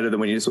feel better than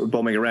when you're sort of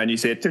bombing around. You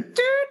say,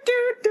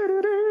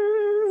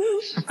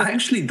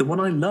 Actually, the one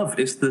I love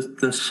is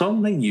the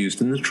song they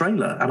used in the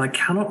trailer, and I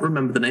cannot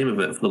remember the name of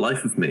it for the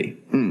life of me.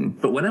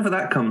 But whenever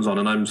that comes on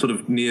and I'm sort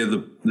of near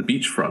the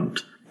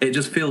beachfront, it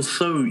just feels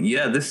so,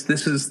 this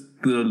is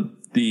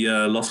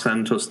the Los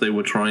Santos they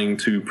were trying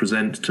to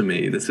present to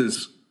me. This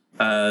is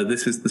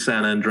the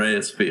San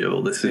Andreas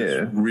feel. This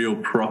is real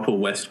proper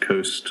West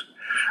Coast.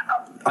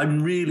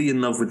 I'm really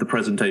in love with the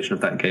presentation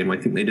of that game. I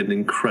think they did an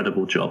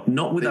incredible job.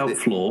 Not without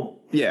flaw.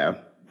 Yeah.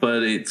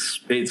 But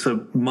it's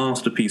a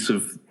masterpiece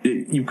of...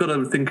 You've got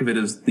to think of it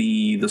as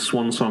the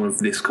swan song of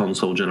this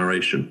console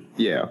generation.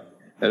 Yeah.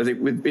 And I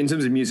think in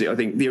terms of music, I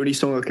think the only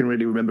song I can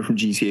really remember from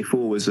GTA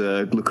 4 was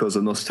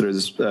Glucosa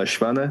Nostra's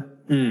Schwana.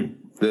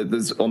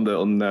 That's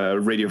on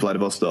Radio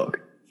Vladivostok.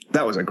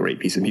 That was a great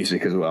piece of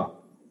music as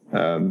well.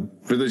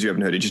 For those who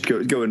haven't heard it, just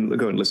go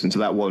and listen to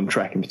that one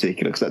track in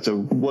particular, because that's a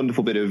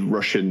wonderful bit of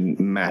Russian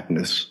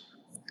madness.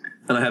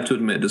 And I have to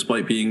admit,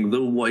 despite being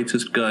the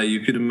whitest guy you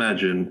could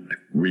imagine, I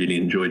really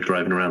enjoyed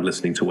driving around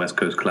listening to West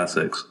Coast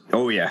classics.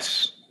 Oh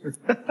yes.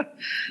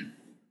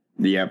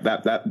 Yeah,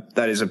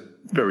 that is a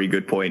very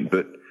good point,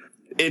 but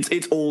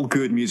it's all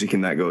good music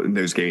in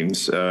those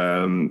games.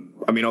 I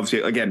mean,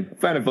 obviously, again,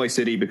 fan of Vice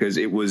City because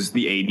it was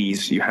the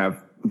 80s. You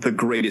have the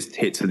greatest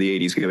hits of the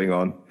 80s going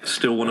on.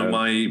 Still one of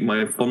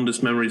my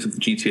fondest memories of the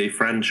GTA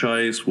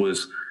franchise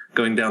was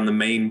going down the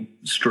main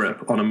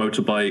strip on a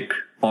motorbike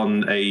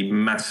on a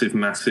massive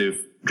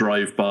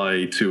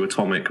drive-by to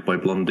Atomic by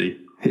Blondie.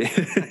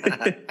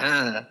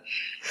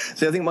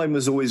 So I think mine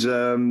was always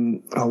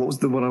what was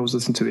the one I was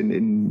listening to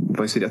in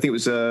Vice City? I think it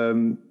was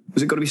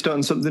it Gotta Be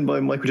Starting Something by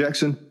Michael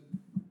Jackson?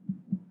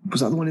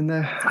 Was that the one in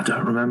there? I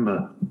don't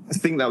remember. I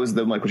think that was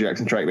the Michael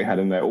Jackson track they had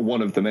in there, or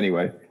one of them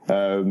anyway.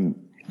 And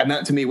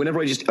that, to me,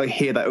 whenever I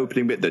hear that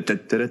opening bit, I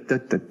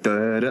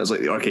was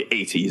like, okay,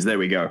 80s, there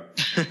we go.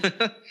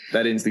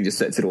 That instantly just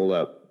sets it all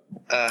up.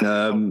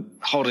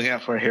 Holding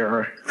out for a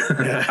hero.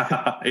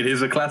 It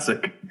is a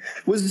classic.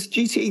 Was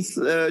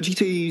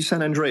GTA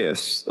San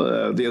Andreas,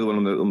 the other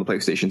one on the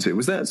PlayStation 2,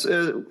 was that,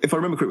 if I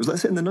remember correctly, was that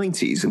set in the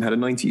 90s and had a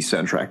 90s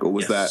soundtrack, or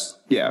was that,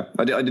 yeah,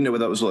 I didn't know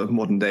whether that was like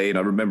modern day and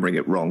I'm remembering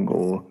it wrong,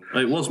 or...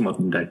 It was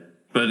modern day,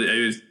 but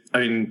it was,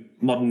 I mean,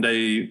 modern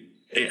day,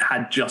 it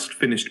had just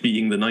finished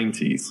being the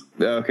 90s.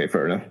 Okay,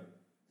 fair enough.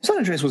 San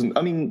Andreas wasn't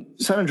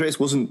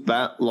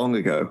that long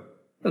ago.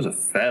 That was a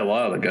fair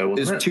while ago,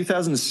 wasn't it? It was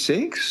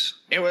 2006?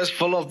 It was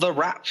full of the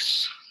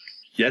raps.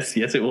 Yes,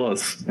 it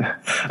was.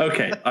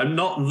 Okay, I'm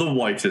not the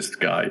whitest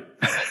guy.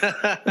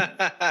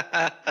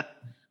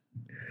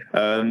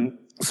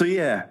 So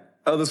yeah,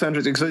 other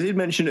soundtracks, because I did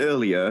mention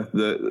earlier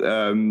that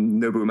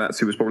Nobuo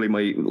Uematsu was probably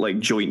my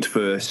joint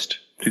first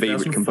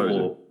favorite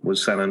composer.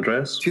 Was San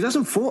Andreas.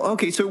 2004?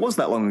 Okay, so it was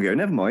that long ago.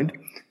 Never mind.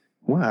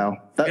 Wow,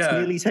 that's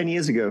nearly 10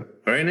 years ago.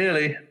 Very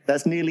nearly.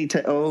 That's nearly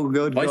 10. Oh,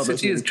 God. Vice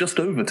City is just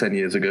over 10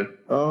 years ago.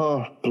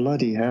 Oh,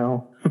 bloody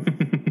hell.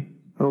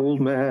 Old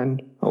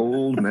man.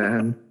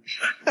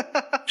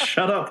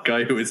 Shut up,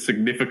 guy who is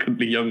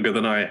significantly younger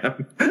than I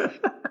am.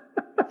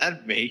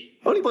 And me.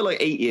 Only by like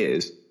 8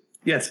 years.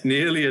 Yes,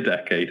 nearly a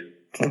decade.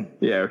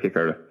 Yeah, okay,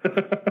 fair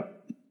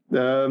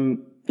enough.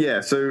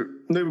 Yeah, so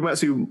Nobuo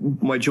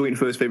Uematsu, my joint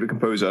first favorite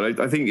composer.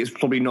 I think it's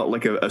probably not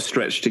like a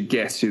stretch to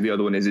guess who the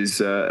other one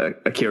is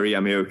Akira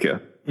Yamaoka,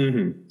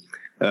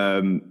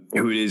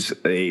 who is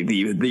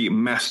the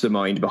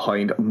mastermind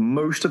behind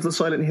most of the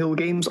Silent Hill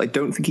games. I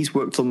don't think he's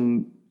worked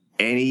on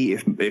any,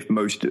 if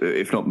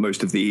not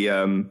most of the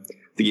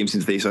games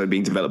since they started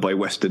being developed by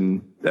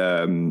Western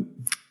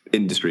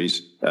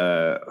industries,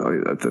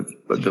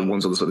 the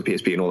ones on the sort of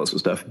PSP and all that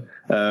sort of stuff.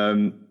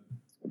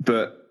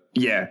 But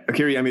yeah,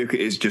 Akira Yamaoka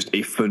is just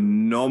a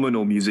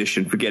phenomenal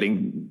musician for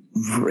getting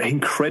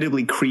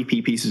incredibly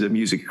creepy pieces of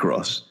music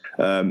across.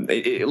 Like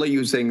you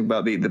were saying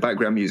about the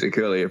background music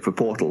earlier for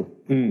Portal,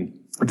 the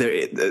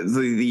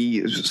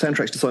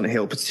soundtracks to Silent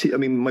Hill, I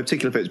mean, my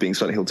particular favorite being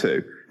Silent Hill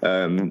 2,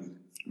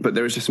 but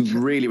there is just some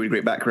really, really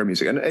great background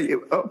music. And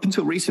up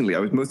until recently, I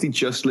was mostly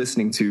just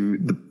listening to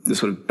the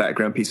sort of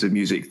background pieces of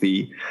music,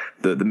 the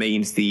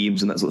main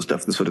themes and that sort of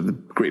stuff, the sort of the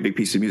great big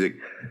pieces of music.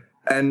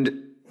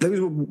 And those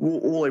were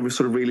all I was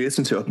sort of really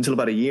listening to up until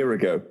about a year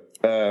ago.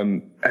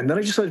 And then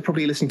I just started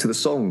probably listening to the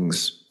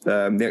songs,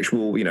 the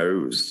actual,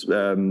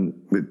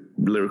 with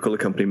lyrical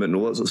accompaniment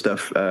and all that sort of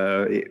stuff.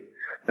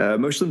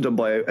 Most of them done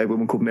by a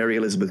woman called Mary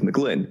Elizabeth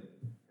McGlynn,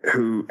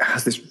 who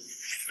has this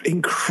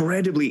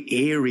incredibly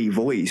eerie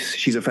voice.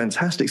 She's a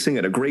fantastic singer,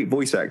 a great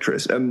voice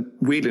actress.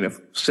 Weirdly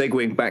enough,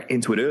 segueing back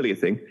into an earlier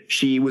thing,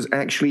 she was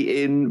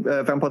actually in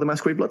Vampire the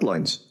Masquerade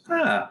Bloodlines.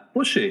 Ah,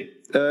 was she?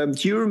 Do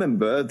you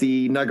remember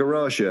the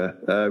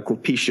Nagaraja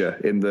called Pisha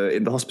in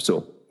the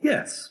hospital?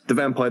 Yes. The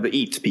vampire that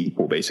eats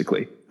people,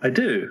 basically. I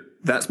do.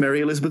 That's Mary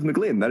Elizabeth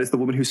McGlynn. That is the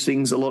woman who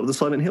sings a lot of the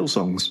Silent Hill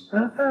songs.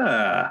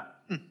 Ah.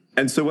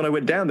 And so when I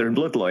went down there in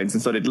Bloodlines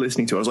and started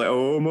listening to it, I was like,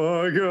 oh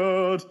my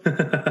God.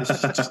 This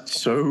is just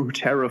so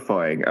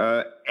terrifying.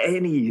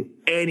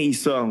 Any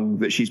song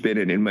that she's been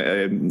in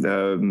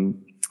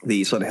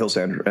the Silent Hill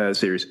sound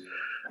series,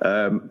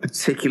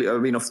 particularly, I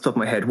mean, off the top of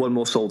my head, One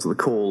More Soul to the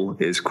Call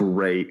is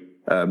great.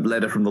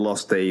 Letter from the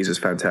Lost Days is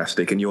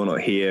fantastic, and You're Not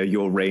Here,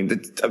 Your Rain.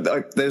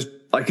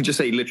 I could just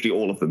say literally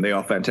all of them. They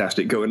are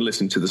fantastic. Go and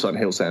listen to the Silent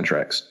Hill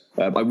soundtracks.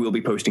 I will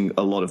be posting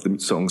a lot of the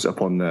songs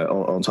up on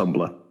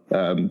Tumblr.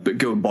 But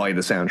go and buy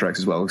the soundtracks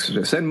as well.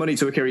 Send money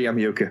to Akira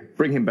Yamaoka.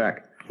 Bring him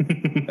back.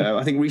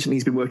 I think recently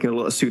he's been working on a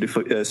lot of Suda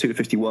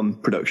 51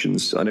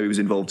 productions. I know he was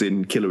involved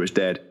in Killer is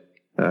Dead.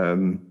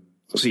 So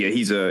yeah,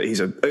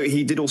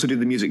 he did also do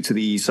the music to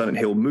the Silent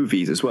Hill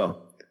movies as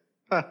well.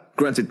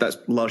 Granted, that's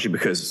largely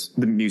because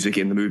the music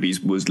in the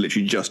movies was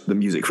literally just the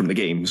music from the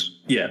games.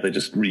 Yeah, they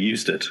just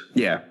reused it.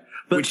 Yeah.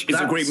 But which is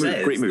a great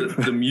move.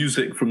 The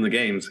music from the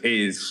games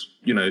is,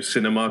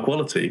 cinema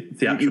quality,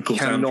 theatrical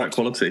soundtrack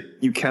quality.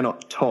 You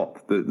cannot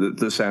top the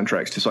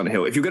soundtracks to Silent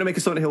Hill. If you're going to make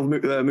a Silent Hill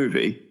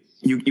movie,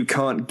 you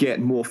can't get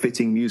more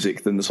fitting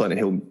music than the Silent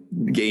Hill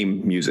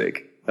game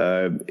music.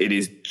 It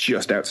is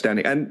just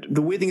outstanding. And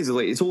the weird thing is,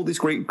 like, it's all this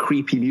great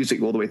creepy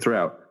music all the way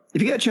throughout.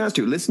 If you get a chance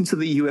to, listen to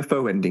the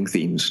UFO ending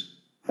themes.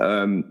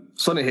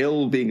 Silent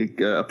Hill, being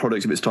a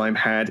product of its time,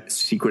 had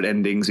secret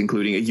endings,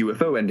 including a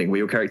UFO ending where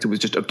your character was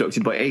just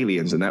abducted by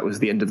aliens, and that was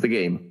the end of the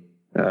game.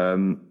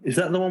 Is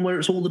that the one where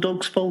it's all the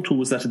dog's fault, or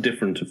was that a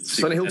different?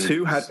 Silent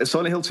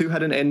Hill 2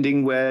 had an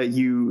ending where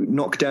you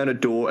knock down a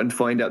door and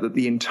find out that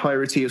the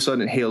entirety of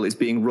Silent Hill is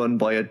being run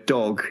by a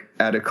dog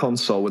at a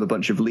console with a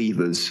bunch of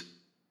levers,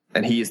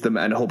 and he is and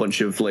a whole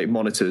bunch of like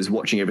monitors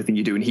watching everything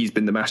you do, and he's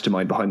been the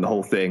mastermind behind the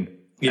whole thing.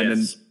 Yes. And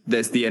then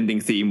there's the ending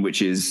theme,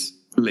 which is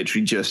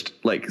literally just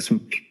like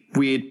some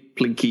weird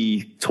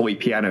plinky toy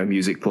piano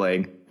music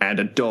playing and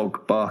a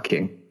dog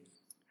barking.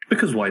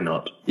 Because why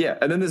not? Yeah,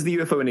 and then there's the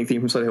UFO ending theme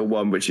from Silent Hill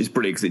 1, which is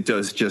brilliant because it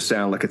does just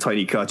sound like a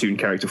tiny cartoon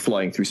character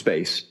flying through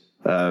space.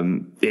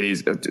 It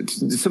is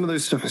some of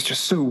those stuff is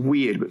just so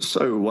weird but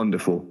so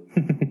wonderful.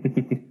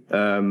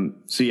 So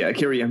yeah,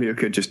 Akira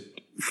Yamaoka, just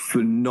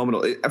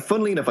phenomenal.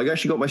 Funnily enough, I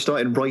actually got my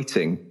start in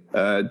writing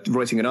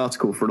an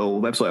article for an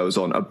old website I was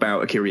on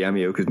about Akira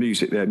Yamaoka's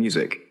music.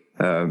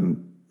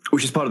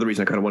 Which is part of the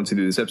reason I kind of wanted to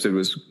do this episode,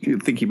 was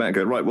thinking back and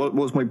going, right, what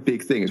was my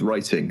big thing is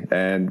writing.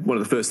 And one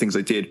of the first things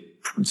I did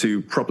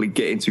to properly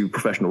get into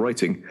professional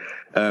writing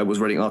was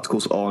writing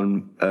articles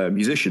on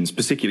musicians,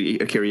 particularly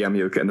Akira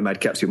Yamaoka and the Mad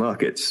Capsule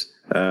Markets.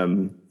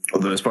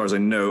 Although, as far as I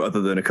know,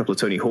 other than a couple of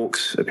Tony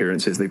Hawk's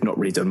appearances, they've not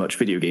really done much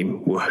video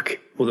game work.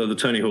 Although the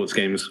Tony Hawk's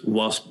games,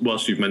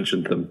 whilst you've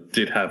mentioned them,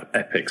 did have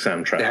epic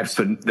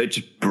soundtracks. They're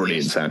just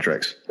brilliant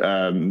soundtracks.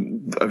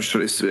 I'm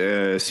sure it's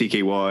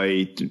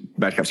CKY,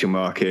 Mad Capsule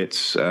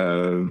Markets.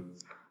 I'm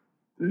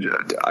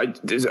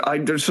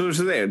just sort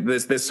of there.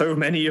 There's so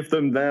many of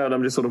them there, and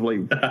I'm just sort of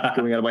like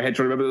going out of my head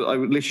trying to remember. I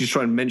would literally just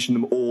try and mention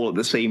them all at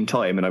the same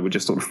time, and I would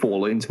just sort of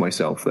fall into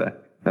myself there.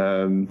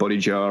 Body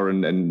Jar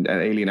and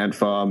Alien Ant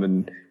Farm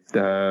and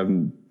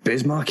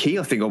Biz Marquee,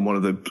 I think, on one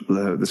of the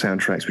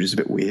soundtracks, which is a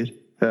bit weird.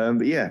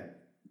 But yeah,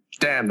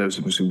 damn, those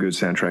are some good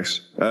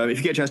soundtracks. If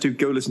you get a chance to,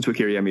 go listen to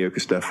Akira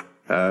Yamaoka stuff,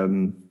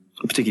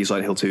 particularly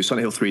Silent Hill 2.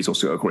 Silent Hill 3 is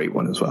also a great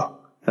one as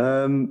well.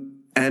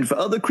 And for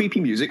other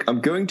creepy music,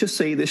 I'm going to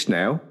say this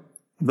now: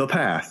 The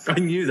Path. I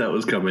knew that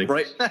was coming.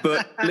 Right,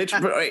 but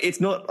literally, it's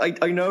not.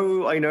 I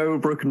know,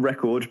 broken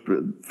record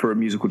for a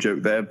musical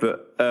joke there,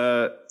 but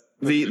the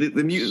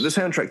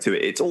soundtrack to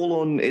it, it's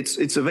all on.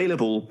 It's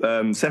available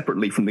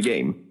separately from the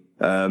game,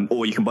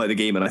 or you can buy the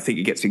game, and I think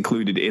it gets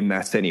included in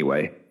that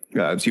anyway.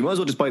 So you might as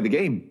well just buy the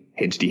game.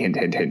 Hint.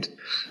 The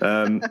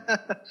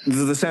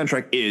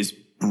soundtrack is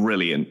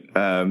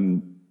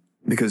brilliant.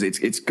 Because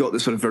it's got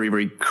this sort of very,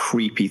 very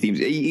creepy themes.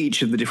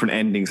 Each of the different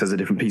endings has a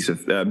different piece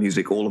of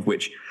music, all of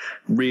which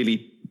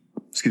really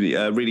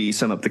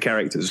sum up the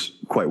characters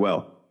quite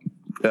well.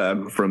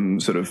 From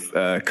sort of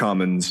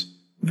Carmen's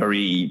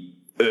very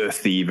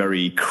earthy,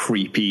 very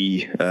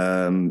creepy,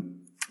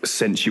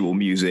 sensual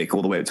music,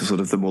 all the way up to sort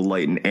of the more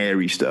light and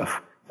airy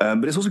stuff.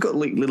 But it's also got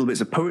like little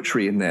bits of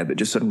poetry in there that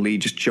just suddenly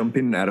just jump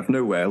in out of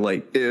nowhere.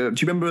 Like, do you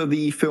remember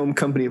the film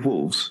Company of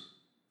Wolves?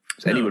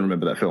 Does anyone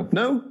remember that film?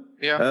 No?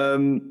 Yeah.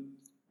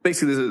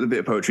 Basically, there's a bit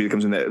of poetry that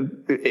comes in there.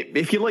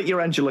 If you like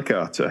your Angela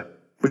Carter,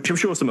 which I'm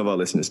sure some of our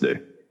listeners do,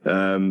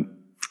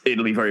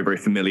 it'll be very, very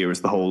familiar as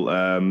the whole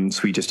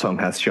sweetest tongue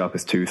hath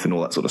sharpest tooth and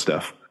all that sort of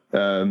stuff.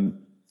 So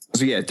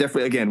yeah,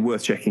 definitely, again,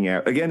 worth checking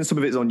out. Again, some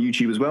of it's on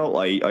YouTube as well.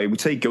 I would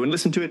say go and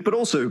listen to it, but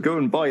also go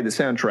and buy the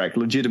soundtrack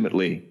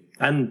legitimately.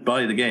 And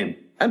buy the game.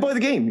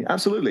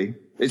 Absolutely.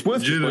 It's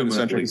worth just buying the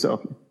soundtrack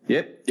yourself.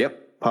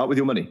 Yep. Part with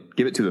your money.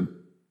 Give it to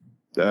them.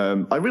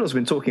 I realize I've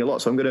been talking a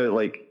lot, so I'm going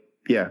to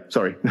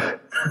sorry.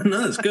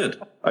 No, that's good.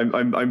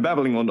 I'm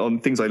babbling on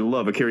things I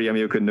love: Akira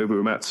Yamaoka,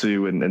 Nobuo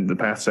Uematsu, and the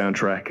Path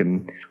soundtrack,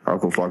 and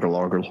Argle Flargle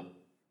Largle.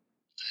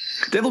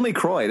 Devil May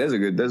Cry. There's a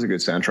good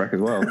soundtrack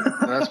as well.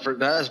 That's a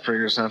pretty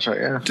good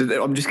soundtrack.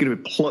 Yeah. I'm just going to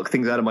pluck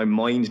things out of my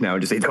mind now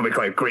and just say Devil May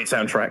Cry, great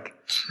soundtrack.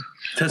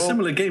 It has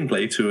similar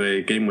gameplay to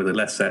a game with a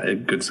less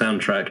good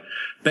soundtrack,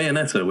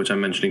 Bayonetta, which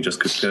I'm mentioning just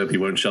because Kirby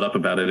won't shut up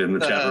about it in the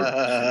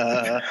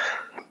chat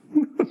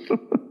room.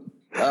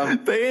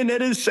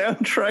 Bayonetta's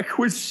soundtrack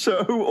was so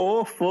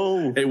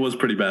awful. It was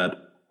pretty bad.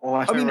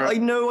 I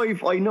know I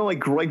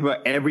gripe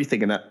about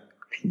everything in that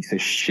piece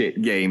of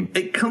shit game.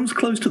 It comes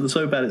close to the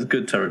so bad it's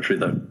good territory,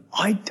 though.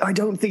 I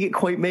don't think it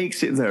quite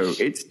makes it, though.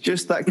 It's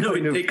just that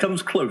kind of... it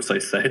comes close, I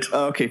said.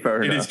 Okay,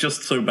 fair enough. It is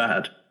just so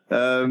bad.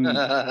 There's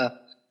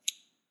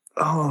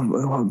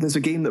a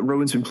game that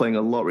Rowan's been playing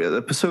a lot.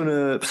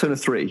 Persona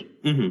 3.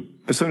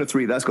 Mm-hmm. Persona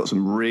 3, that's got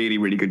some really,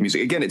 really good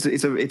music. Again, it's a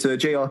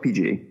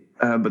JRPG,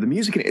 but the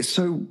music in it is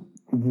so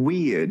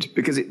weird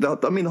because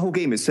the whole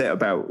game is set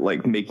about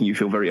like making you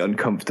feel very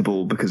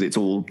uncomfortable because it's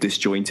all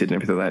disjointed and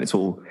everything like that. It's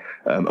all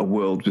a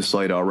world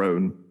beside our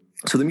own.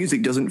 So the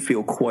music doesn't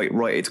feel quite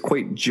right. It's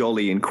quite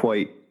jolly and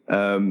quite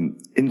in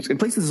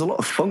places there's a lot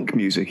of funk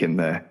music in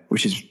there,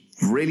 which is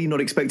really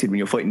not expected when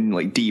you're fighting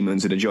like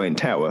demons in a giant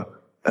tower.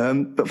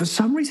 But for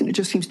some reason, it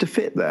just seems to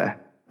fit there.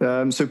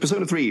 So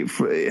Persona 3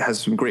 it has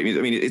some great music.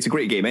 I mean, it's a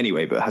great game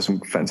anyway, but it has some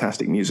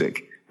fantastic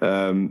music.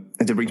 And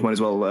to bring to mind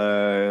as well,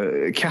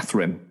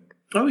 Catherine.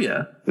 Oh,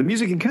 yeah. The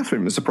music in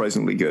Catherine was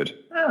surprisingly good.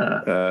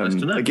 Nice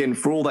to know. Again,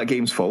 for all that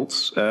game's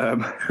faults,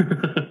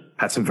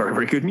 had some very,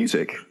 very good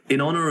music.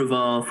 In honor of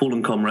our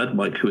fallen comrade,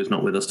 Mike, who is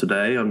not with us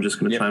today, I'm just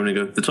going to chime in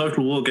and go, the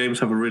Total War games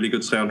have a really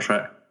good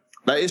soundtrack.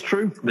 That is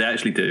true. They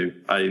actually do.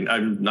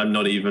 I'm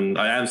not even...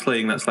 I am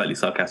saying that slightly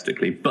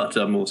sarcastically, but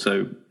I'm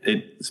also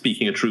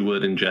speaking a true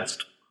word in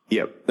jest.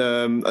 Yep.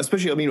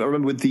 Especially, I mean, I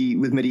remember with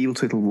Medieval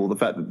Total War, the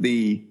fact that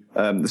the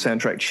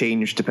soundtrack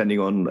changed depending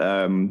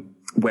on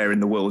where in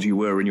the world you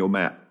were in your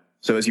map.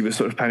 So as you were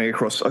sort of panning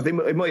across, I think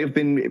it might have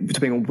been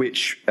depending on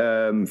which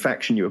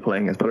faction you were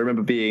playing as, but I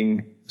remember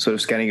being sort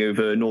of scanning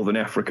over Northern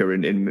Africa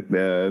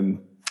in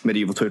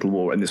Medieval Total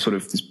War, and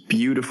this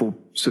beautiful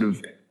sort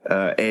of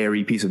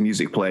airy piece of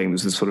music playing.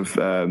 There's this sort of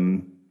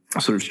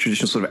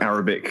traditional sort of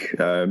Arabic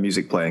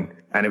music playing,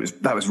 and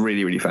that was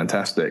really, really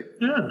fantastic.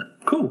 Yeah,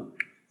 cool.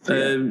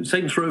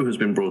 Saints Row has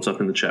been brought up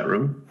in the chat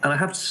room, and I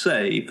have to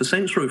say, for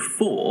Saints Row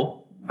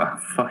 4,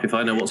 fuck if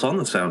I know what's on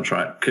the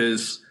soundtrack,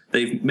 because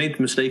they've made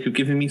the mistake of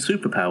giving me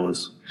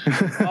superpowers.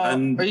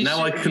 And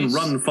now I can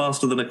run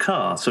faster than a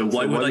car, so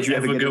why would I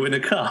ever go in a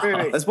car?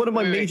 Wait. That's one of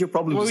my major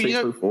problems with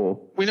Saints Row 4.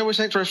 We know with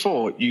Saints Row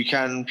 4, you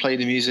can play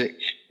the music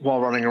while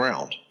running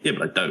around. Yeah,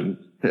 but I don't.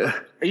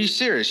 Are you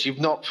serious?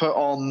 You've not put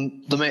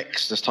on the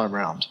mix this time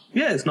round?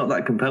 Yeah, it's not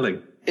that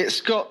compelling.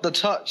 It's got the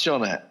touch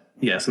on it.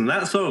 Yes, and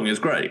that song is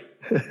great.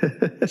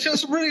 It's got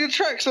some really good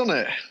tracks on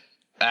it.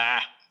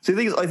 So the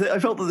thing is, I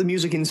felt that the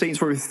music in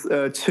Saints Row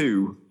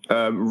 2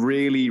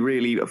 really,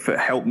 really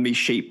helped me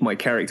shape my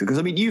character. Because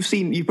I mean,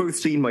 you've both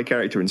seen my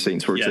character in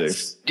Saints Row 2.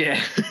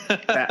 Yeah.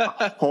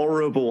 That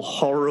horrible,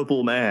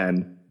 horrible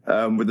man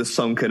with the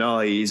sunken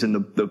eyes and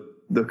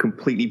the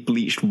completely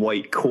bleached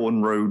white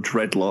cornrow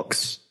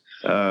dreadlocks.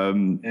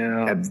 And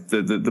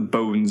the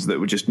bones that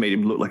were just made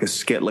him look like a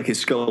skeleton, like his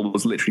skull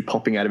was literally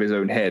popping out of his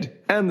own head,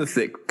 and the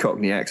thick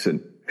Cockney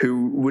accent.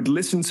 Who would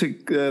listen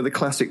to the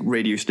classic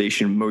radio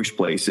station most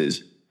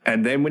places,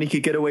 and then when he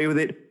could get away with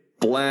it,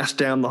 blast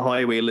down the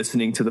highway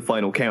listening to the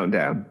Final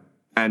Countdown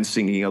and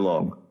singing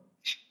along.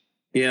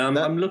 Yeah,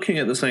 I'm looking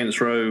at the Saints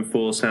Row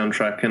 4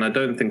 soundtrack, and I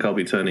don't think I'll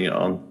be turning it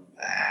on.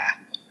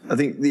 I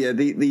think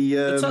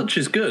the touch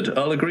is good.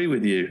 I'll agree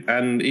with you,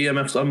 and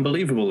EMF's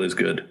Unbelievable is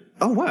good.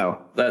 Oh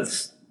wow,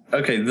 that's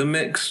okay. The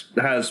mix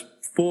has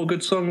 4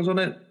 good songs on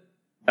it.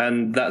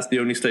 And that's the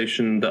only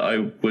station that I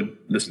would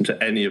listen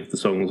to any of the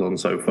songs on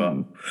so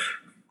far.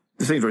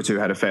 The Saints Row 2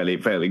 had a fairly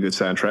good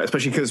soundtrack,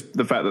 especially because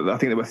the fact that I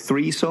think there were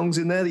 3 songs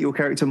in there that your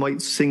character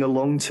might sing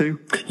along to.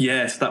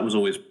 Yes, that was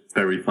always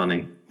very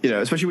funny. You know,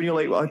 especially when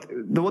you're like,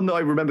 the one that I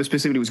remember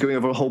specifically was going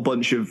over a whole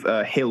bunch of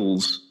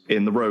hills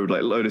in the road,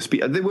 like a load of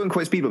speed. They weren't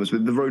quite speed bumps,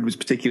 but the road was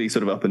particularly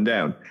sort of up and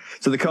down.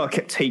 So the car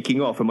kept taking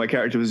off, and my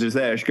character was just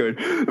there, just going,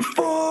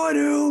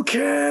 "Final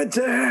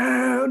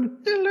countdown."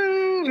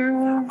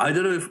 I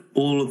don't know if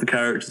all of the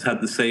characters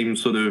had the same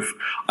sort of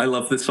 "I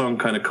love this song"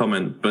 kind of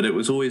comment, but it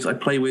was always I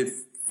play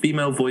with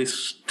female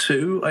voice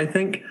 2, I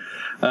think,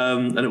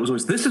 and it was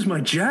always "This is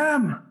my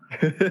jam"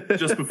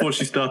 just before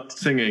she started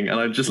singing, and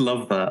I just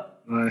love that.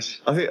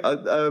 Nice.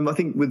 I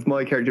think with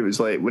my character, it was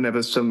like whenever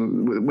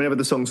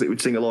the songs that he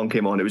would sing along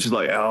came on, it was just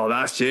like, "Oh,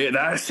 that's it,"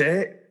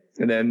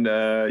 and then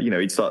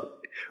he'd start.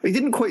 He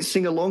didn't quite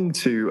sing along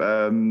to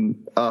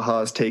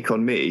Aha's "Take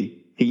on Me."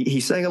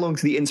 He sang along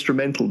to the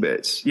instrumental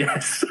bits.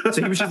 Yes.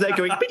 So he was just there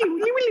going.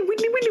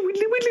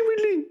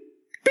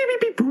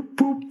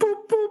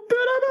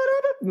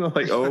 And I'm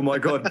like, oh my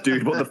god,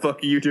 dude, what the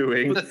fuck are you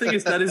doing? But the thing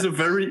is, that is a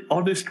very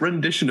honest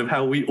rendition of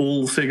how we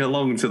all sing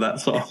along to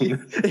that song.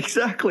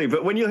 Exactly,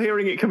 but when you're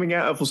hearing it coming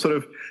out of a sort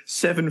of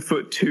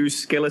 7'2"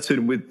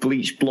 skeleton with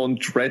bleached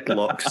blonde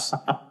dreadlocks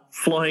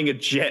flying a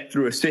jet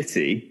through a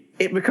city,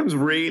 it becomes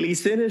really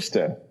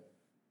sinister.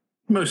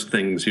 Most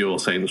things your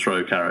Saints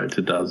Row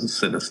character does is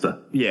sinister.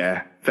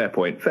 Yeah, fair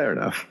point, fair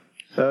enough.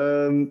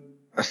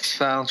 A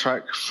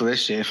soundtrack for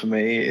this year for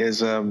me is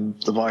the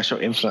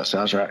Bioshock Infinite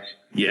soundtrack.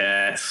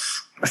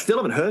 Yes. I still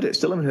haven't heard it.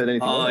 Still haven't heard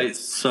anything. Oh, it's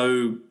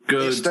so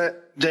good. It's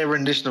their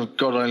rendition of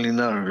God Only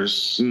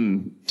Knows.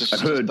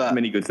 I've heard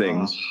many good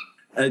things.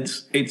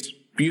 It's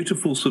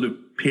beautiful sort of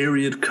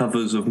period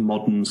covers of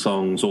modern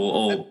songs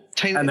or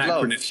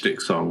anachronistic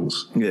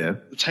songs. Yeah.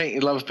 The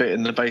Tainted Love bit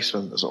in the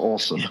basement is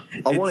awesome.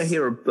 I want to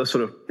hear a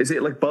sort of, is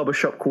it like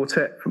barbershop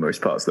quartet for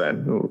most parts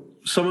then? Or?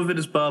 Some of it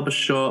is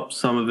barbershop,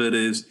 some of it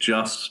is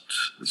just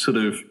sort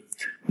of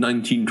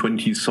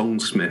 1920s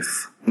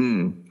songsmith.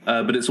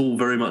 But it's all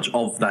very much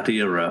of that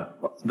era.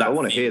 I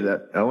want to hear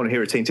that. I want to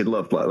hear a Tainted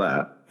Love like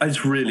that.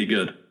 It's really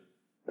good.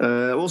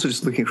 Also,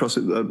 just looking across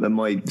at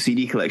my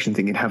CD collection,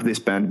 thinking, have this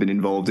band been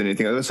involved in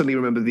anything? I suddenly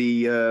remember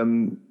the,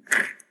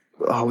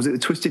 was it the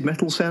Twisted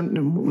Metal sound?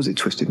 No, what was it?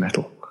 Twisted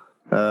Metal.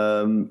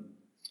 The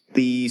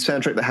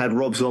soundtrack that had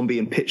Rob Zombie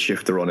and Pitch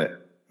Shifter on it.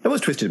 That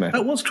was Twisted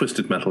Metal. That was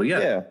Twisted Metal, yeah.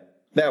 Yeah,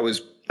 that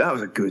was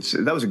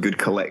a good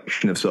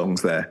collection of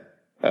songs there.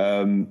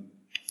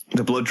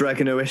 The Blood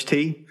Dragon OST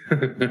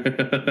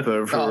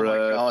for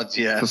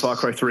Far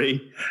Cry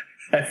 3.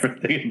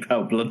 Everything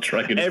about Blood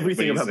Dragon.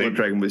 Everything about Blood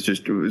Dragon was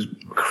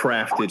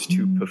crafted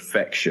to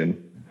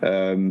perfection.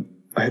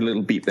 I had a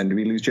little beep then. Did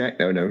we lose Jack?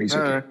 No, he's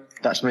okay.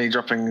 That's me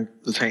dropping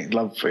the Tainted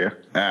Love for you.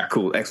 Ah,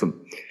 cool. Excellent.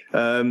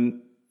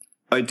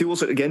 I do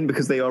also, again,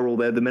 because they are all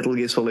there, the Metal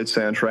Gear Solid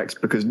soundtracks,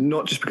 because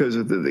not just because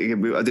of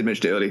I did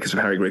mention it earlier because of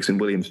Harry Gregson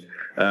Williams,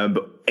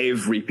 but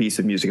every piece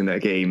of music in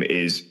that game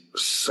is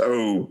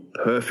so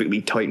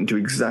perfectly tightened to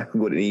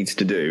exactly what it needs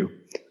to do,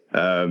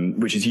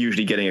 which is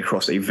usually getting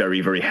across a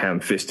very, very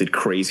ham-fisted,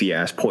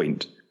 crazy-ass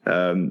point.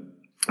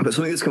 But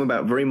something that's come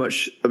about very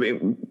much, I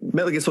mean,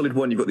 Metal Gear Solid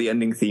 1, you've got the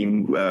ending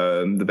theme,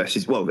 the best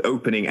is, well, the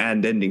opening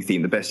and ending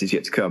theme, the best is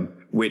yet to come,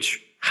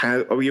 which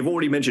you've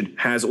already mentioned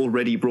has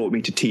already brought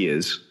me to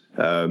tears.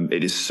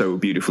 It is so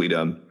beautifully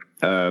done.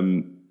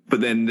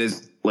 But then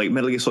there's like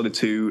Metal Gear Solid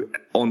 2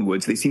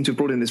 onwards, they seem to have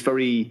brought in this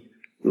very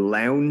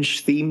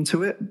lounge theme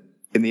to it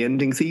in the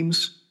ending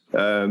themes.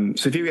 So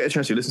if you get a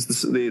chance to listen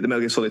to the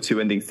Metal Gear Solid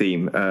 2 ending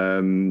theme,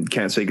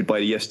 Can't Say Goodbye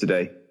to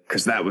Yesterday,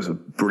 because that was a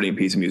brilliant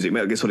piece of music.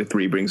 Metal Gear Solid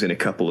 3 brings in a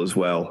couple as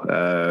well.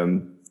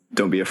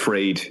 Don't Be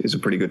Afraid is a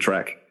pretty good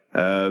track.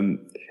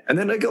 And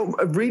then I got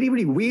a really,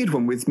 really weird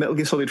one with Metal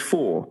Gear Solid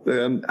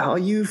 4. Are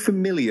you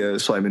familiar,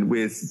 Simon,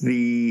 with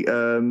the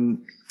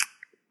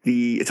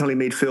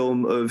Italian-made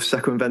film of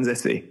Sacco and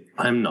Vanzetti?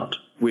 I'm not.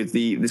 With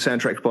the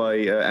soundtrack by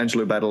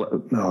Angelo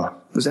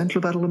was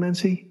Angelo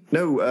Badalamenti?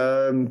 No,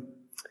 I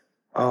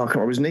can't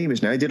remember what his name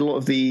is now. He did a lot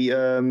of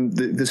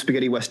the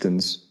spaghetti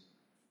westerns.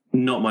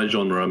 Not my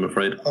genre, I'm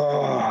afraid.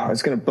 Oh,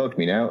 it's going to bug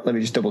me now. Let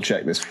me just double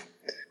check this.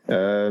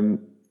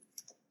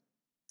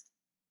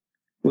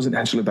 Wasn't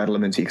Angelo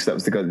Badalamenti, because that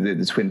was the guy that did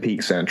the Twin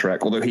Peaks soundtrack,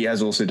 although he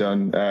has also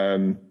done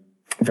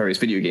various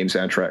video game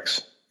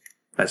soundtracks.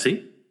 I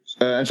see.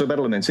 Angelo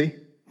Badalamenti.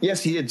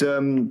 Yes, he did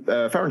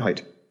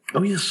Fahrenheit.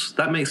 Oh, yes,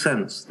 that makes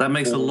sense. That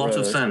makes a lot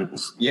of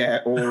sense. Yeah,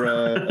 or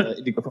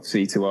Indigo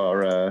Prophecy to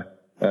our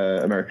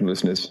American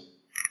listeners.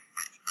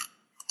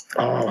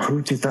 Oh,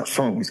 who did that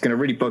song? It's going to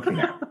really bug me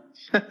now.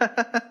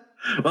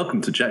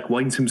 Welcome to Jack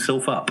Winds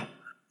Himself Up.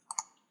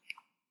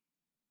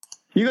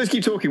 You guys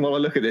keep talking while I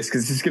look at this,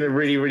 because it's going to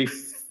really, really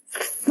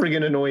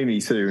friggin' annoy me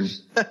soon.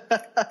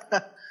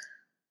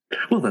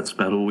 Well, that's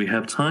about all we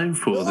have time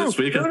for this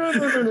week.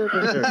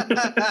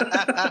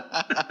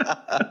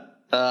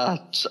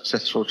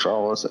 Successful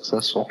trial,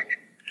 successful.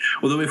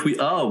 Although if we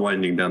are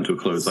winding down to a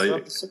close,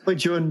 by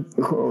John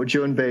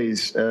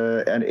Baez,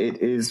 and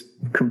it is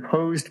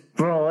composed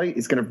by.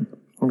 I'm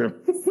gonna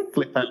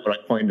flip out where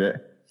I find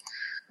it.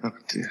 Oh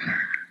dear.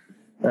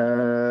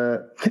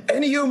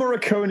 Ennio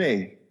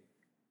Morricone.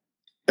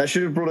 I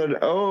should have brought it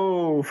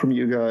from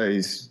you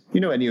guys.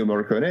 You know Ennio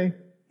Morricone?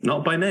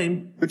 Not by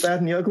name. Good, Bad,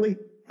 and the Ugly?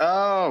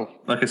 Oh.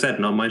 Like I said,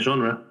 not my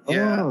genre.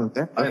 Yeah. Oh,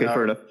 okay,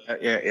 fair enough.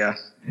 Yeah.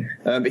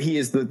 But he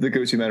is the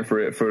go-to man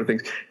for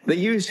things. They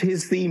used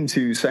his theme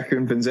to Sacco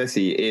and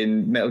Vanzetti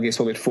in Metal Gear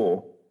Solid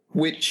 4,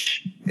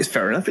 which is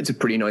fair enough. It's a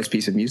pretty nice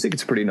piece of music.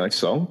 It's a pretty nice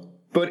song.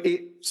 But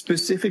it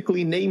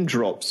specifically name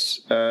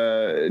drops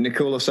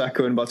Nicola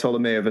Sacco and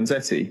Bartolomeo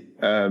Vanzetti.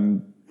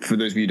 For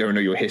those of you who don't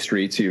know your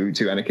history,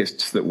 to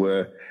anarchists that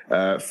were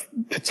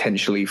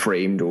potentially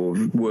framed or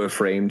were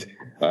framed.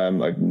 I'm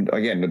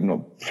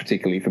not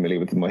particularly familiar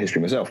with my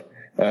history myself.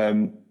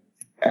 And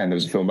there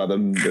was a film about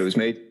them that was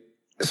made.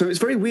 So it's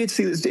very weird to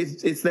see that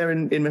it's there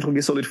in Metal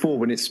Gear Solid 4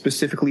 when it's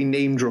specifically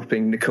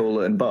name-dropping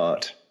Nicola and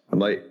Bart. I'm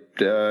like,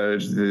 they're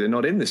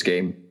not in this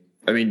game.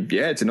 I mean,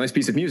 yeah, it's a nice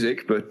piece of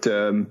music, but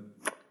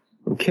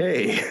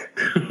okay.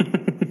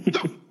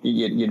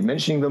 You're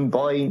mentioning them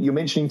you're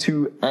mentioning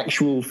two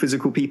actual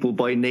physical people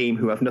by name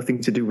who have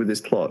nothing to do with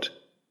this plot.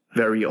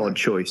 Very odd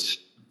choice.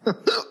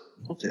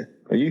 Okay.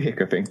 Are you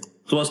hiccuping?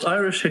 So whilst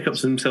Irish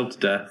hiccups himself to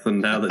death,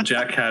 and now that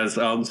Jack has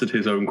answered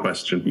his own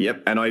question.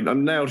 Yep, and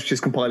I'm now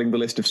just compiling the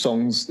list of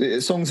songs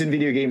in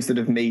video games that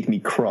have made me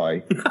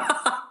cry.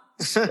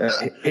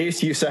 Here's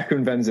to you, Sacco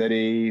and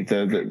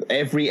Vanzetti,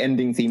 every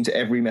ending theme to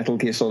every Metal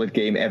Gear Solid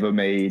game ever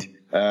made,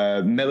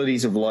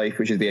 Melodies of Life,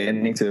 which is the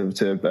ending to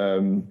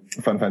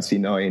Final Fantasy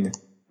IX,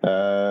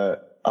 a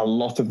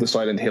lot of the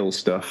Silent Hill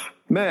stuff.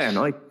 Man,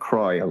 I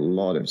cry a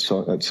lot at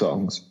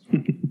songs.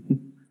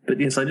 But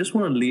yes, I just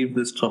want to leave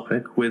this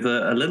topic with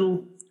a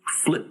little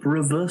flip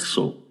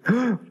reversal.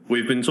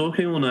 We've been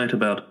talking all night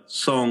about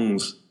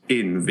songs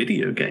in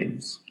video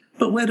games.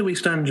 But where do we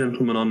stand,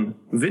 gentlemen, on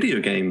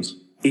video games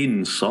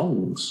in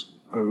songs?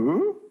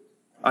 Ooh.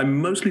 I'm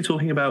mostly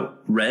talking about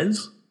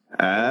Rez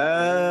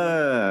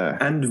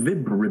and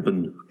Vib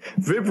Ribbon.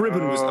 Vib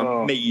Ribbon was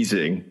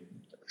amazing.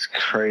 It's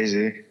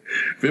crazy.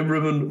 Vib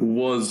Ribbon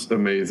was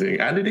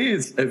amazing. And it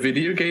is a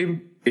video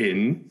game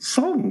in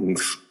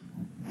songs.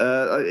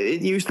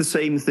 It used the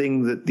same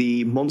thing that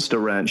the Monster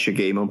Rancher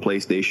game on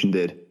PlayStation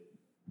did.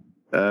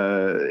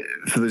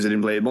 For those that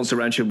didn't play it, Monster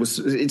Rancher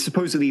it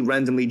supposedly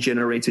randomly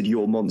generated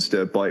your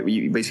monster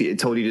basically it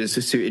told you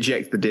to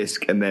eject the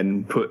disc and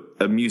then put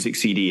a music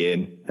CD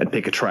in and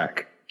pick a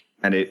track,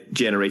 and it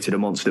generated a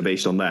monster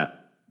based on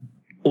that.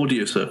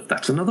 Audio Surf,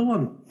 that's another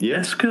one.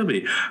 Yes,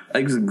 Kirby.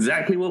 That's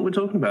exactly what we're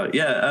talking about.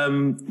 Yeah,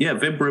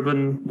 Vib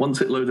Ribbon,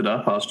 once it loaded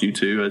up, asked you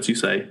to, as you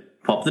say,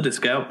 pop the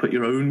disc out, put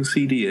your own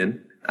CD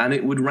in, and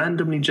it would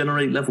randomly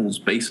generate levels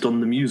based on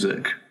the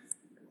music.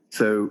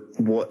 So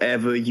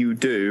whatever you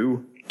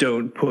do,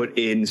 don't put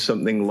in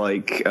something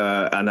like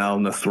an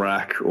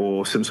Alnathrak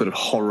or some sort of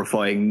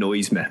horrifying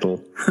noise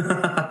metal.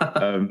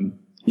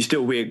 You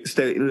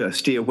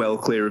steer well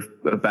clear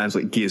of bands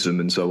like Gizm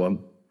and so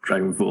on.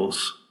 Dragon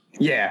Force.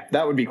 Yeah,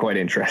 that would be quite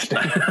interesting.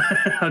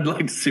 I'd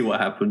like to see what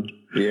happened.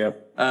 Yeah.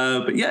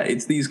 But yeah,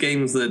 it's these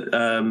games that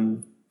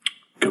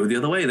go the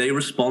other way. They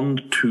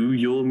respond to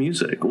your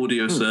music.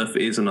 Audio Surf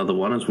is another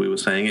one, as we were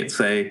saying. It's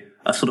a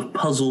sort of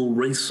puzzle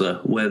racer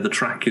where the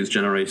track is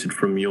generated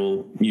from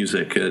your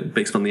music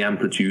based on the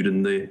amplitude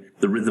and the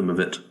rhythm of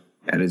it.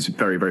 And it's a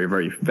very, very,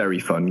 very, very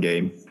fun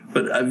game.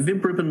 But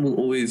Vib Ribbon will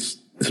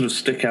always sort of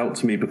stick out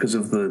to me because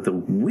of the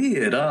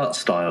weird art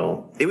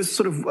style. It was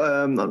sort of,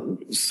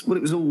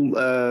 it was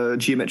all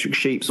geometric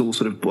shapes all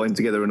sort of bound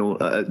together and all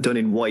done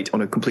in white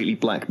on a completely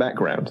black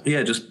background.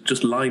 Yeah,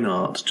 just line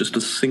art, just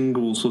a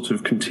single sort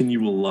of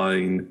continual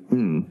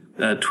line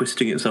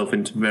twisting itself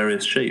into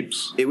various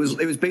shapes. It was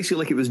basically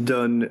like it was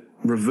done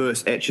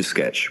reverse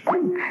Etch-a-Sketch.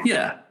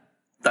 Yeah,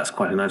 that's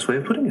quite a nice way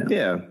of putting it.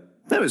 Yeah,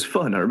 that was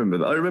fun. I remember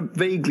that. I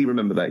vaguely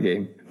remember that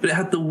game. But it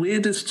had the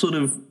weirdest sort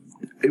of...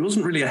 It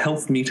wasn't really a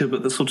health meter,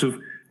 but the sort of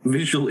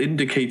visual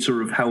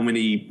indicator of how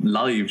many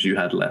lives you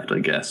had left, I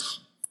guess.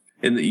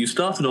 In that you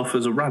started off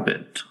as a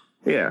rabbit.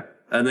 Yeah.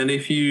 And then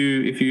if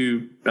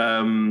you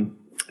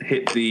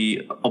hit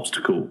the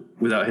obstacle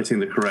without hitting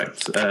the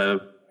correct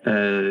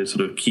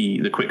sort of key,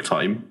 the quick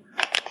time,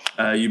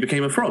 you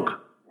became a frog.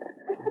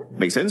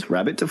 Makes sense.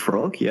 Rabbit to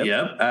frog, yep.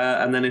 Yep.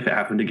 And then if it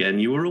happened again,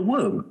 you were a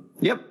worm.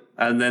 Yep.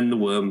 And then the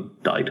worm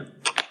died.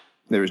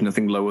 There is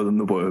nothing lower than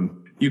the worm.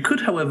 You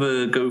could,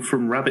 however, go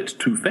from rabbit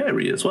to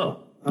fairy as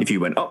well. If you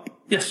went up.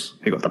 Yes.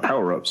 You got the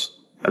power-ups.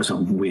 That was a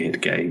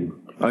weird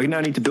game. I now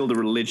need to build a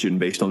religion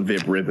based on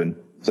Vib Ribbon.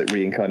 It's like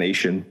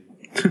reincarnation.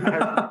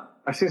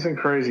 I've seen some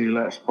crazy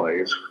Let's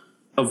Plays.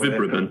 Oh, Vib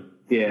Ribbon.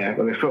 Yeah,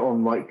 but they put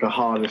on like the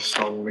hardest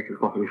song they could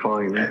possibly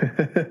find.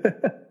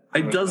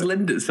 It does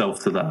lend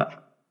itself to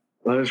that.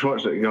 I just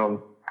watched it and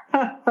gone,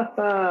 ha ha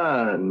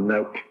ha,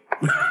 nope.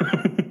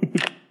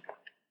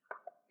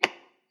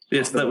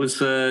 Yes, that was.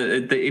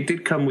 It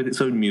did come with its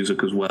own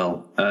music as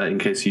well, in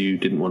case you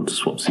didn't want to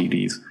swap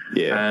CDs.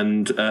 Yeah.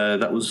 And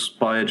that was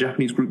by a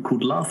Japanese group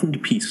called Laugh and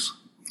Peace.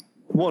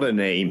 What a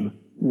name.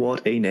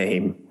 What a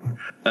name.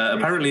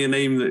 Apparently a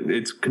name that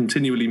it's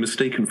continually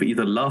mistaken for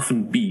either Laugh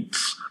and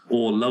Beats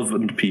or Love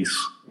and Peace,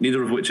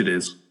 neither of which it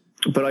is.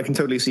 But I can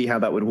totally see how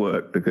that would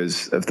work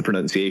because of the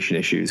pronunciation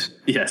issues.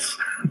 Yes.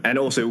 And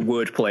also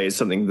wordplay is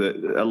something that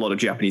a lot of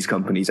Japanese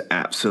companies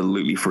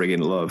absolutely friggin'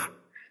 love.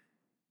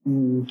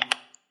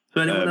 So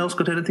anyone else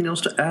got anything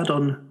else to add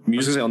on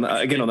music? On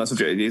that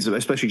subject,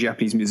 especially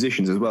Japanese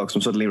musicians as well, because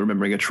I'm suddenly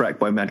remembering a track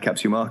by Mad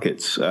Capsule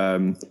Markets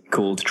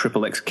called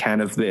Triple X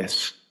Can of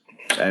This.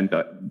 And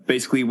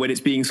basically, when it's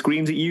being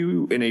screamed at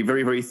you in a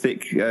very, very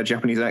thick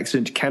Japanese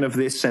accent, Can of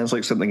This sounds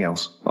like something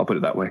else. I'll put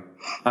it that way.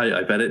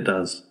 I bet it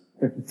does.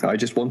 I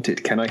just want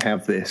it. Can I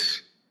have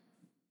this?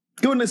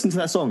 Go and listen to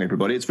that song,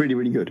 everybody. It's really,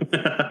 really good.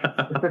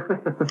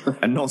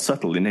 And not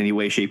subtle in any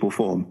way, shape, or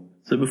form.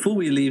 So before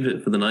we leave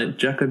it for the night,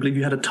 Jack, I believe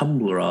you had a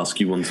Tumblr ask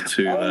you wanted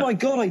to... oh my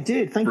God, I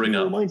did. Thank you for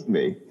reminding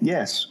me.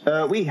 Yes.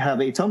 We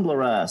have a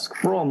Tumblr ask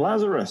from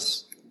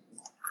Lazarus.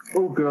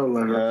 Oh, good old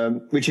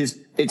Lazarus. Which is,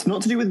 it's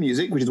not to do with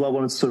music, which is why I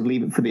wanted to sort of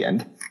leave it for the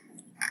end.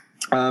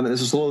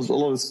 There's a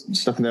lot of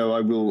stuff in there.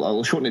 I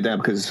will shorten it down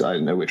because I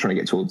know we're trying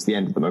to get towards the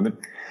end at the moment.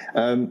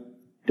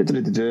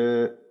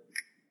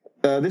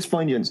 This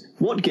fine gents,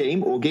 what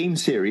game or game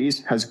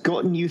series has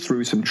gotten you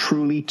through some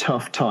truly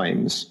tough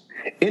times?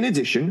 In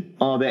addition,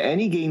 are there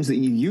any games that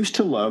you used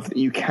to love that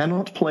you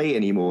cannot play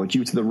anymore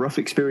due to the rough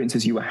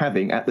experiences you were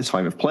having at the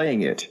time of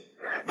playing it?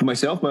 For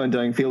myself, my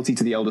undying fealty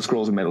to the Elder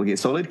Scrolls and Metal Gear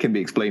Solid can be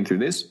explained through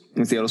this,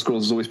 as the Elder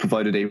Scrolls has always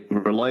provided a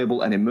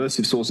reliable and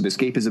immersive source of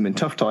escapism in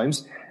tough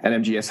times,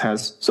 and MGS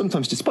has,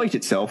 sometimes despite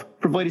itself,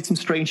 provided some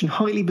strange and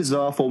highly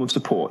bizarre form of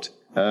support.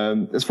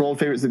 As for old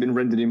favorites that have been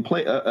rendered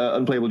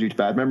unplayable due to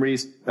bad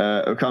memories,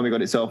 Okami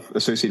got itself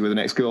associated with an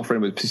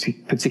ex-girlfriend with a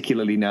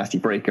particularly nasty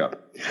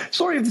breakup.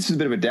 Sorry if this is a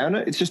bit of a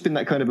downer, it's just been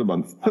that kind of a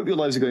month. Hope your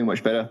lives are going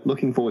much better.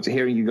 Looking forward to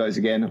hearing you guys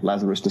again,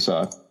 Lazarus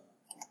Desar.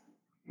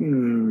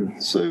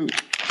 So,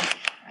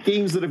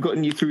 games that have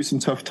gotten you through some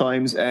tough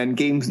times and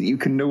games that you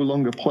can no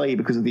longer play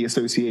because of the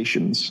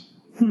associations.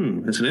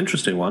 It's an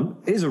interesting one.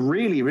 It is a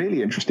really,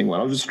 really interesting one.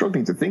 I was just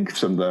struggling to think of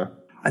some there.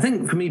 I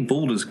think for me,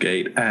 Baldur's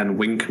Gate and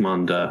Wing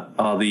Commander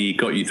are the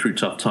got you through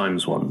tough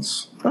times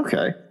ones.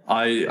 Okay.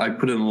 I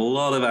put in a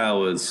lot of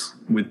hours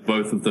with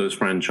both of those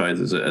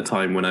franchises at a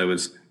time when I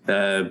was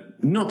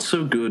not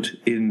so good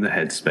in the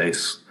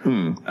headspace.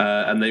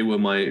 And they were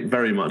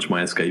very much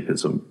my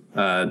escapism.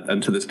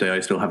 And to this day, I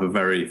still have a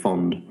very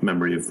fond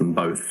memory of them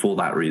both for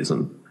that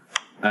reason.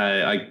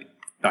 I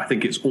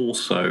think it's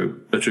also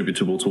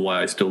attributable to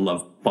why I still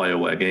love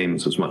BioWare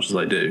games as much as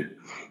I do.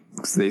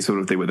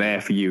 they were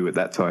there for you at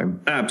that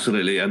time.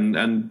 Absolutely,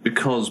 and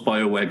because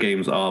BioWare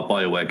games are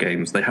BioWare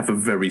games, they have a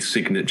very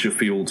signature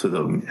feel to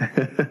them.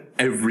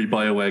 Every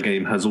BioWare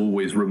game has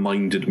always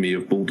reminded me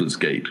of Baldur's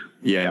Gate.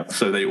 Yeah.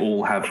 So they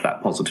all have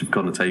that positive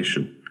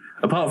connotation.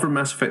 Apart from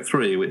Mass Effect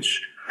 3,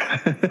 which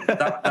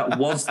that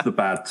was the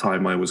bad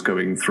time I was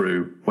going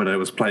through when I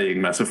was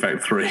playing Mass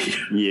Effect 3.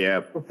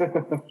 Yeah.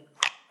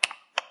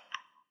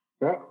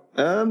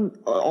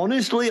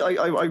 Honestly, I've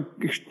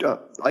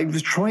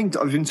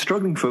been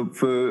struggling for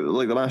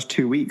like the last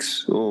 2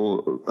 weeks,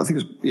 or I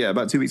think it was,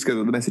 about 2 weeks ago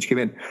that the message came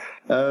in.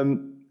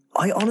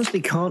 I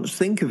honestly can't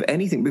think of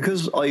anything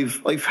because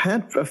I've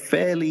had a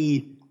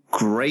fairly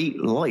great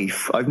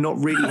life. I've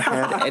not really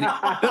had any.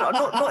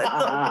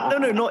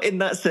 Not in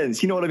that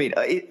sense. You know what I mean?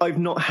 I've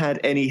not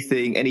had any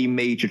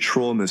major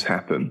traumas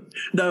happen.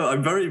 No,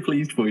 I'm very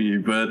pleased for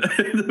you, but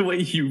the way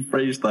you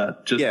phrased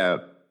that, just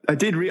I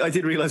did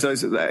realize I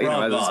was there.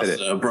 As I said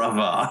it.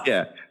 Brava.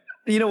 Yeah,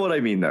 you know what I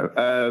mean, though.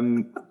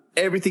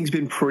 Everything's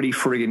been pretty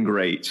friggin'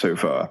 great so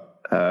far.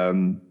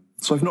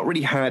 So I've not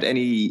really had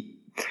any.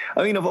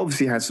 I mean, I've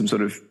obviously had some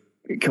sort of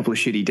a couple of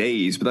shitty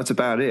days, but that's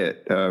about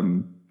it. I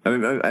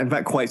mean, I'm in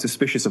fact quite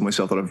suspicious of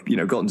myself that I've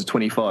gotten to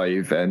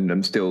 25 and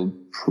I'm still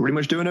pretty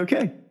much doing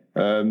okay.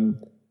 I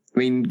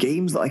mean,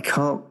 games that I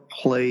can't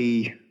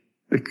play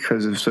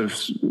because of sort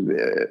of.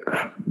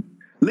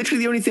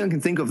 Literally, the only thing I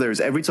can think of there is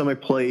every time I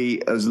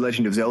play a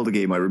Legend of Zelda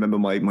game, I remember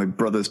my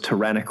brother's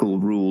tyrannical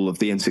rule of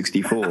the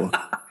N64.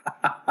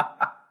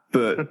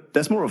 But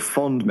that's more a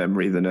fond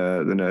memory than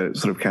a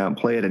sort of can't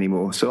play it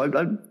anymore. So I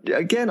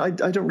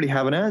don't really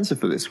have an answer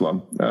for this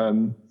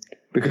one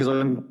because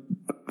I'm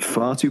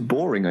far too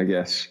boring, I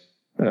guess.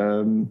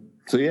 So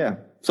yeah,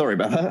 sorry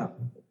about that.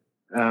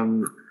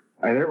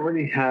 I don't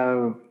really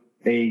have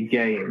a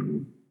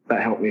game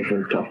that helped me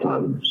through tough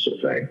times, sort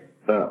of thing.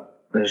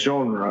 But the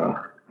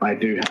genre I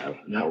do have,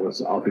 and that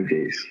was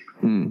RPGs.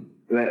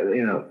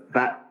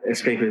 That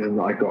escapism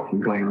that I got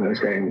from playing those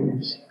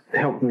games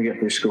helped me get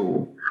through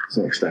school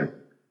to an extent.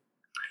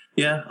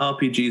 Yeah,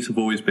 RPGs have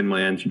always been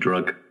my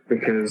anti-drug.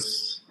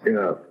 Because,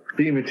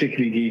 being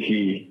particularly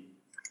geeky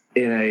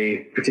in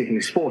a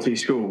particularly sporty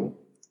school,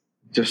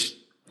 just...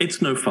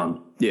 It's no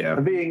fun. Yeah.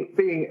 And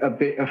being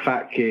a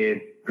fat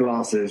kid,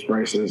 glasses,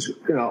 braces,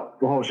 the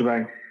whole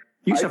shebang.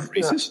 You used to have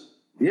braces?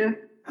 Yeah.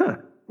 Huh.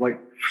 Like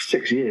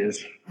 6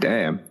 years.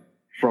 Damn.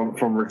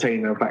 From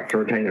retainer back to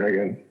retainer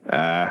again.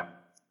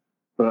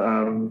 But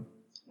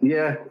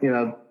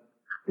the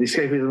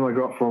escapism I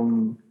got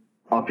from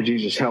RPGs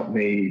just helped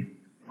me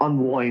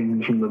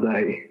unwind from the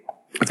day.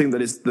 I think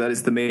that is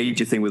the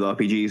major thing with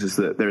RPGs is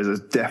that there is a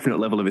definite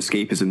level of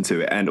escapism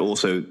to it, and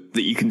also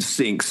that you can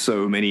sink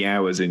so many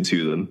hours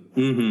into them.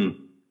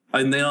 Mm-hmm.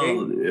 And they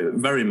are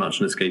very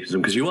much an escapism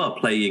because you are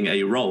playing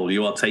a role.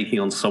 You are taking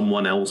on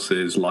someone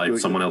else's life,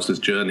 someone else's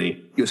journey.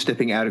 You're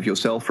stepping out of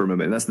yourself for a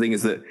moment. And that's the thing,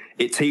 is that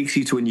it takes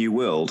you to a new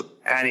world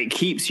and it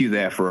keeps you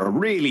there for a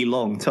really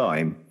long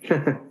time.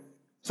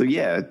 So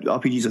yeah,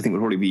 RPGs I think would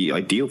probably be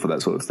ideal for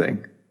that sort of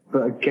thing.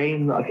 But a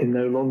game that I can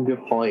no longer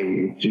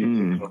play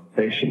due to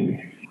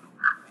connotation.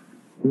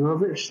 I'm a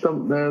bit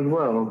stumped there as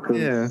well.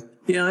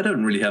 Yeah, I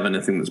don't really have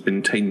anything that's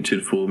been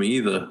tainted for me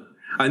either.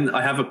 And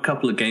I have a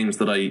couple of games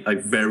that I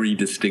very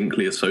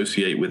distinctly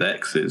associate with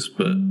exes,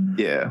 but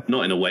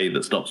not in a way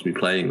that stops me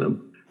playing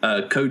them.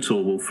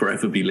 KOTOR will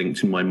forever be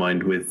linked in my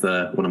mind with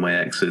one of my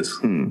exes,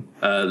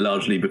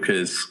 largely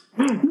because...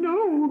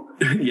 No!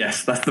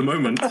 Yes, that's the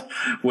moment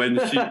when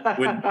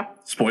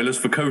spoilers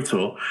for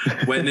KOTOR,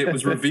 when it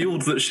was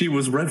revealed that she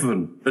was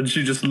Revan, and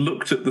she just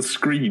looked at the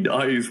screen,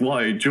 eyes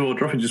wide, jaw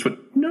dropping, just went,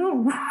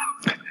 no,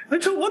 I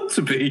don't want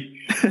to be.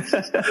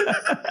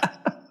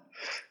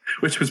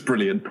 Which was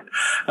brilliant.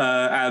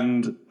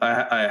 And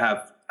I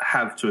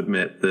have to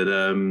admit that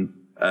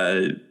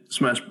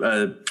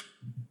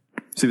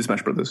Super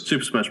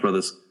Smash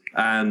Brothers,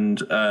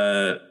 and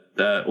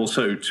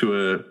also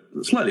to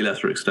a slightly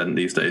lesser extent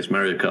these days,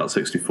 Mario Kart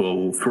 64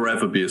 will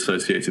forever be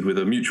associated with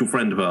a mutual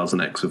friend of ours,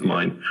 an ex of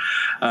mine,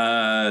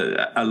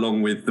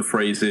 along with the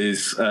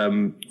phrases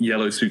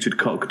yellow-suited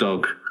cock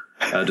dog,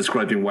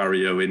 describing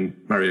Wario in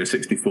Mario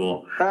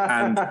 64,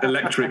 and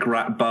electric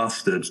rat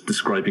bastard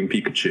describing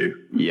Pikachu.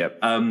 Yep.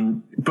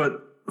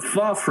 But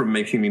far from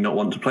making me not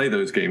want to play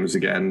those games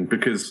again,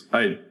 because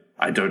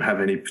I don't have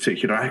any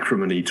particular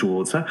acrimony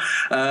towards her.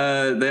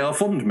 They are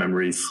fond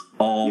memories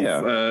of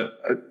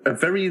a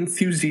very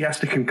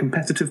enthusiastic and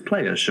competitive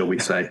player, shall we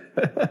say.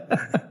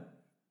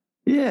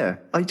 Yeah.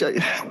 I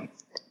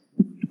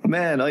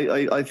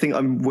think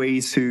I'm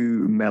way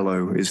too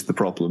mellow is the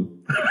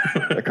problem.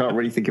 I can't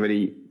really think of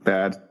any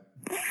bad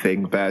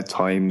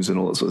times and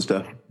all that sort of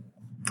stuff.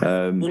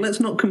 Well, let's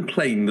not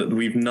complain that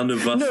none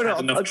of us had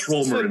enough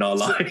trauma in our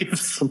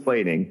lives.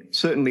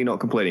 Certainly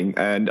not complaining.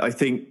 And I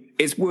think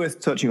it's worth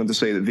touching on to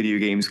say that video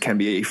games can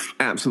be a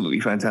absolutely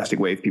fantastic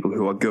way for people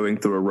who are going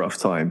through a rough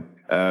time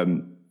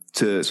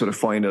to sort of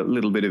find a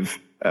little bit of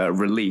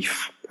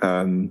relief.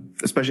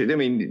 Especially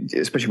when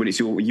it's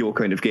your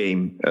kind of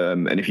game.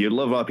 And if you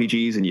love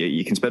RPGs and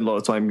you can spend a lot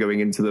of time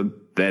going into them,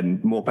 then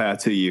more power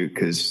to you,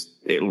 because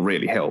it'll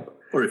really help.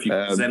 Or if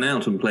you zen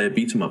out and play a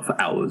beat 'em up for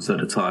hours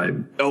at a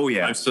time. Oh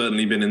yeah, I've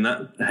certainly been in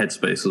that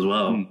headspace as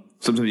well.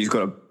 Sometimes you've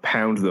got to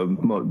pound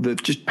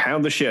just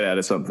pound the shit out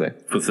of something.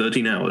 For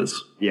 13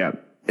 hours. Yeah.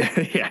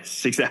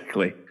 Yes,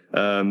 exactly.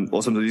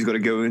 Or sometimes you've got to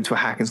go into a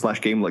hack and slash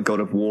game like God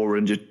of War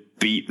and just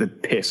beat the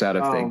piss out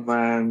of things. Oh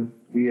man,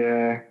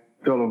 yeah,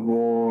 God of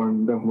War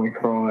and Devil May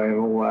Cry and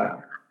all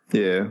that.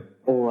 Yeah.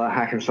 All that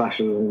hack and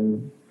slashes.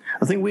 And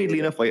I think weirdly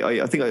enough,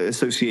 I think I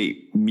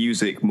associate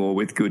music more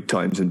with good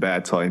times and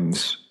bad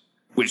times,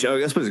 which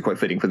I suppose is quite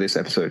fitting for this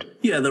episode.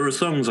 Yeah, there are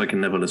songs I can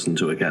never listen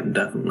to again,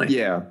 definitely.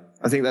 Yeah,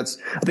 I think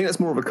that's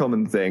more of a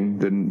common thing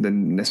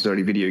than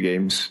necessarily video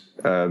games.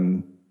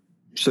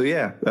 So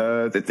yeah,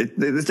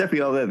 there's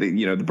definitely out there that,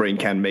 you know, the brain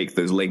can make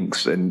those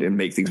links and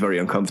make things very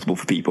uncomfortable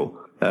for people.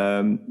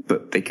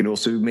 But they can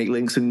also make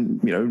links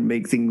and, you know,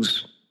 make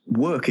things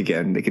work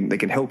again. They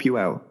can help you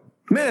out.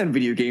 Man,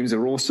 video games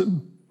are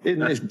awesome.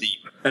 Isn't this deep?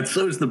 And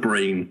so is the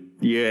brain.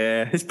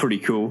 Yeah, it's pretty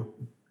cool.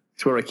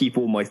 It's where I keep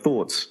all my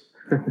thoughts.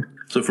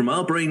 So from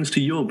our brains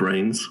to your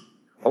brains.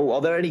 Oh,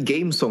 are there any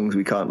game songs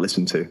we can't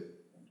listen to?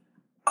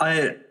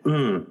 I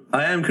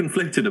am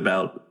conflicted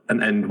about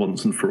an End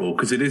Once and For All,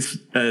 because it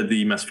is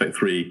the Mass Effect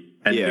 3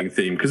 ending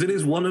theme, because it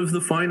is one of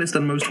the finest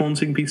and most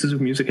haunting pieces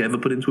of music ever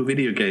put into a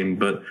video game,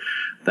 but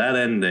that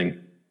ending.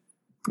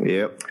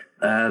 Yep.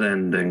 That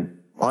ending.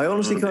 I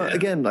honestly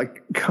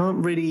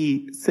can't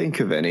really think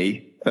of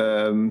any,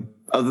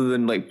 other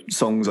than like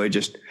songs I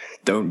just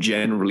don't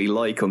generally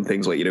like on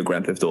things like, you know,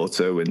 Grand Theft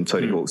Auto and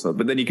Tony Hawk's.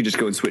 But then you can just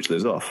go and switch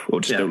those off, or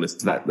just don't listen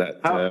to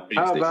that. How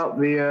about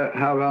you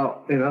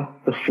know,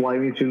 the Fly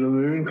Me to the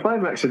Moon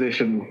Climax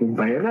Edition from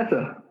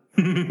Bayonetta?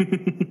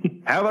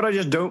 How about I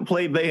just don't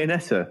play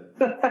Bayonetta?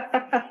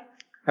 How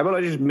about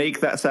I just make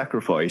that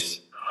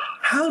sacrifice?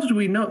 How did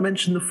we not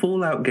mention the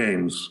Fallout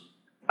games?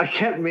 I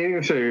kept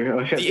meaning to.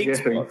 I kept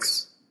forgetting.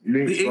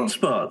 The ink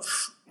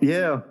spots.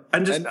 Yeah.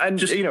 And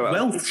just you know,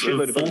 wealth of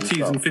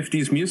 40s and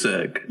 50s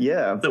music.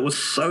 Yeah. That was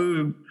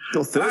so...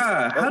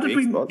 How did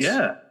we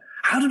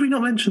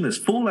not mention this?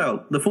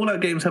 Fallout. The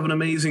Fallout games have an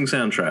amazing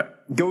soundtrack.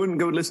 Go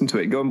and listen to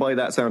it. Go and buy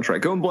that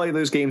soundtrack. Go and buy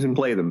those games and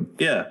play them.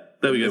 Yeah.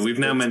 There we go. We've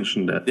now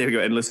mentioned it. There we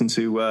go. And listen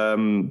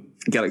to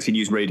Galaxy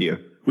News Radio.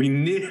 We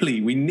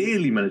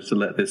nearly managed to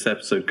let this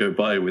episode go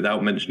by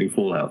without mentioning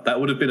Fallout. That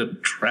would have been a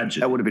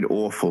tragedy. That would have been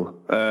awful.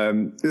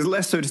 There's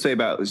less so to say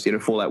about, you know,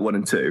 Fallout 1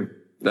 and 2.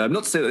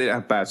 Not to say that they don't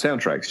have bad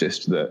soundtracks,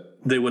 just that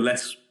they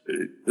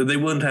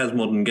weren't as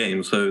modern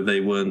games, so they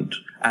weren't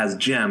as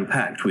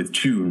jam-packed with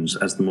tunes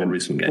as the more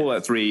recent games.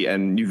 Fallout 3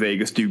 and New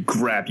Vegas do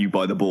grab you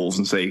by the balls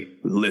and say,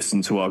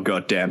 listen to our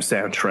goddamn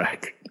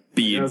soundtrack.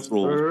 Be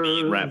enthralled,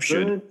 be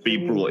enraptured,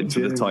 be brought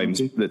into the time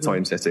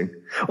setting.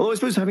 Although I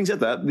suppose, having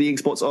said that, the ink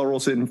spots are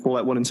also in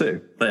Fallout 1 and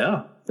 2. They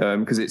are.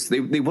 Because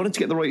they wanted to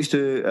get the rights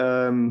to...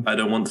 I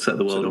don't want to set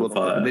the world on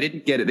fire. They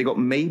didn't get it. They got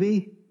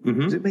Maybe?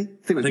 Mm-hmm. Was it Maybe?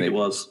 I think it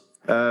was.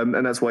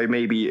 And that's why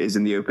Maybe is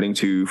in the opening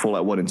to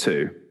Fallout 1 and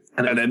 2.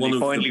 And then one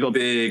of the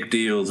big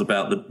deals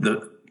about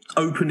the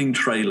opening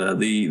trailer,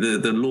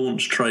 the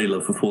launch trailer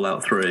for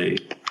Fallout 3.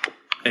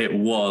 It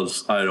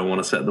was, I don't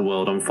want to set the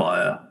world on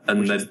fire.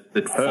 And then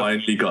they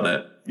finally got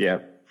it. Yeah.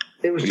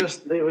 It was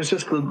just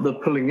the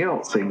pulling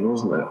out scene,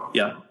 wasn't it?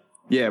 Yeah.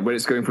 Yeah, when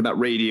it's going from that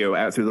radio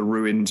out through the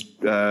ruined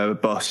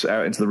bus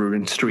out into the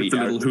ruined street. With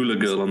the little hula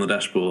girl on the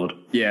dashboard.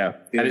 Yeah.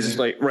 And it's just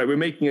like, right, we're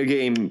making a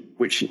game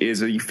which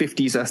is a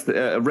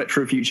 50s, a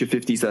retro future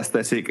 50s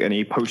aesthetic and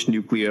a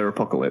post-nuclear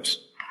apocalypse.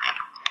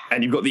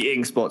 And you've got the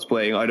ink spots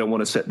playing, I don't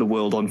want to set the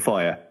world on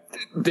fire.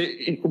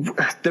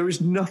 There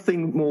is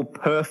nothing more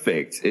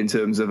perfect in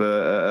terms of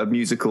a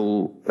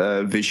musical,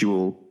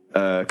 visual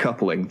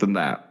coupling than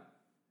that.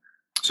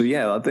 So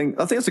yeah, I think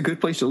that's a good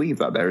place to leave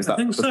that there. I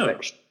think so.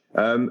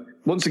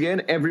 Once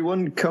again,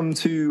 everyone come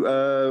to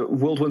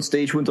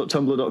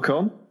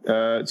world1stage1.tumblr.com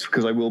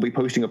because I will be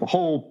posting up a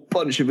whole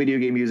bunch of video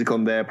game music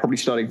on there, probably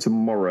starting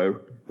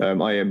tomorrow.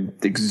 I am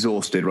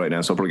exhausted right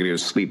now, so I'm probably going to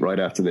go to sleep right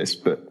after this,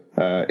 but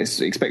it's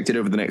expected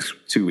over the next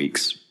 2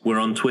 weeks. We're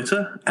on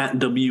Twitter at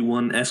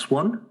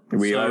W1S1.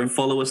 We are.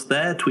 Follow us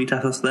there, tweet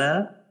at us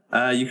there.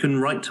 You can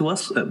write to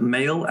us at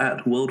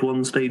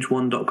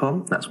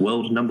mail@world1stage1.com. That's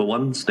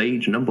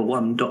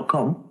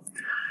world1stage1.com.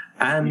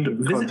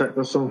 And contact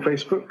us on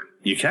Facebook.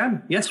 You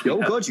can, yes.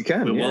 God, you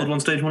can. We're World One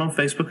Stage 1 on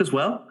Facebook as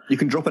well. You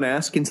can drop an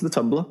ask into the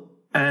Tumblr.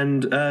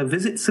 And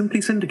visit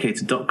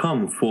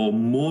simplysyndicated.com for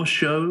more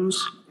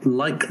shows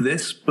like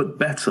this, but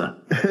better.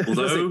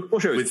 Although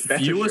with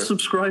fewer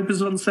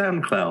subscribers on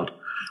SoundCloud.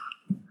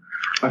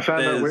 I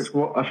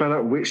found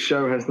out which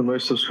show has the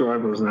most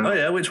subscribers now. Oh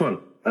yeah, which one?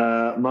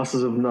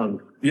 Masters of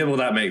None. Yeah, well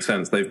that makes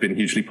sense. They've been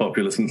hugely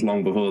popular since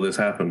long before this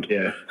happened.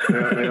 Yeah,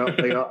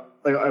 they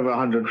got over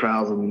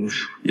 100,000.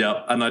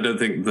 Yeah, and I don't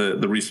think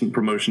the recent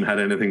promotion had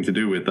anything to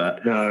do with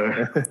that.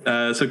 No.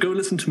 So go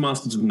listen to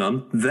Masters of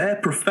None. They're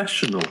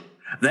professional.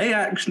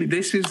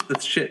 This is the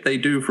shit they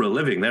do for a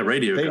living. They're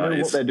radio guys. They know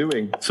what they're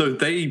doing. So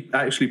they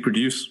actually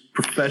produce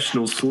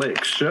professional,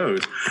 slick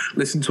shows.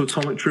 Listen to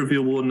Atomic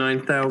Trivia War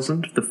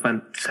 9000, the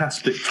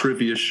fantastic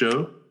trivia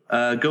show.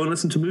 go and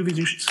listen to Movies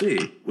You Should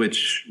See,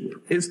 which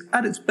is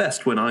at its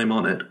best when I'm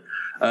on it.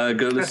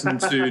 Go listen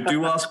to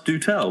Do Ask, Do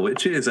Tell,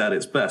 which is at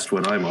its best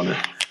when I'm on it.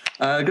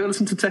 Go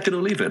listen to Take It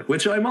or Leave It,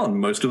 which I'm on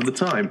most of the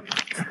time.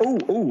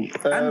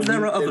 And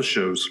there are other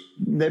shows.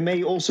 There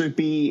may also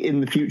be,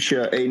 in the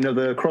future,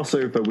 another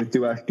crossover with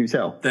Do Ask, Do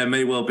Tell. There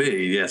may well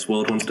be, yes.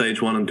 World 1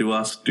 Stage 1 and Do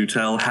Ask, Do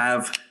Tell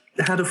have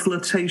had a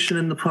flirtation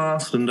in the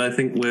past, and I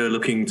think we're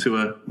looking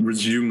to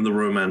resume the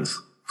romance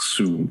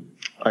soon.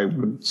 I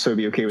would so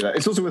be okay with that.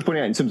 It's also worth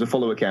pointing out, in terms of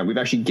follower count, we've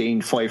actually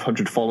gained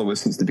 500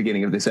 followers since the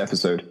beginning of this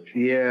episode.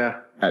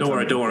 Yeah. Don't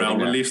worry. I'll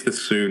release this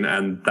soon,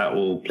 and that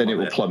will plummet. Then it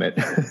will plummet.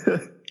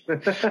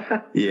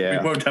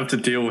 Yeah. We won't have to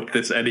deal with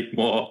this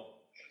anymore.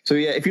 So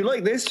yeah, if you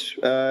like this,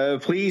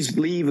 please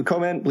leave a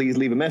comment, please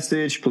leave a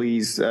message,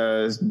 please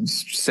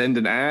send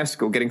an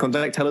ask or get in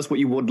contact. Tell us what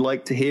you would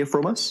like to hear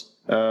from us.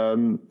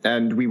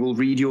 And we will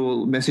read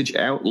your message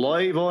out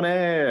live on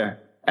air.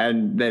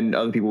 And then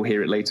other people will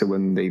hear it later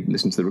when they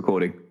listen to the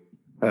recording.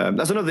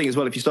 That's another thing as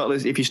well. If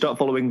you start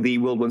following the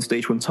World 1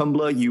 Stage 1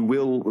 Tumblr, you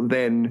will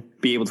then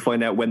be able to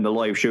find out when the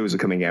live shows are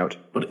coming out.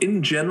 But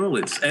in general,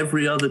 it's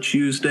every other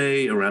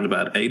Tuesday around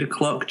about 8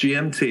 o'clock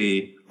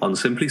GMT on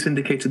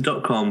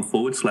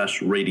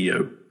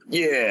simplysyndicated.com/radio.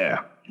 Yeah.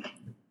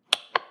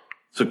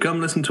 So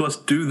come listen to us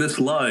do this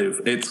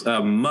live. It's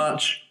a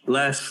much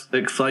less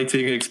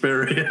exciting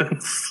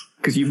experience.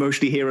 Because you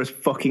mostly hear us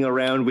fucking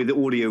around with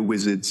audio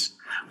wizards.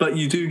 But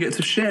you do get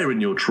to share in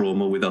your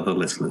trauma with other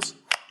listeners.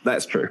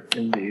 That's true.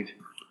 Indeed.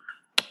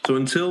 So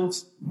until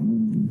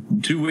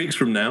 2 weeks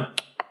from now.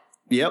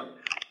 Yep.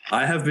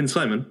 I have been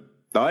Simon.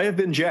 I have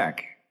been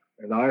Jack.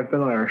 And I've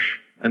been Irish.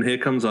 And here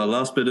comes our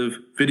last bit of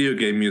video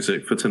game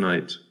music for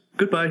tonight.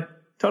 Goodbye.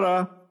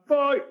 Ta-da.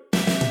 Bye.